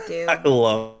 but I do. I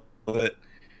love it.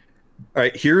 All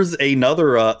right, here's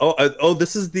another.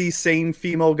 This is the same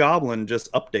female goblin, just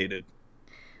updated.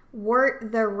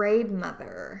 Wart the Raid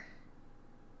Mother.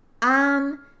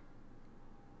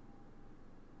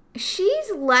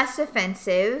 She's less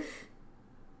offensive.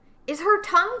 Is her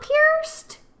tongue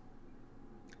pierced?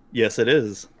 Yes, it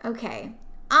is. Okay.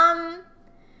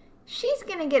 She's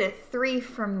gonna get a 3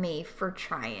 from me for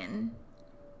trying.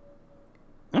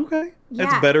 Okay, Yeah.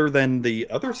 it's better than the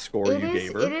other score It you is.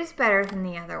 gave her. It is better than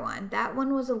the other one. That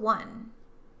one was a 1.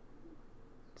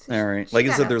 So All right. she Like I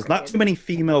got said, there's not upgraded. too many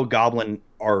female goblin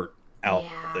art out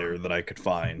Yeah. there that I could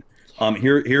find.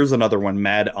 Here's another one,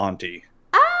 Mad Auntie.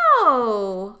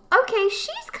 Oh, okay.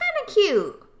 She's kind of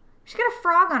cute. She's got a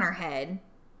frog on her head.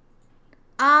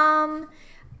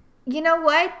 You know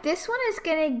what? This one is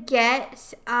gonna get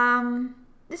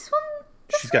this one.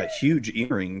 She's got huge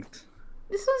earrings.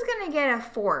 This one's gonna get a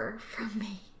 4 from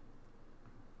me.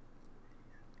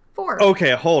 4.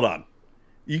 Okay, hold on.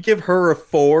 You give her a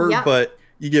 4, Yep. but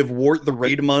you give Wart the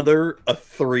Raid Mother a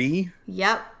 3.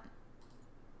 Yep.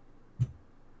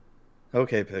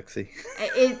 Okay, Pixie.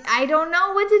 I don't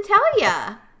know what to tell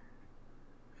ya.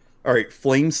 All right,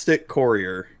 Flamestick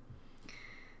Courier.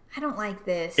 I don't like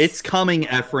this. It's coming,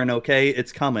 Efren. Okay,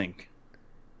 it's coming.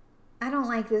 I don't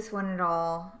like this one at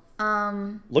all.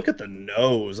 Look at the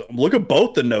nose. Look at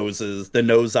both the noses. The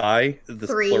nose eye. This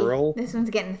 3. plural. This one's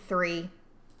getting 3.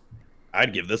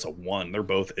 I'd give this a 1. They're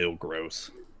both ill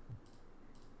gross.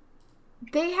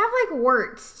 They have like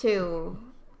warts too.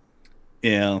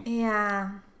 Yeah,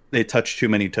 Yeah. they touch too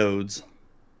many toads.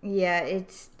 Yeah,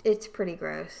 it's pretty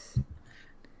gross.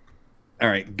 All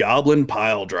right, Goblin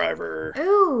Pile Driver.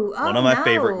 Ooh, oh One of my no.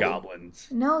 favorite goblins.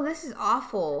 No, this is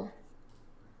awful.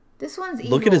 This one's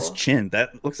evil. Look at his chin.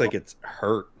 That looks like it's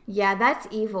hurt. Yeah, that's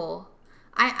evil.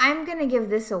 I'm gonna give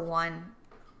this a 1.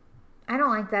 I don't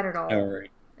like that at all. All right.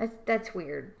 That's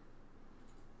weird.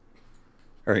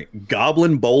 All right,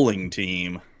 Goblin Bowling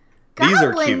Team. These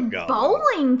are cute goblins.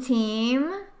 Bowling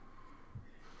team.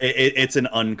 It's an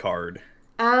uncard.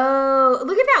 Oh,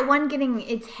 look at that one getting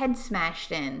its head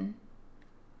smashed in.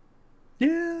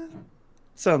 Yeah,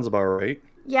 sounds about right.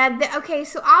 Yeah, okay,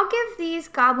 so I'll give these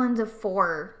goblins a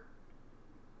 4.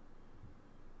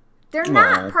 They're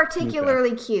not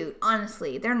particularly cute,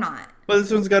 honestly. They're not. But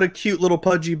this one's got a cute little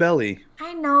pudgy belly.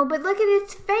 I know, but look at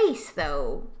its face,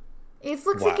 though. It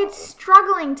looks like Wow. it's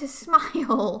struggling to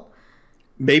smile.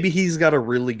 Maybe he's got a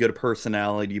really good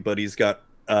personality, but he's got,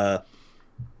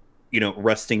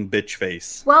 resting bitch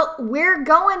face. Well, we're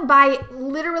going by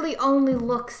literally only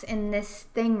looks in this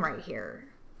thing right here.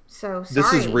 So, sorry.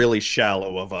 This is really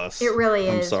shallow of us. It really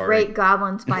I'm is. sorry. Rate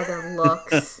goblins by their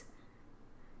looks.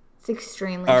 It's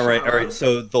extremely All right. shallow.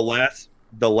 So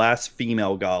the last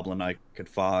female goblin I could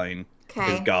find is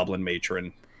Okay. Goblin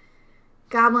Matron.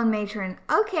 Goblin matron.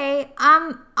 Okay.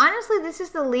 Honestly, this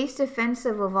is the least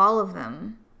offensive of all of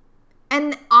them.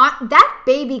 And that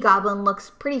baby goblin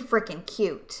looks pretty freaking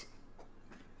cute.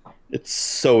 It's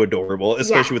so adorable,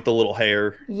 especially with the little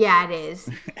hair Yeah, it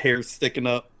is. sticking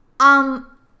up.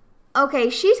 Okay,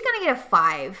 she's gonna get a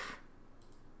 5.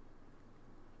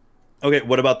 Okay,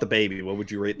 what about the baby? What would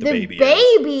you rate the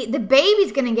baby? The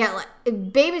baby's gonna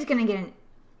get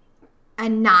a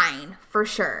 9 for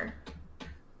sure.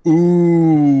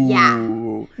 Ooh. Yeah.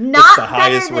 It's Not the better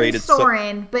highest than rated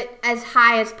Soren, but as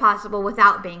high as possible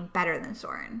without being better than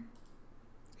Soren.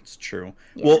 It's true.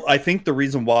 Yeah. Well, I think the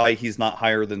reason why he's not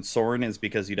higher than Soren is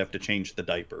because you'd have to change the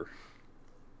diaper.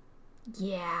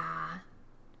 Yeah,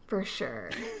 for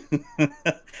sure.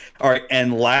 All right,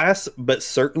 and last but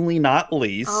certainly not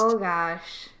least Oh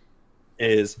gosh.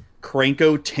 is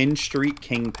Cranko 10 Street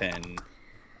Kingpin.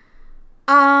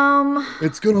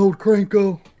 It's gonna hold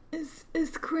Cranko.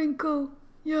 It's Crinko.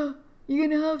 Yeah, you're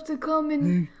gonna have to come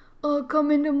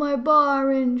into my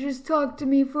bar and just talk to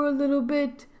me for a little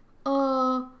bit.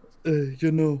 I'm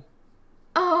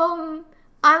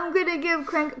gonna give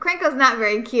Cranko's not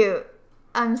very cute.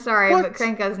 I'm sorry, What? but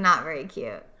Cranko's not very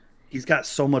cute. He's got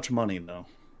so much money, though.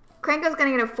 Cranko's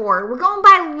gonna get a 4. We're going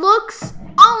by looks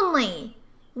only.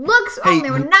 Looks Hey,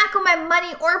 only. We're not going by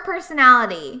money or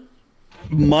personality.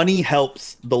 Money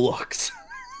helps the looks.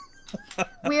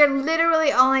 We are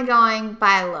literally only going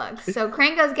by looks. So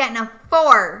Cranko's getting a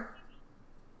 4.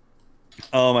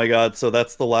 Oh my god, so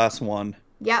that's the last one.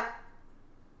 Yep.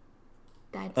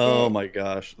 That's Oh it. my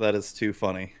gosh, that is too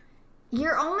funny.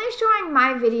 You're only showing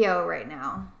my video right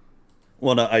now.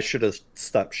 Well, no, I should have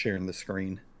stopped sharing the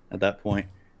screen at that point.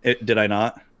 Did I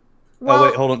not? Well, Oh,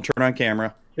 wait, hold on. Turn on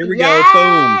camera. Here we yeah,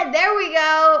 go. Boom. there we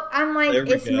go. I'm like, There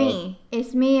we it's go. me.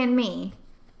 It's me and me.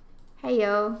 Hey,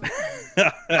 yo.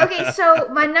 Okay, so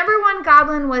my number 1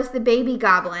 goblin was the baby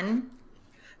goblin.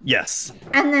 Yes.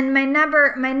 And then my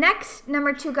next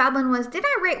number 2 goblin was, did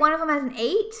I rate one of them as an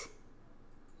 8?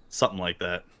 Something like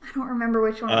that. I don't remember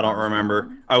which one. I don't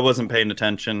remember. I wasn't paying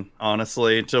attention,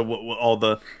 honestly, to all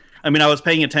the... I mean, I was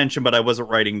paying attention, but I wasn't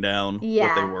writing down what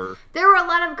they were. There were a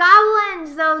lot of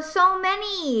goblins, though. So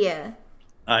many.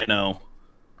 I know.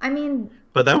 I mean,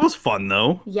 But that was fun,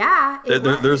 though. yeah.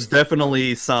 There's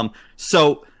definitely some...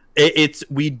 So...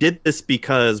 we did this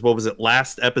because, what was it,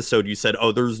 last episode you said,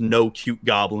 oh, there's no cute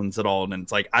goblins at all, and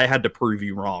it's like, I had to prove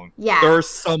you wrong. Yeah. There are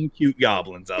some cute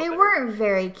goblins out They there. weren't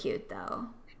very cute, though.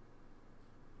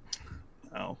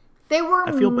 Oh. They were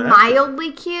I feel bad.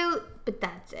 mildly cute, but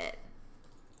that's it.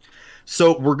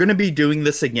 So we're going to be doing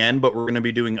this again, but we're going to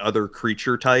be doing other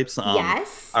creature types.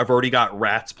 Yes. I've already got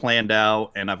rats planned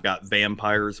out, and I've got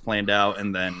vampires planned out,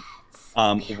 and then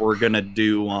we're going to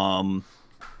do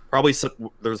probably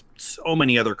there's so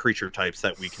many other creature types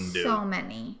that we can do. So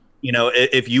many. You know,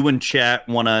 if you in chat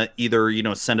want to either,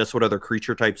 send us what other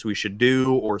creature types we should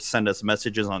do or send us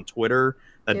messages on Twitter,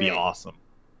 that'd Do be it. awesome.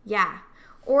 Yeah.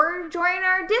 Or join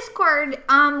our Discord,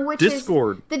 which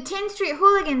Discord. is the 10 Street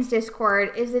Hooligans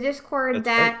Discord, is the Discord That's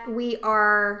that we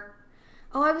are...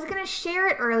 Oh, I was going to share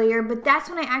it earlier, but that's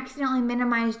when I accidentally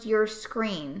minimized your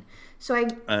screen. So I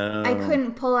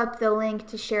couldn't pull up the link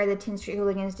to share the 10 Street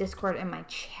Hooligans Discord in my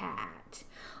chat.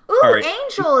 Ooh, All right.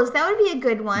 angels. That would be a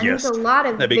good one. Yes. There's a lot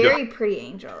of That'd be very pretty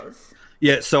angels.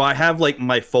 Yeah, so I have like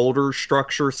my folder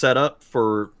structure set up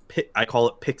for I call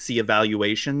it Pixie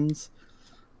evaluations.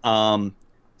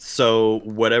 So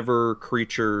whatever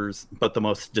creatures, but the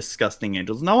most disgusting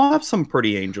angels. Now I'll have some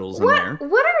pretty angels in there.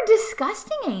 What are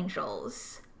disgusting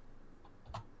angels?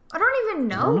 I don't even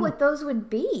know what those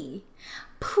would be.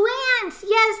 Plants.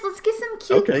 Yes, let's get some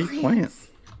cute plants.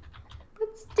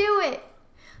 Let's do it.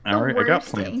 All right, I got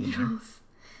plants. Angels.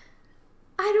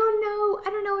 I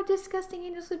don't know what disgusting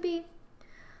angels would be.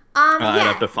 I'd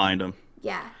have to find them.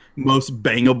 Yeah. Most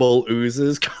bangable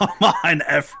oozes. Come on,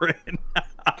 Efren.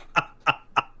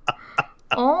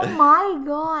 Oh my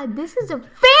god, this is a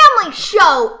family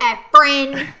show,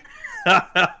 Efren.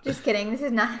 Just kidding. This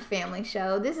is not a family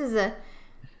show. This is a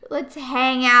let's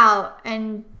hang out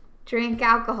and drink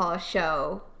alcohol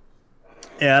show.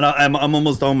 Yeah, and I'm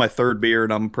almost on my third beer,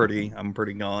 and I'm pretty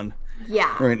gone.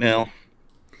 Yeah. Right now.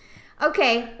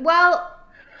 Okay, well,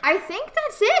 I think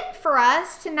that's it for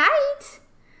us tonight.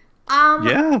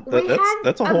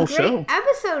 That's a whole show.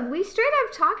 Episode. We straight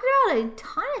up talked about a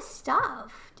ton of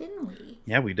stuff, didn't we?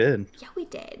 Yeah, we did. Yeah, we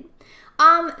did.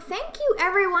 Thank you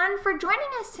everyone for joining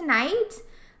us tonight.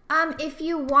 If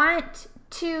you want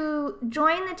to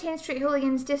join the 10th Street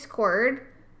Hooligans Discord,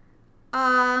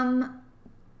 catch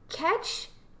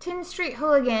 10th Street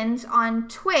Hooligans on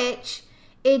Twitch.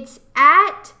 It's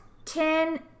at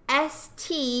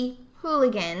 10ST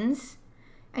Hooligans.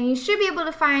 And you should be able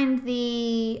to find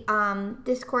the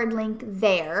Discord link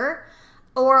there.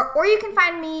 Or you can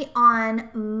find me on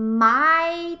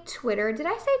my Twitter. Did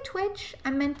I say Twitch?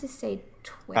 I meant to say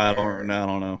Twitter. I don't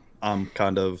know. I'm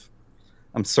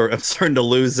starting to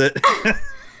lose it.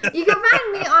 You can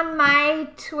find me on my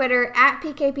Twitter at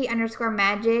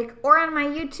PKP_magic or on my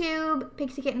YouTube,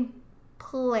 Pixie Kitten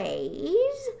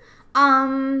Plays.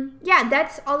 Yeah,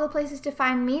 that's all the places to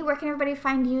find me. Where can everybody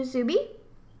find you, Zuby?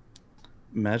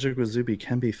 Magic with Zuby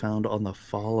can be found on the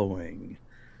following: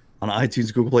 on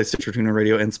iTunes, Google Play, Stitcher, TuneIn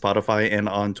Radio, and Spotify, and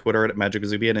on Twitter at Magic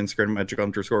with Zuby, and Instagram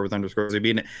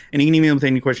magic_with_Zuby. And you can email with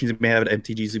any questions you may have at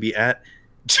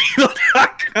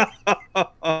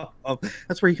mtgzuby@gmail.com.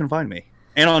 That's where you can find me.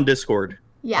 And on Discord.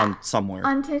 Yeah. Somewhere.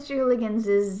 On History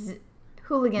Hooligans'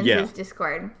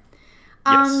 Discord.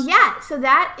 Yes. Yeah, so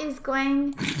that is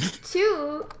going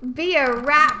to be a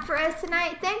wrap for us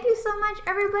tonight. Thank you so much,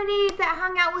 everybody that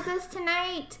hung out with us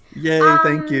tonight. Yay,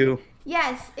 thank you.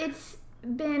 Yes, it's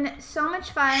been so much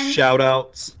fun. Shout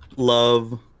outs,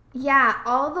 love. Yeah,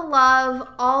 all the love,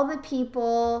 all the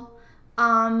people,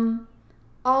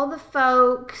 all the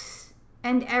folks,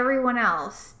 and everyone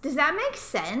else. Does that make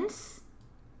sense?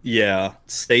 Yeah,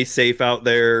 stay safe out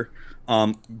there.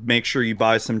 Make sure you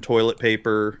buy some toilet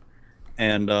paper.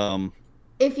 And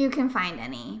if you can find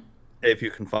any.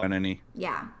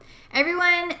 Yeah.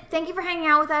 Everyone, thank you for hanging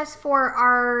out with us for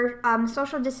our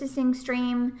social distancing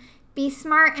stream. Be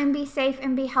smart and be safe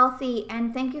and be healthy.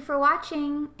 And thank you for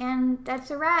watching. And that's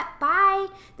a wrap. Bye.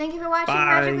 Thank you for watching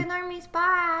Magic with Normies.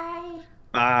 Bye.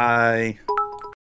 Bye.